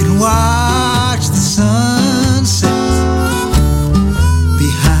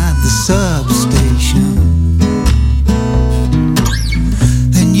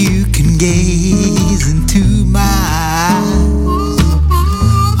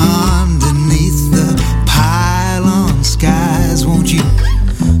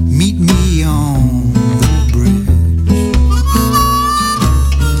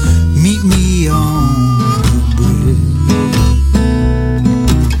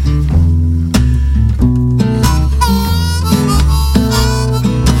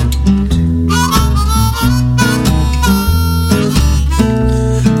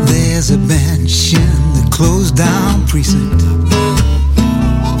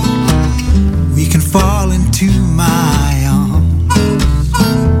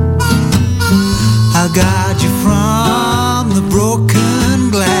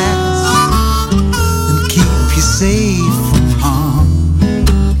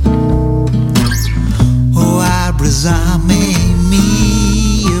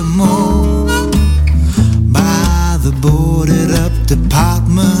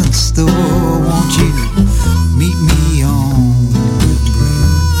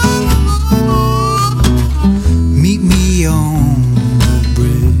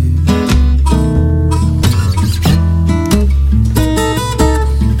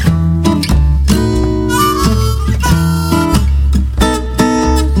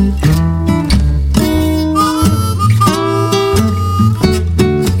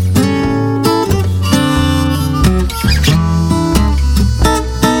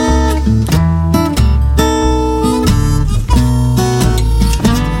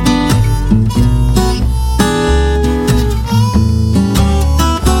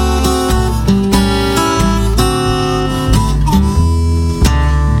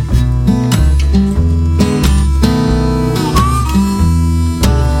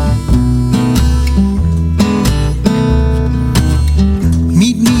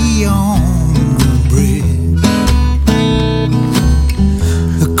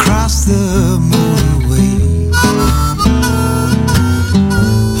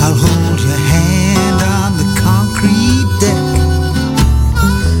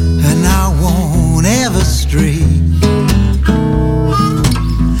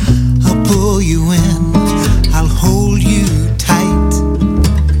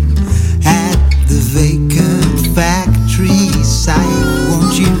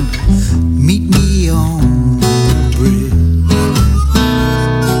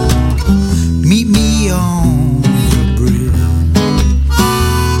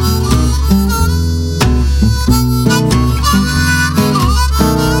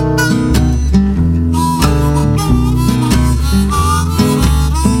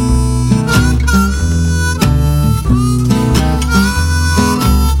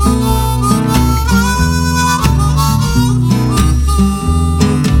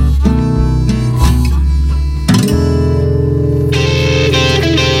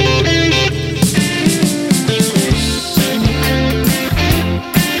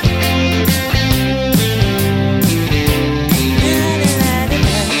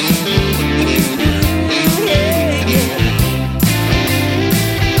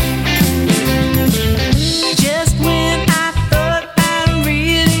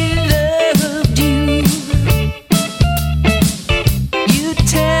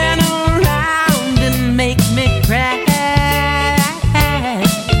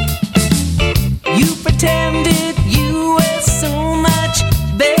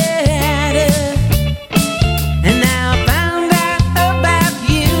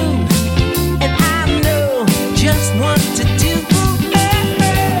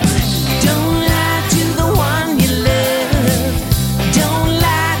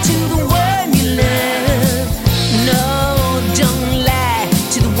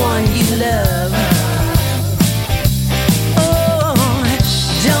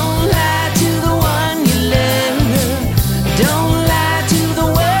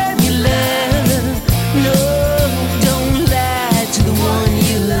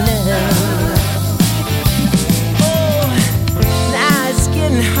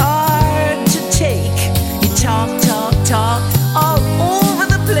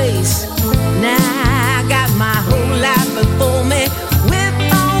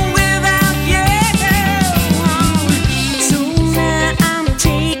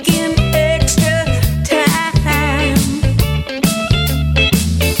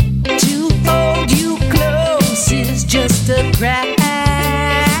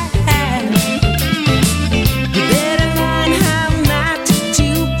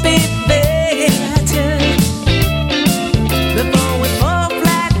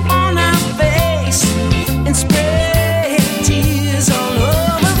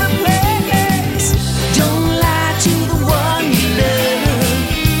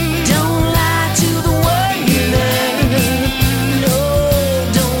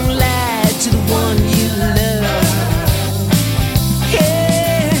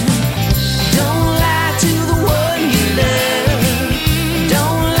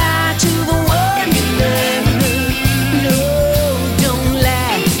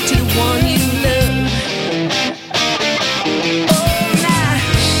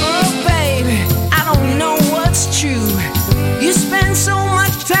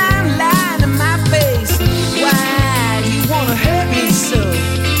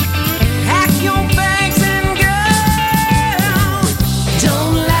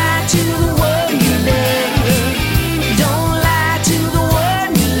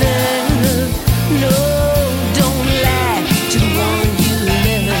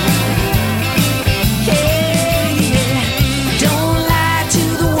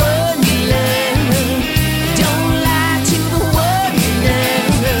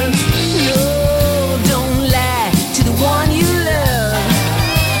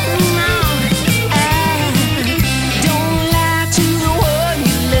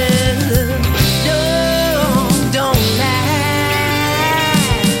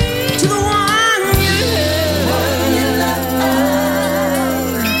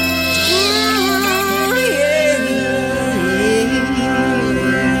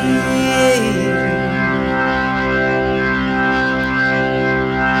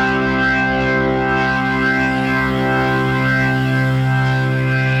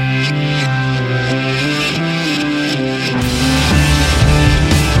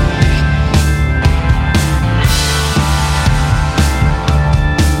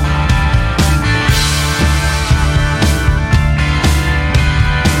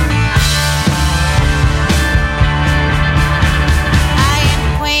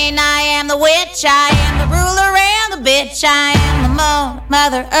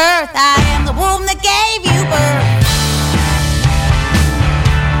 Mother Earth. I am the womb that gave you birth.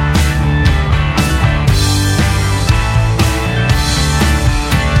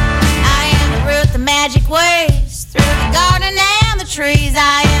 I am the root, the magic waves through the garden and the trees.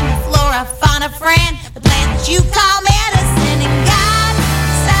 I am the flora, fauna, friend, the plant that you call medicine. And God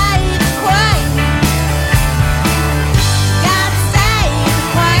save the queen. God save the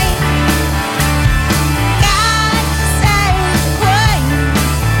queen. God save the queen.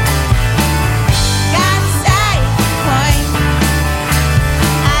 God save the queen.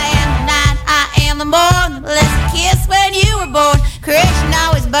 I am the night, I am the morn, the blessed kiss when you were born. Creation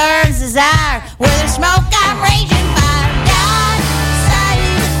always burns desire. Where there's smoke, I'm raging fire. God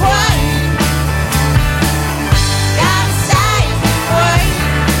save the queen. God save the queen.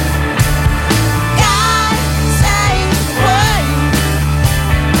 God save the queen.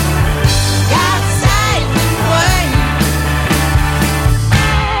 God save the queen.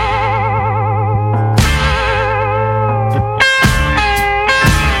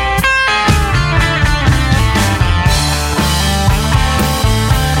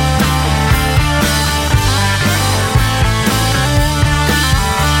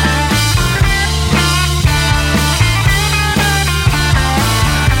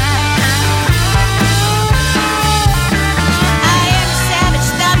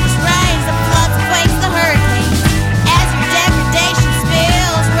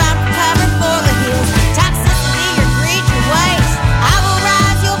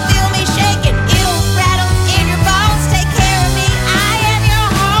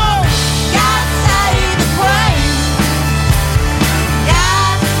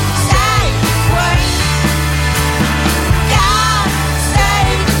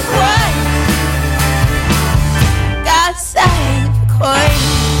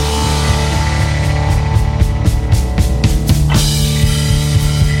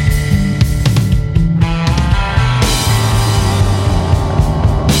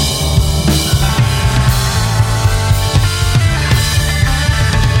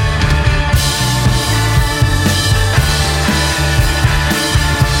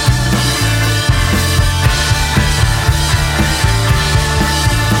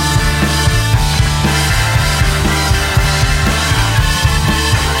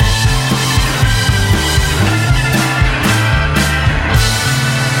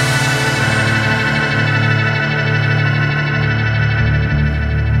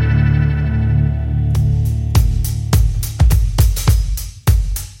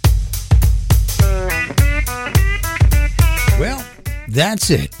 That's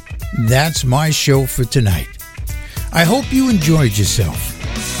it. That's my show for tonight. I hope you enjoyed yourself.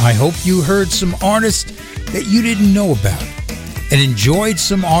 I hope you heard some artists that you didn't know about and enjoyed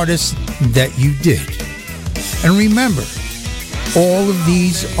some artists that you did. And remember, all of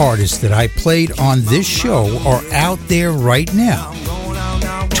these artists that I played on this show are out there right now,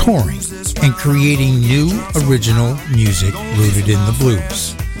 touring and creating new original music rooted in the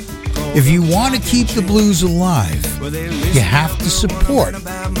blues. If you want to keep the blues alive, you have to support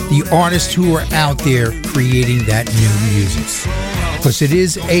the artists who are out there creating that new music. Because it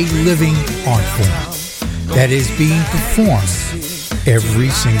is a living art form that is being performed every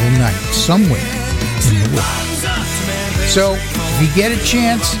single night somewhere in the world. So, if you get a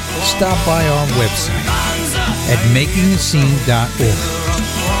chance, stop by our website at makingascene.org.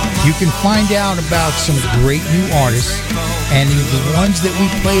 You can find out about some great new artists, and the ones that we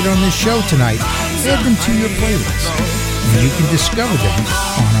played on this show tonight, add them to your playlist, and you can discover them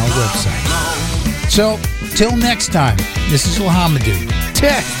on our website. So, till next time, this is Lahamadou.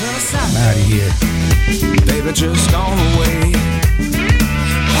 I'm out of here. Baby, just gone away.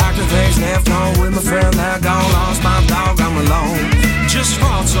 Packed the things, left home with my friend that gone, lost my dog, I'm alone. Just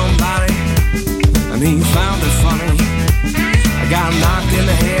fought somebody, and he found it funny. I got knocked in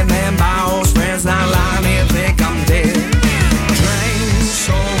the head, man, by old friends not lying here, think I'm dead. Drank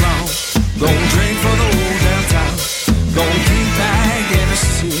so long, gon' drink for the old damn time. Gon' keep back every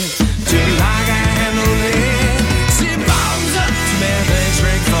sip till I can handle it. See, bombs up to me, they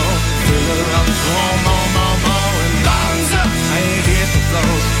drink for, fill her up, more, and bombs up. I ain't hit the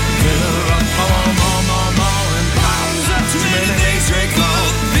floor, fill her up, more, and bombs up. Too many days drink for,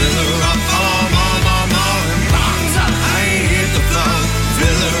 fill her up, more, and bombs up. I ain't hit the floor,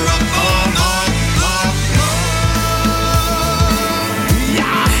 fill her up, more.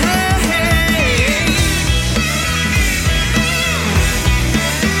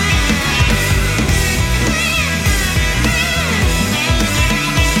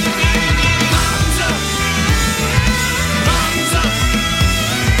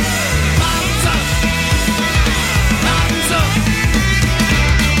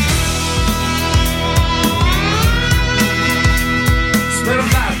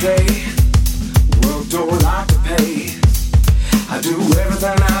 day. Work don't like to pay. I do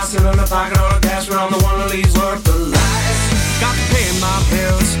everything I sit in the pocket on the gas, but I'm the one that leaves work the last. Got to pay my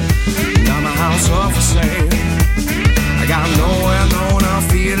bills, got my house up for sale. I got nowhere, no